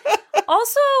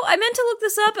 Also, I meant to look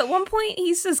this up. At one point,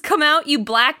 he says, come out, you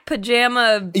black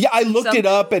pajama. Yeah, I looked it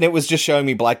up, and it was just showing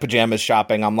me black pajamas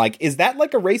shopping. I'm like, is that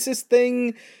like a racist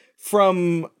thing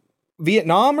from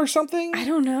Vietnam or something? I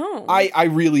don't know. I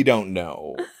really don't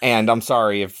know. And I'm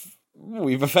sorry if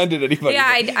we've offended anybody.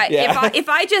 Yeah, if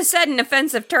I just said an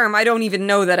offensive term, I don't even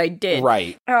know that I did.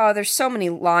 Right. Oh, there's so many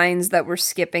lines that we're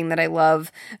skipping that I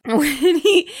love.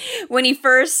 When he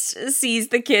first sees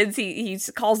the kids, he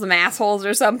calls them assholes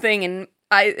or something, and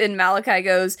And Malachi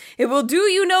goes, "It will do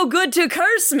you no good to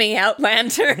curse me,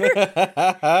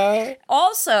 Outlander."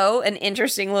 Also, an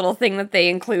interesting little thing that they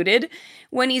included,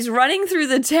 when he's running through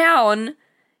the town,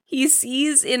 he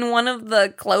sees in one of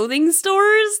the clothing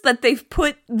stores that they've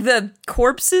put the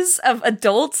corpses of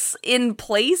adults in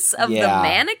place of the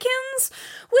mannequins,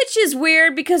 which is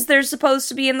weird because they're supposed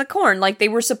to be in the corn. Like, they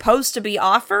were supposed to be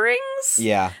offerings.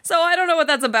 Yeah. So I don't know what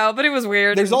that's about, but it was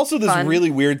weird. There's also this fun.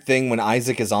 really weird thing when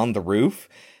Isaac is on the roof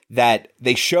that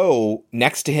they show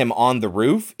next to him on the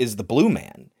roof is the Blue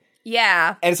Man.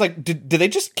 Yeah. And it's like, do they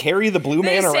just carry the Blue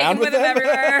Man around with them?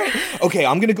 Everywhere. Okay,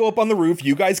 I'm going to go up on the roof.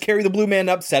 You guys carry the Blue Man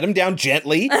up, set him down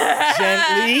gently.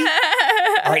 Gently.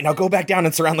 All right, now go back down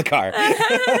and surround the car.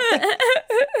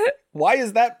 Why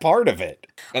is that part of it?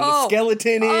 And the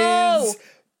skeleton is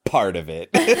part of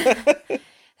it.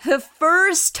 The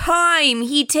first time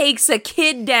he takes a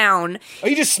kid down. Oh,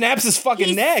 he just snaps his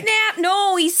fucking neck.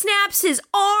 He snaps his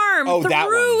arm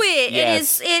through it.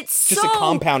 Yes. It's just a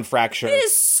compound fracture. It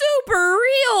is super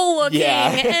real looking.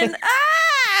 Yeah. And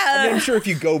I'm sure if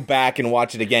you go back and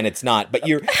watch it again, it's not. But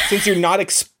since you're not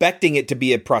expecting it to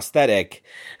be a prosthetic,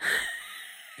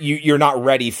 you're not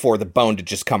ready for the bone to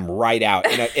just come right out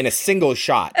in a single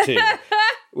shot too.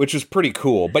 Which was pretty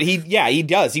cool. But he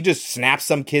does. He just snaps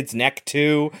some kid's neck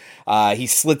too. He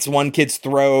slits one kid's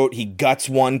throat. He guts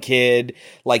one kid.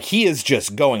 Like, he is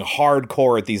just going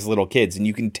hardcore at these little kids. And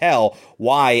you can tell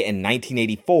why in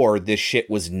 1984 this shit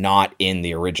was not in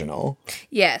the original.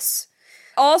 Yes.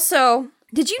 Also,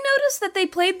 did you notice that they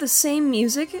played the same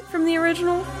music from the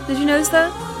original? Did you notice that?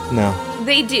 No.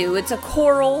 They do. It's a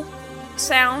choral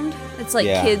sound. It's like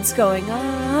kids going,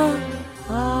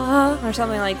 or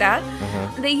something like that.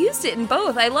 They used it in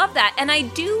both. I love that. And I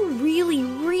do really,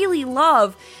 really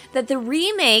love that the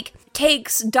remake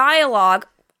takes dialogue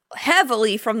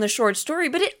heavily from the short story,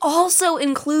 but it also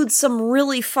includes some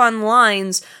really fun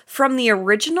lines from the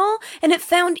original, and it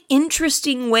found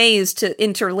interesting ways to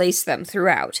interlace them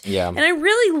throughout. Yeah. And I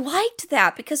really liked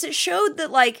that because it showed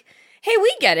that, like, hey,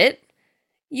 we get it.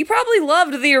 You probably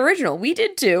loved the original. We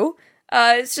did too.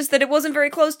 It's just that it wasn't very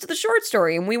close to the short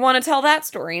story, and we want to tell that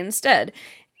story instead.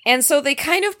 And so they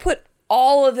kind of put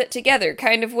all of it together,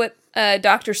 kind of what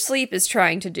Dr. Sleep is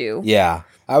trying to do. Yeah,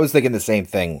 I was thinking the same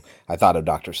thing. I thought of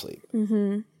Dr. Sleep.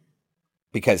 Mm-hmm.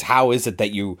 Because how is it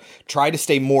that you try to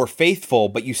stay more faithful,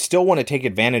 but you still want to take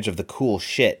advantage of the cool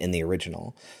shit in the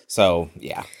original? So,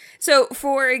 yeah. So,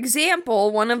 for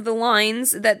example, one of the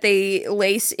lines that they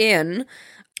lace in,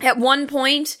 at one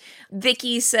point,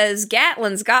 Vicky says,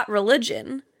 "Gatlin's got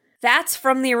religion." That's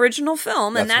from the original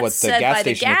film, and that's said by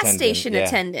the gas station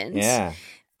attendant. Yeah.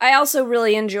 I also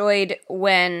really enjoyed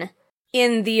when,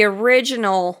 in the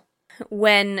original,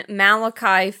 when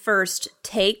Malachi first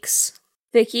takes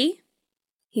Vicky,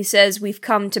 he says, "We've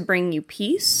come to bring you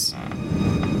peace."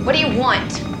 What do you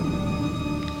want?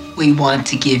 We want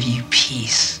to give you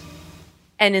peace.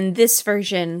 And in this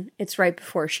version, it's right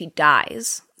before she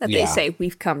dies that they say,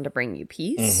 "We've come to bring you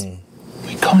peace." Mm-hmm.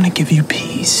 We come to give you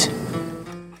peace.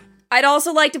 I'd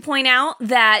also like to point out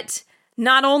that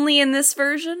not only in this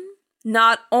version,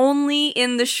 not only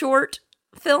in the short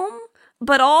film,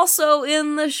 but also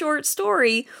in the short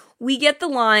story, we get the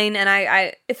line, and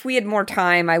I if we had more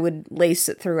time, I would lace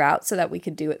it throughout so that we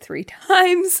could do it 3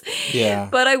 times. Yeah.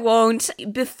 But I won't.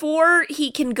 Before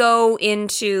he can go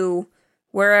into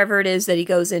wherever it is that he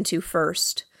goes into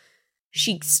first,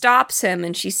 she stops him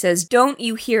and she says, "Don't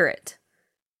you hear it?"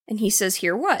 And he says,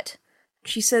 "Hear what?"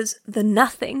 She says, "The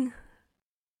nothing."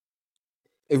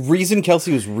 The reason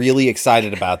Kelsey was really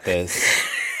excited about this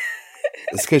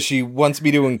is because she wants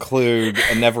me to include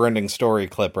a Neverending Story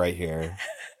clip right here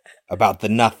about the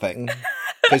nothing.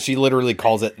 Because she literally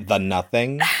calls it the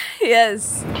nothing.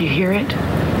 Yes. Do you hear it?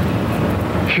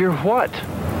 Hear what?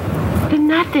 The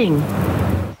nothing.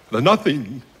 The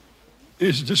nothing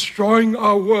is destroying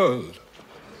our world.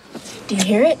 Do you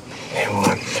hear it? Hear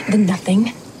what? The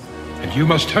nothing. And you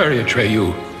must hurry,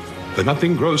 Atreyu. The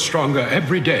nothing grows stronger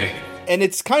every day. And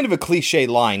it's kind of a cliche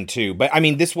line, too. But, I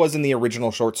mean, this was in the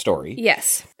original short story.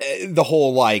 Yes. The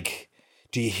whole, like,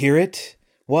 do you hear it?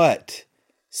 What?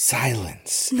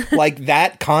 Silence. Like,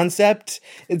 that concept,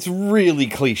 it's really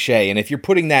cliche. And if you're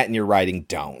putting that in your writing,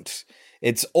 don't.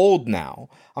 It's old now.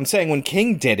 I'm saying when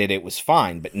King did it, it was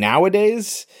fine. But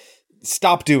nowadays,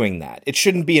 stop doing that. It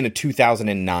shouldn't be in a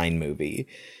 2009 movie.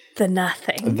 The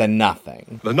nothing. The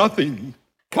nothing. The nothing.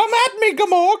 Come at me,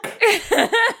 Gamork!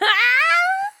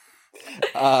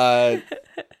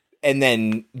 And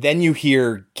then you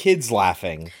hear kids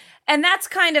laughing. And that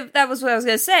was what I was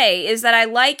going to say, is that I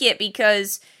like it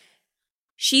because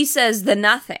she says the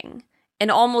nothing.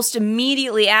 and almost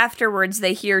immediately afterwards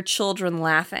they hear children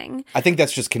laughing. I think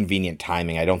that's just convenient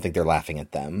timing. I don't think they're laughing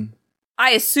at them.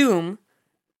 I assume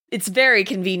it's very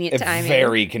convenient timing.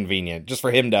 Very convenient, just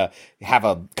for him to have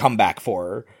a comeback for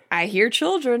her. I hear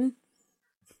children.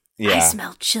 Yeah. I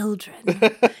smell children.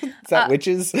 Is that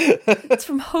witches? It's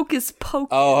from Hocus Pocus.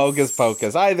 Oh, Hocus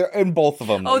Pocus. Either in both of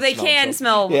them. Oh, they can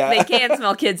smell. Yeah. They can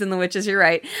smell kids in the witches. You're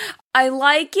right. I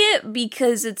like it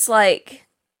because it's like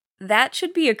that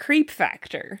should be a creep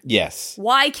factor. Yes.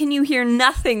 Why can you hear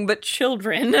nothing but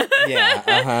children?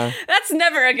 Yeah. That's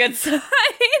never a good sign.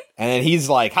 And then he's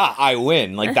like, "Ha, I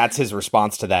win!" Like that's his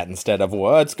response to that instead of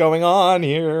 "What's going on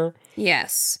here?"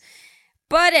 Yes.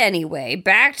 But anyway,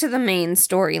 back to the main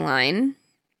storyline.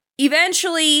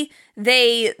 Eventually,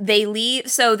 they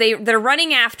leave. So they're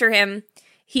running after him.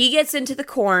 He gets into the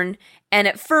corn, and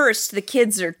at first, the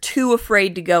kids are too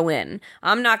afraid to go in.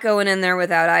 I'm not going in there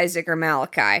without Isaac or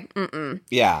Malachi. Mm-mm.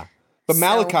 Yeah. But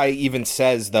Malachi even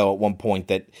says, though, at one point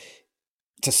that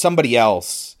to somebody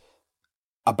else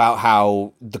about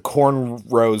how the corn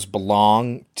rows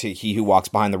belong to he who walks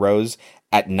behind the rows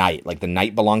at night. Like the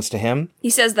night belongs to him. He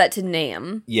says that to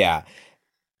Nahum. Yeah.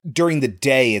 During the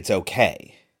day, it's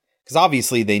okay. Because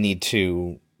obviously they need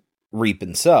to reap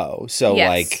and sow. So, Yes.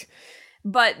 like...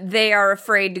 But they are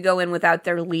afraid to go in without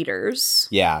their leaders.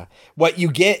 Yeah. What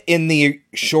you get in the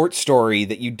short story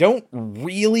that you don't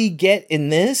really get in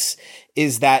this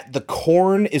is that the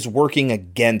corn is working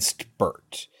against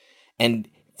Bert. And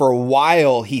for a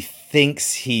while, he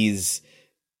thinks he's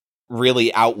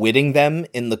really outwitting them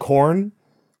in the corn.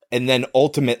 And then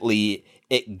ultimately,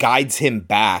 it guides him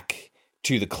back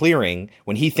to the clearing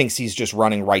when he thinks he's just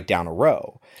running right down a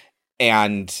row.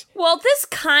 And... Well, this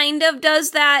kind of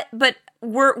does that, but...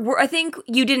 I think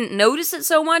you didn't notice it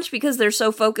so much because they're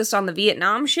so focused on the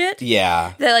Vietnam shit.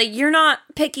 Yeah. That, like, you're not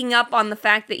picking up on the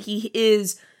fact that he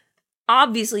is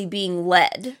obviously being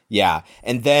led. Yeah.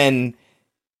 And then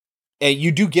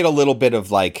you do get a little bit of,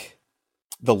 like,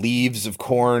 the leaves of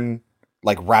corn,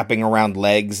 like, wrapping around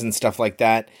legs and stuff like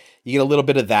that. You get a little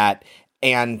bit of that.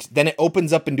 And then it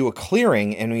opens up into a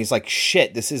clearing, and he's like,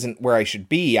 shit, this isn't where I should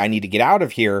be. I need to get out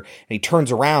of here. And he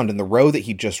turns around, and the row that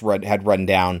he just had run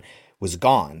down was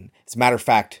gone. As a matter of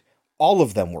fact, all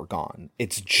of them were gone.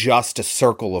 It's just a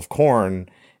circle of corn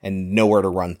and nowhere to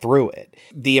run through it.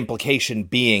 The implication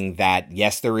being that,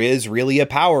 yes, there is really a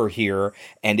power here,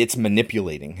 and it's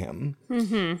manipulating him.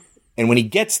 Mm-hmm. And when he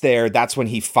gets there, that's when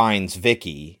he finds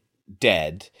Vicky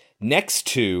dead next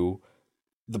to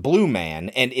the blue man,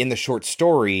 and in the short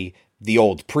story, the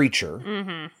old preacher.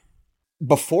 Mm-hmm.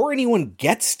 Before anyone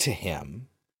gets to him,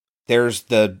 there's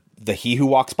the he who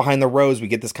walks behind the rows. We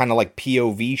get this kind of like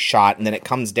POV shot, and then it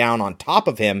comes down on top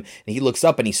of him, and he looks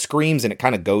up and he screams, and it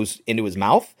kind of goes into his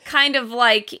mouth. Kind of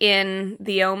like in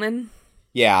The Omen.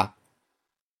 Yeah.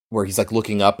 Where he's like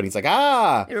looking up and he's like,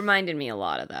 ah! It reminded me a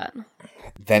lot of that.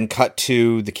 Then cut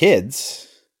to the kids.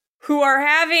 Who are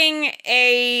having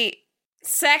a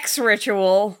sex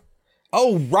ritual.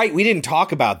 Oh, right. We didn't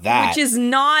talk about that. Which is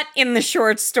not in the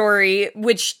short story,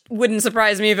 which wouldn't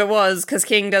surprise me if it was, because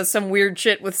King does some weird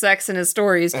shit with sex in his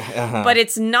stories. But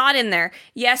it's not in there.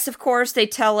 Yes, of course, they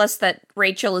tell us that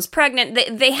Rachel is pregnant.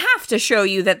 They have to show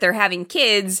you that they're having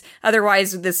kids,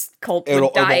 otherwise this cult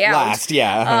would die out. Last,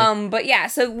 yeah. But yeah,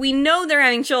 so we know they're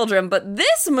having children, but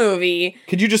this movie...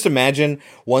 Could you just imagine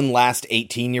one last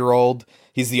 18-year-old?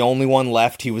 He's the only one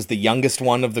left. He was the youngest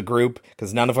one of the group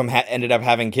because none of them ended up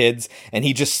having kids. And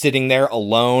he just sitting there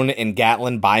alone in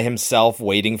Gatlin by himself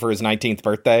waiting for his 19th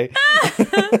birthday.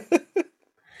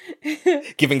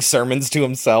 Giving sermons to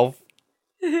himself.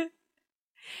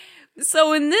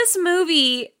 So in this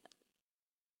movie,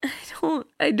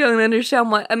 I don't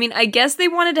understand what... I mean, I guess they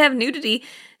wanted to have nudity.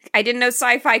 I didn't know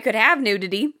sci-fi could have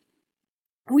nudity.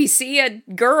 We see a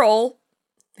girl...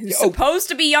 who's supposed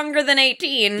to be younger than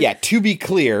 18. Yeah, to be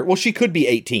clear. Well, she could be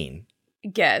 18.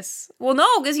 Guess. Well,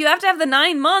 no, because you have to have the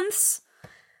 9 months.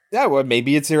 Yeah, well,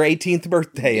 maybe it's her 18th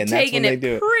birthday, and that's when they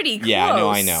do it. Pretty close. Yeah, no,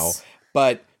 I know.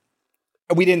 But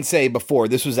we didn't say before,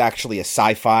 this was actually a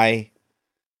sci-fi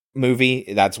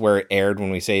movie. That's where it aired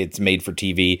when we say it's made for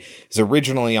TV. It was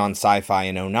originally on Sci-Fi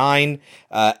in 2009.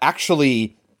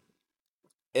 Actually,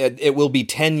 it will be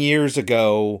 10 years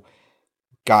ago...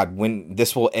 God, when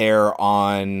this will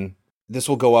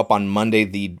go up on Monday,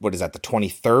 the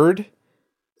 23rd?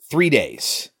 3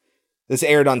 days. This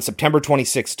aired on September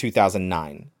 26,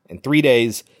 2009. In 3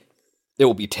 days, it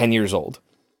will be 10 years old.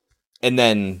 And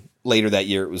then later that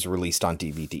year, it was released on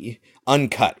DVD.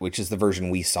 Uncut, which is the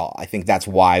version we saw. I think that's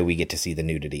why we get to see the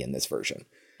nudity in this version.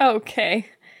 Okay.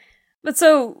 But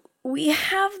so, we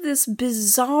have this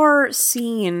bizarre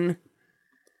scene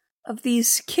of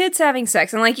these kids having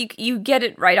sex, and like you get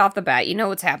it right off the bat, you know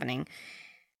what's happening.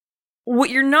 What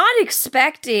you're not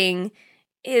expecting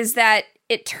is that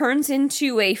it turns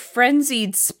into a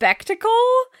frenzied spectacle.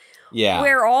 Yeah.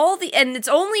 Where and it's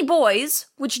only boys,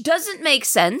 which doesn't make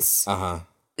sense.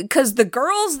 Because the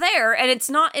girl's there, and it's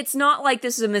not like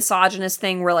this is a misogynist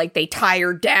thing where like they tie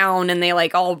her down and they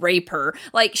like all rape her.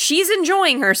 Like, she's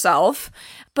enjoying herself,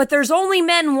 but there's only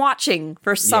men watching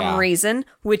for some reason,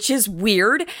 which is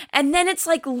weird. And then it's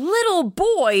like little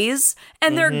boys,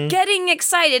 and they're getting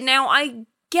excited. Now,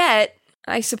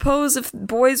 I suppose if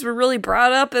boys were really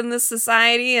brought up in this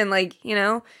society and like, you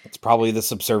know, it's probably the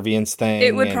subservience thing.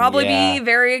 It would probably be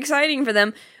very exciting for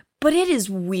them, but it is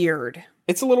weird.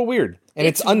 It's a little weird, and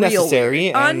it's unnecessary.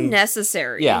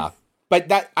 Unnecessary. Yeah. But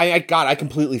that, I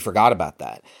completely forgot about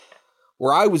that.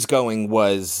 Where I was going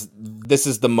was, this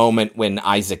is the moment when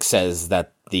Isaac says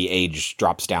that the age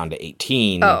drops down to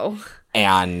 18. Oh.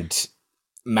 And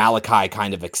Malachi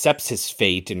kind of accepts his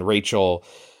fate, and Rachel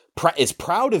is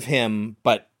proud of him,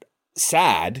 but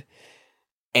sad.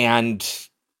 And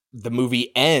the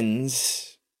movie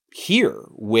ends here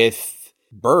with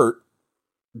Bert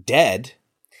dead.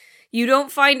 You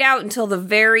don't find out until the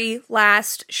very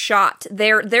last shot.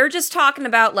 They're just talking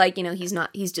about, like, you know,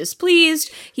 he's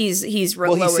displeased. He's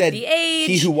lowered the age.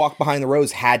 He who walked behind the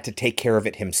rose had to take care of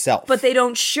it himself. But they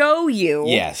don't show you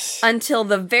until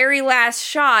the very last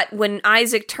shot when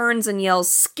Isaac turns and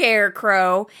yells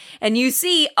 "Scarecrow," and you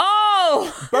see,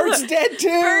 Bert's dead too.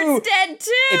 Bert's dead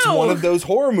too. It's one of those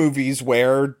horror movies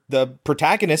where the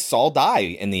protagonists all die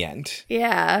in the end.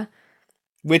 Yeah.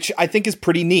 Which I think is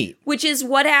pretty neat. Which is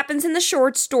what happens in the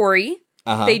short story.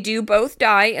 They do both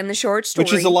die in the short story.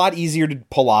 Which is a lot easier to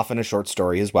pull off in a short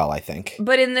story as well, I think.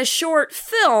 But in the short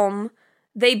film,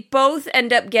 they both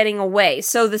end up getting away.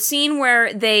 So the scene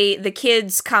where the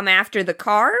kids come after the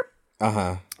car,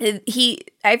 I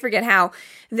forget how,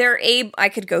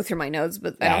 I could go through my notes,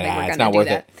 but I don't think we're going to do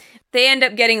that. They end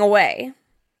up getting away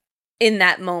in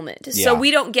that moment. Yeah. So we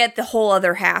don't get the whole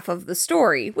other half of the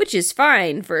story, which is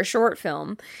fine for a short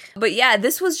film. But yeah,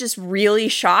 this was just really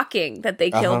shocking that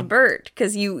they killed Bert.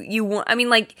 Because I mean,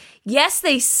 like, yes,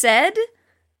 they said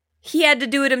he had to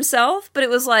do it himself, but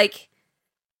it was like,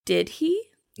 did he?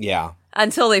 Yeah.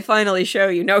 Until they finally show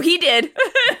you. No, he did.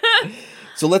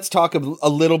 So let's talk a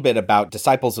little bit about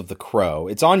Disciples of the Crow.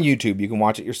 It's on YouTube. You can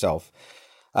watch it yourself.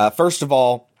 First of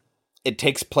all, it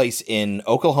takes place in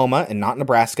Oklahoma and not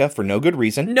Nebraska for no good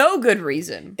reason. No good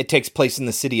reason. It takes place in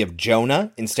the city of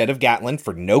Jonah instead of Gatlin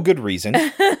for no good reason.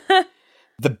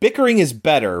 The bickering is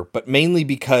better, but mainly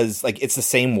because, like, it's the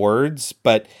same words,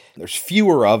 but there's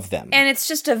fewer of them. And it's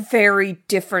just a very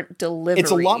different delivery. It's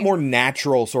a lot more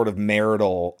natural sort of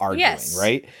marital arguing,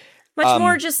 right? Much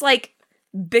more just, like,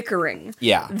 bickering.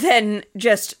 Yeah. Than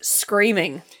just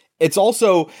screaming. It's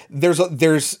also, there's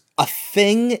a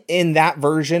thing in that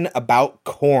version about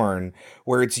corn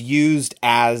where it's used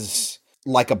as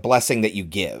like a blessing that you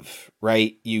give,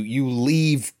 right? You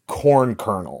leave corn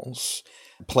kernels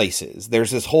places.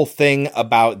 There's this whole thing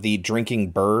about the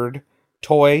drinking bird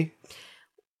toy.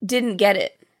 Didn't get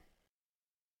it.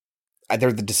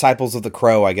 They're the Disciples of the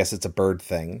Crow. I guess it's a bird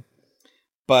thing.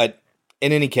 But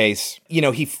in any case, you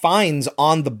know, he finds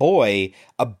on the boy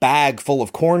a bag full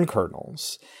of corn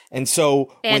kernels. And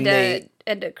so and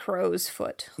a crow's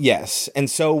foot. Yes. And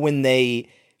so when they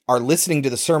are listening to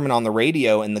the sermon on the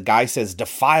radio and the guy says,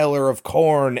 "Defiler of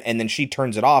corn," and then she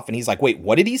turns it off and he's like, "Wait,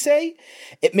 what did he say?"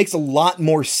 It makes a lot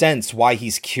more sense why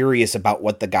he's curious about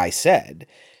what the guy said.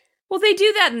 Well, they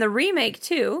do that in the remake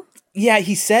too. Yeah,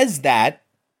 he says that.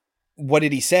 What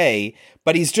did he say?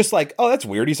 But he's just like, "Oh, that's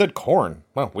weird. He said corn.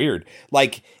 Well, weird."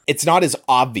 Like, it's not as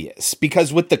obvious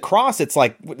because with the cross, it's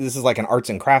like, this is like an arts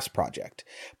and crafts project.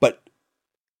 But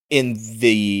in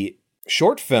the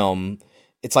short film,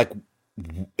 it's like,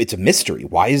 it's a mystery.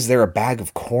 Why is there a bag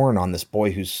of corn on this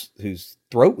boy whose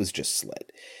throat was just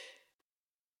slit?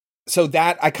 So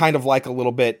that I kind of like a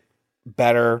little bit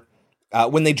better.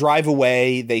 When they drive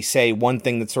away, they say one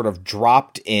thing that's sort of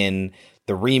dropped in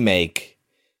the remake,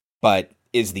 but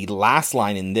is the last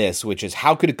line in this, which is,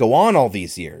 "How could it go on all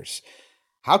these years?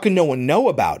 How can no one know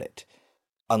about it?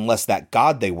 Unless that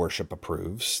God they worship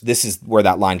approves." This is where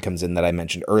that line comes in that I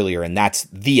mentioned earlier, and that's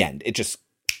the end. It just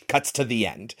cuts to the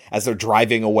end as they're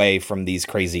driving away from these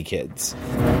crazy kids.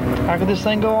 How could this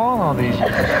thing go on all these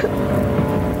years?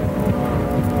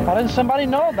 Why didn't somebody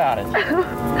know about it?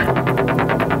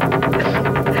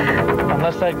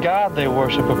 Unless that God they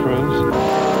worship approves.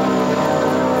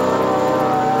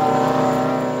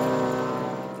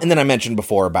 And then I mentioned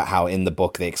before about how in the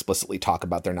book they explicitly talk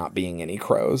about there not being any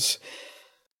crows.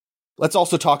 Let's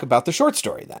also talk about the short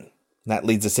story then. That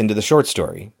leads us into the short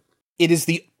story. It is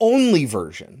the only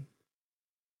version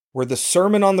where the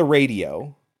sermon on the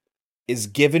radio is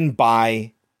given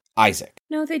by Isaac.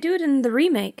 No, they do it in the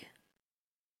remake.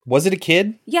 Was it a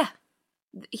kid? Yeah.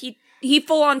 He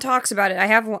full on talks about it. I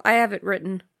have it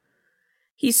written.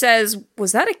 He says,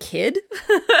 "Was that a kid?"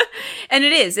 And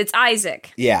it is. It's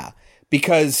Isaac. Yeah,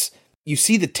 because you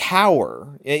see the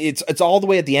tower. It's all the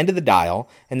way at the end of the dial,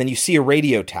 and then you see a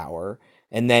radio tower.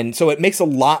 And then, so it makes a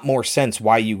lot more sense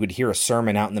why you would hear a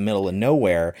sermon out in the middle of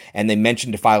nowhere, and they mention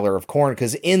Defiler of Corn,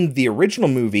 because in the original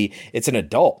movie, it's an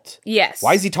adult. Yes.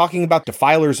 Why is he talking about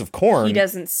Defilers of Corn? He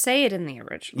doesn't say it in the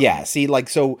original. Yeah, see, like,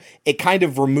 so it kind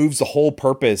of removes the whole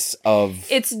purpose of...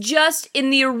 It's just, in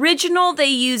the original, they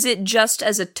use it just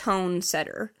as a tone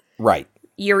setter. Right.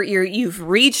 You've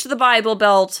reached the Bible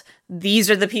Belt,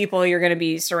 these are the people you're going to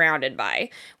be surrounded by.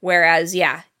 Whereas,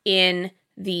 yeah, in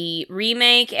the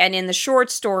remake and in the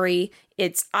short story,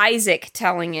 it's Isaac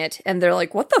telling it, and they're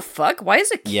like, what the fuck? Why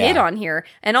is a kid on here?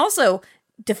 And also,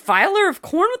 Defiler of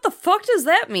Corn? What the fuck does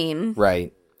that mean?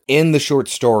 Right. In the short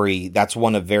story, that's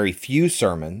one of very few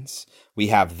sermons. We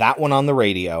have that one on the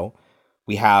radio.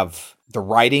 We have the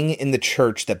writing in the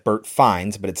church that Bert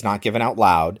finds, but it's not given out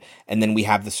loud. And then we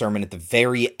have the sermon at the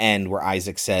very end where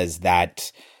Isaac says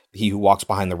that he who walks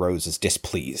behind the rose is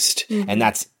displeased. Mm-hmm. And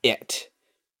that's it.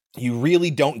 You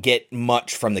really don't get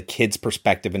much from the kid's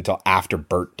perspective until after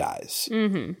Bert dies.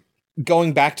 Mm-hmm.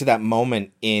 Going back to that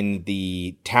moment in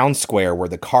the town square where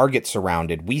the car gets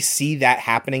surrounded, we see that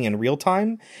happening in real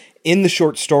time. In the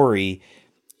short story,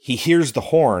 he hears the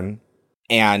horn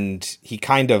and he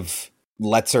kind of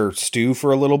lets her stew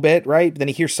for a little bit, right? Then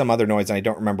he hears some other noise and I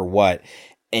don't remember what.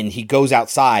 And he goes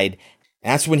outside.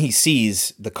 And that's when he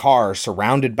sees the car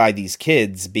surrounded by these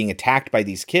kids, being attacked by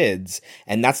these kids.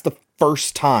 And that's the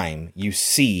first time you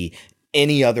see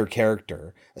any other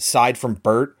character aside from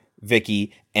Bert,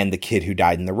 Vicky, and the kid who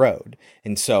died in the road.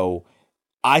 And so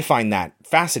I find that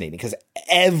fascinating because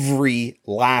every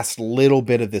last little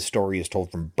bit of this story is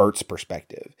told from Bert's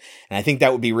perspective. And I think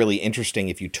that would be really interesting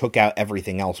if you took out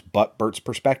everything else but Bert's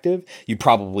perspective. You'd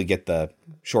probably get the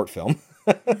short film.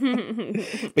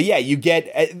 But yeah, you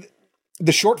get...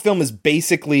 The short film is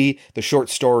basically the short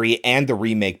story and the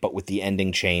remake, but with the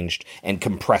ending changed and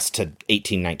compressed to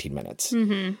 18, 19 minutes.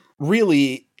 Mm-hmm.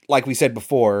 Really, like we said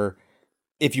before,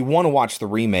 if you want to watch the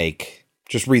remake,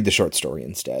 just read the short story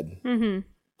instead. Mm-hmm.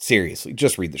 Seriously,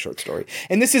 just read the short story.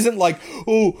 And this isn't like,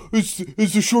 oh,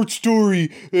 it's a short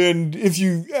story, and if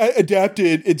you adapt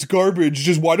it, it's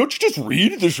garbage. Why don't you just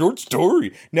read the short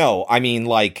story? No, I mean,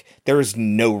 like, there is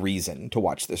no reason to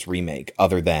watch this remake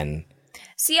other than...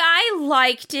 See, I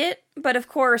liked it, but of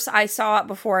course I saw it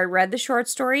before I read the short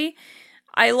story.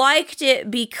 I liked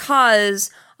it because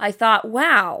I thought,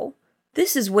 wow,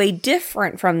 this is way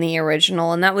different from the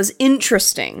original, and that was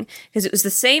interesting, because it was the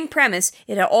same premise.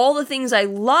 It had all the things I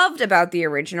loved about the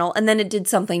original, and then it did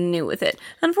something new with it.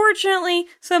 Unfortunately,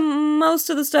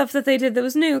 most of the stuff that they did that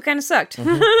was new kind of sucked.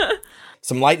 Mm-hmm.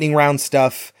 Some lightning round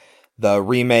stuff. The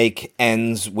remake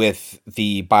ends with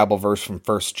the Bible verse from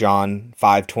 1 John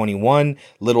 5:21.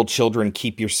 Little children,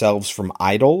 keep yourselves from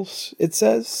idols, it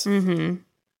says. Mm-hmm.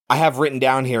 I have written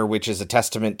down here, which is a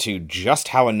testament to just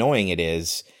how annoying it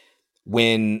is.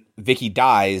 When Vicky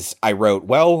dies, I wrote,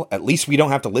 well, at least we don't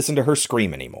have to listen to her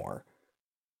scream anymore.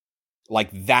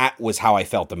 Like, that was how I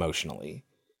felt emotionally.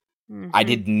 Mm-hmm. I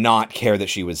did not care that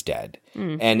she was dead.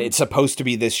 Mm-hmm. And it's supposed to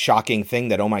be this shocking thing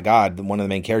that, oh my God, one of the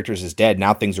main characters is dead.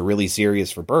 Now things are really serious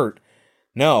for Bert.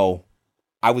 No,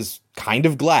 I was kind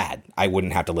of glad I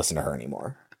wouldn't have to listen to her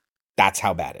anymore. That's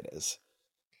how bad it is.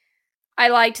 I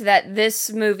liked that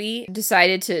this movie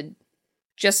decided to,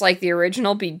 just like the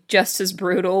original, be just as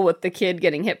brutal with the kid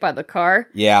getting hit by the car.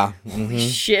 Yeah. Mm-hmm.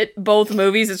 Shit, both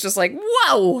movies, it's just like,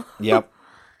 whoa! Yep.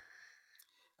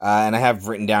 And I have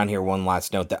written down here one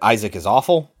last note that Isaac is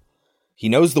awful. He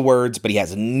knows the words, but he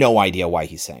has no idea why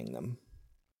he's saying them.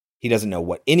 He doesn't know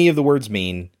what any of the words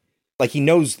mean. Like, he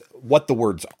knows what the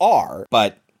words are,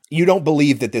 but you don't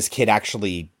believe that this kid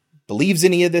actually believes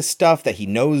any of this stuff, that he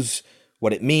knows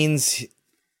what it means.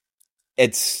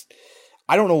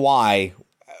 I don't know why.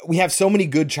 We have so many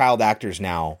good child actors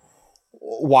now.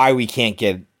 Why we can't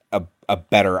get a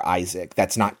better Isaac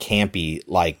that's not campy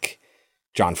like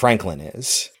John Franklin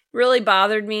is. Really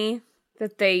bothered me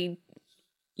that they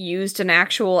used an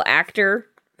actual actor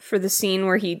for the scene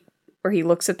where he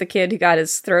looks at the kid who got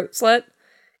his throat slit,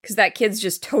 because that kid's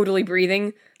just totally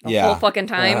breathing the whole fucking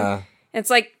time. It's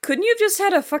like, couldn't you have just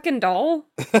had a fucking doll?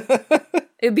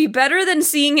 It'd be better than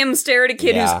seeing him stare at a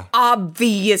kid who's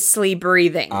obviously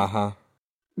breathing. Uh-huh.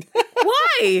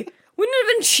 Why? Wouldn't it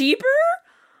have been cheaper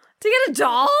to get a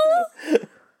doll?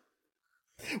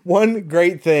 One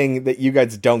great thing that you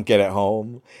guys don't get at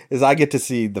home is I get to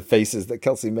see the faces that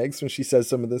Kelsey makes when she says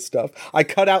some of this stuff. I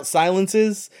cut out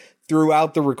silences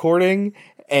throughout the recording,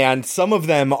 and some of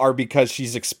them are because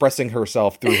she's expressing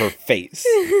herself through her face.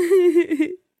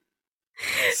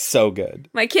 So good.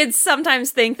 My kids sometimes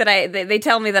think that they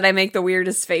tell me that I make the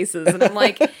weirdest faces, and I'm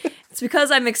like, it's because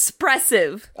I'm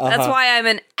expressive. That's why I'm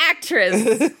an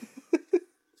actress.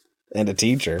 And a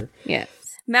teacher. Yeah.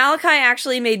 Malachi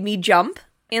actually made me jump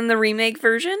in the remake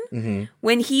version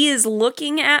when he is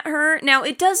looking at her. Now,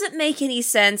 it doesn't make any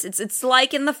sense. It's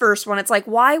like in the first one. It's like,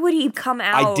 why would he come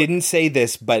out? I didn't say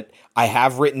this, but I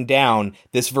have written down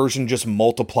this version just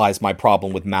multiplies my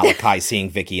problem with Malachi seeing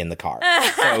Vicky in the car.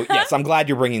 So, yes, I'm glad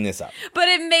you're bringing this up. But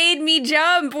it made me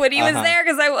jump when he was there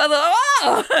because I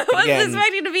wasn't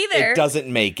expecting to be there. It doesn't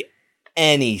make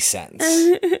any sense.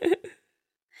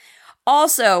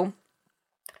 Also,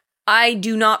 I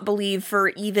do not believe for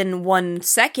even 1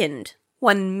 second,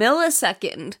 1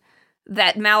 millisecond,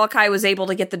 that Malachi was able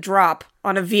to get the drop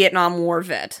on a Vietnam War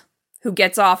vet who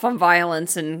gets off on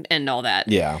violence and all that.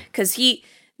 Yeah. Because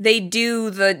they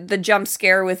do the jump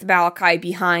scare with Malachi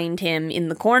behind him in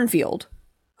the cornfield.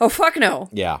 Oh, fuck no.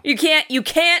 Yeah. You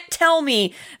can't tell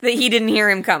me that he didn't hear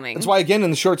him coming. That's why, again,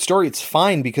 in the short story, it's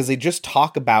fine because they just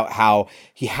talk about how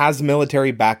he has a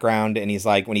military background, and he's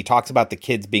like, when he talks about the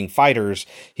kids being fighters,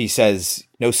 he says,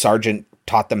 no sergeant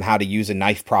taught them how to use a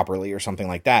knife properly or something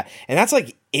like that. And that's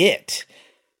like it.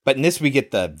 But in this, we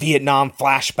get the Vietnam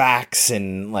flashbacks,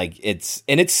 and like it's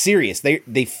serious.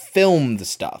 They film the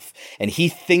stuff, and he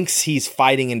thinks he's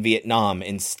fighting in Vietnam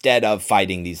instead of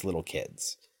fighting these little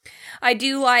kids. I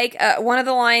do like one of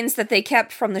the lines that they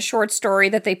kept from the short story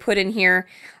that they put in here.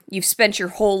 You've spent your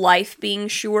whole life being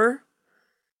sure.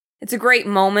 It's a great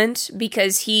moment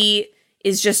because he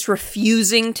is just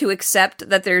refusing to accept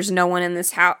that there's no one in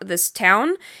this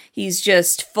town. He's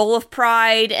just full of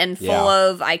pride and full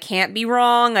of, I can't be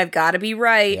wrong, I've got to be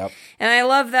right. Yep. And I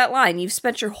love that line. You've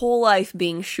spent your whole life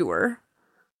being sure.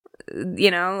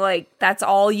 You know, like, that's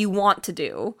all you want to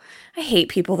do. I hate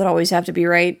people that always have to be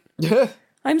right.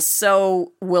 I'm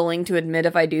so willing to admit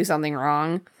if I do something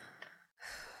wrong.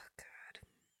 God.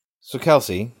 So,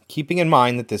 Kelsey, keeping in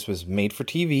mind that this was made for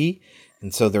TV,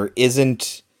 and so there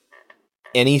isn't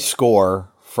any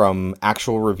score from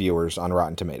actual reviewers on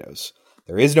Rotten Tomatoes.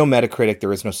 There is no Metacritic,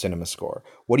 there is no Cinema Score.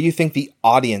 What do you think the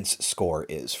audience score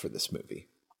is for this movie?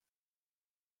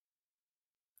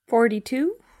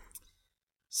 42?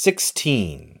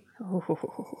 16.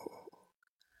 Oh.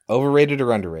 Overrated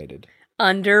or underrated?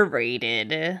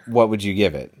 Underrated. What would you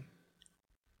give it?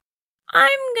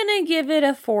 I'm gonna give it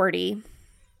a 40.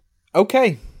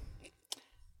 Okay.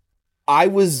 I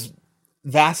was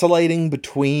vacillating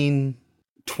between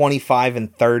 25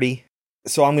 and 30,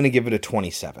 so I'm gonna give it a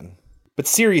 27. But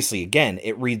seriously, again,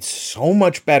 it reads so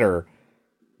much better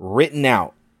written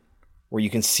out, where you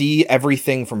can see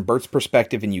everything from Bert's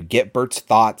perspective and you get Bert's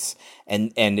thoughts,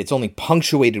 and it's only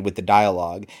punctuated with the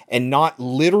dialogue and not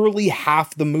literally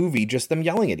half the movie just them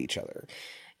yelling at each other.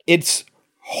 It's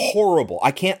horrible.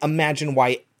 I can't imagine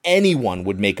why anyone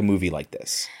would make a movie like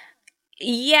this.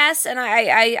 Yes, and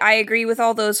I agree with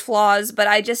all those flaws, but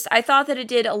I thought that it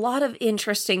did a lot of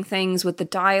interesting things with the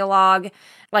dialogue.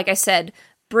 Like I said,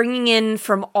 bringing in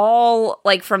from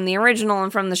the original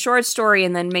and from the short story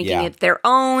and then making it their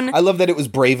own. I love that it was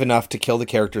brave enough to kill the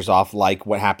characters off like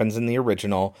what happens in the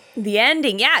original. The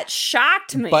ending, it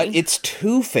shocked me. But it's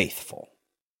too faithful.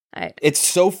 It's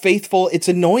so faithful, it's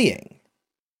annoying.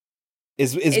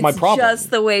 Is my problem. It's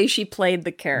just the way she played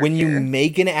the character. When you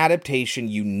make an adaptation,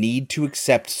 you need to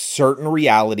accept certain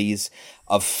realities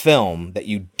of film that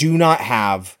you do not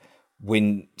have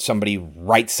when somebody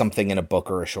writes something in a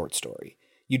book or a short story.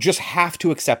 You just have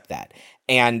to accept that.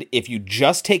 And if you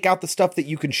just take out the stuff that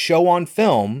you can show on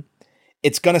film,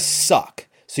 it's going to suck.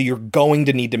 So you're going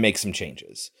to need to make some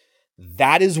changes.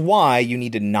 That is why you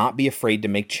need to not be afraid to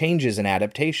make changes in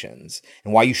adaptations,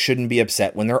 and why you shouldn't be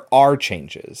upset when there are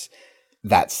changes.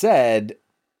 That said,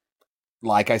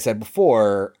 like I said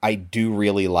before, I do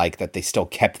really like that they still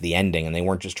kept the ending and they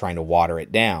weren't just trying to water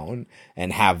it down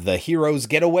and have the heroes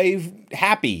get away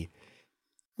happy.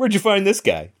 Where'd you find this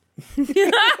guy?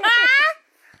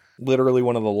 Literally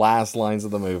one of the last lines of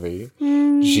the movie.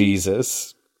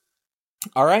 Jesus.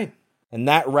 All right. And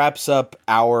that wraps up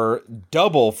our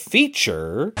double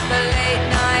feature. The late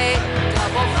night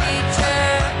double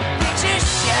feature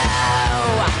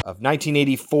show Of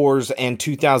 1984's and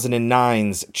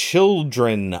 2009's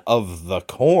Children of the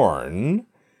Corn.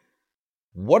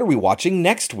 What are we watching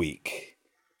next week?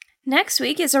 Next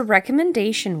week is a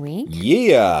recommendation week.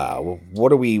 Yeah.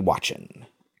 What are we watching?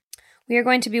 We are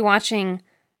going to be watching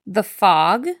The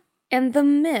Fog, and The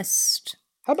Mist.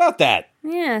 How about that?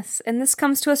 Yes, and this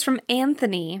comes to us from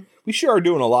Anthony. We sure are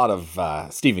doing a lot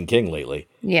of Stephen King lately.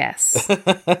 Yes.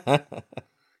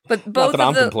 But Not that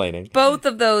I'm complaining. Both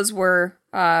of those were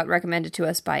recommended to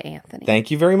us by Anthony. Thank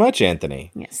you very much,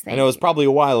 Anthony. Yes, I know it was probably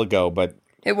a while ago, but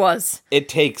it was. It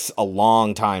takes a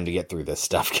long time to get through this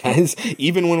stuff, guys.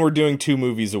 Even when we're doing 2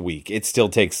 movies a week, it still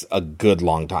takes a good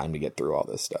long time to get through all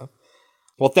this stuff.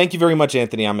 Well, thank you very much,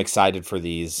 Anthony. I'm excited for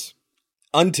these.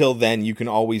 Until then, you can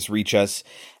always reach us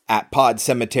at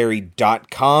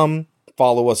podcemetery.com.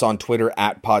 Follow us on Twitter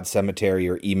at podcemetery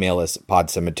or email us at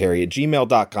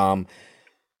podcemetery@gmail.com.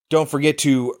 Don't forget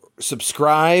to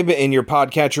subscribe in your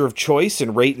podcatcher of choice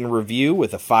and rate and review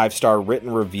with a 5-star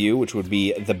written review, which would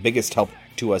be the biggest help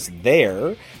to us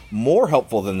there. More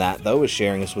helpful than that, though, is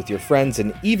sharing us with your friends,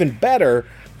 and even better,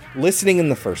 listening in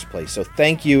the first place. So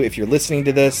thank you if you're listening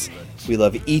to this. We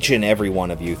love each and every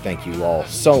one of you. Thank you all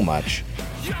so much.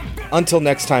 Until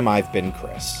next time, I've been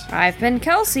Chris. I've been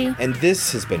Kelsey. And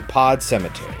this has been Pod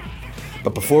Cemetery.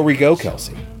 But before we go,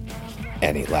 Kelsey,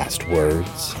 any last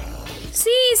words?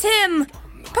 Seize him!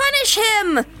 Punish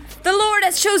him! The Lord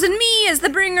has chosen me as the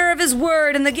bringer of his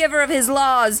word and the giver of his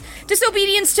laws.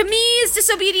 Disobedience to me is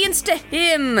disobedience to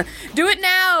him. Do it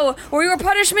now, or your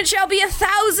punishment shall be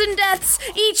 1,000 deaths,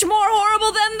 each more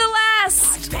horrible than the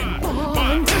last.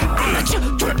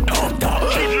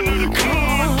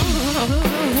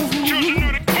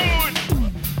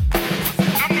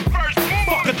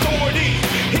 Fuck authority.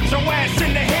 Hit your ass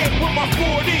in the head with my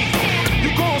 40.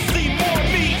 You gon' see more of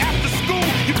me after school.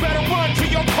 You better run to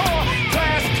your car.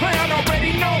 Class clown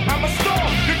already know I'm a star.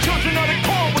 The children of the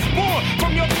corn was born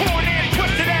from your torn and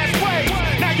twisted ass ways.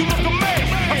 Now you look amazed.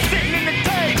 I'm sitting in the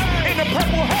day in the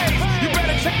purple haze. You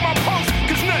better check my pulse,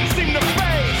 cause nothing seem to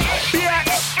phase. Black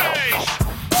face.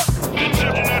 The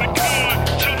children of the corn,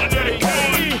 children of the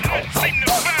corn, seem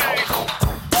to phase.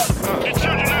 The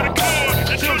children of the corn,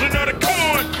 the children of the corn.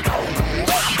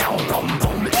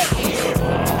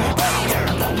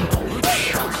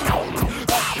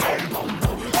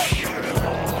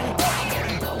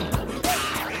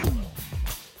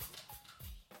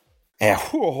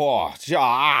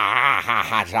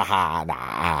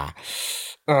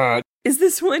 Is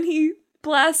this when he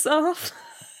blasts off?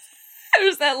 Or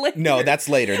is that later? No, that's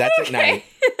later. That's at night.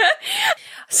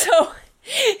 So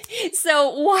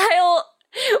while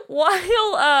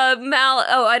Mal,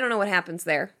 I don't know what happens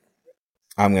there.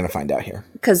 I'm going to find out here.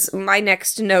 Because my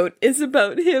next note is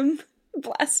about him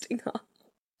blasting off.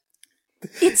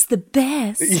 It's the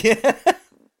best. Yeah.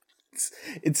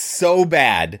 It's so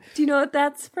bad. Do you know what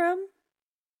that's from?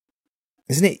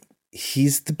 Isn't it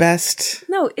He's the Best?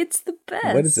 No, it's the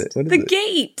best. What is it? What is the it?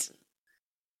 Gate.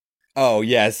 Oh,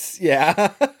 yes.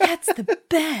 Yeah. That's the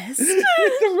best.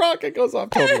 The rocket goes off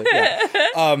totally.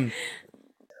 Yeah.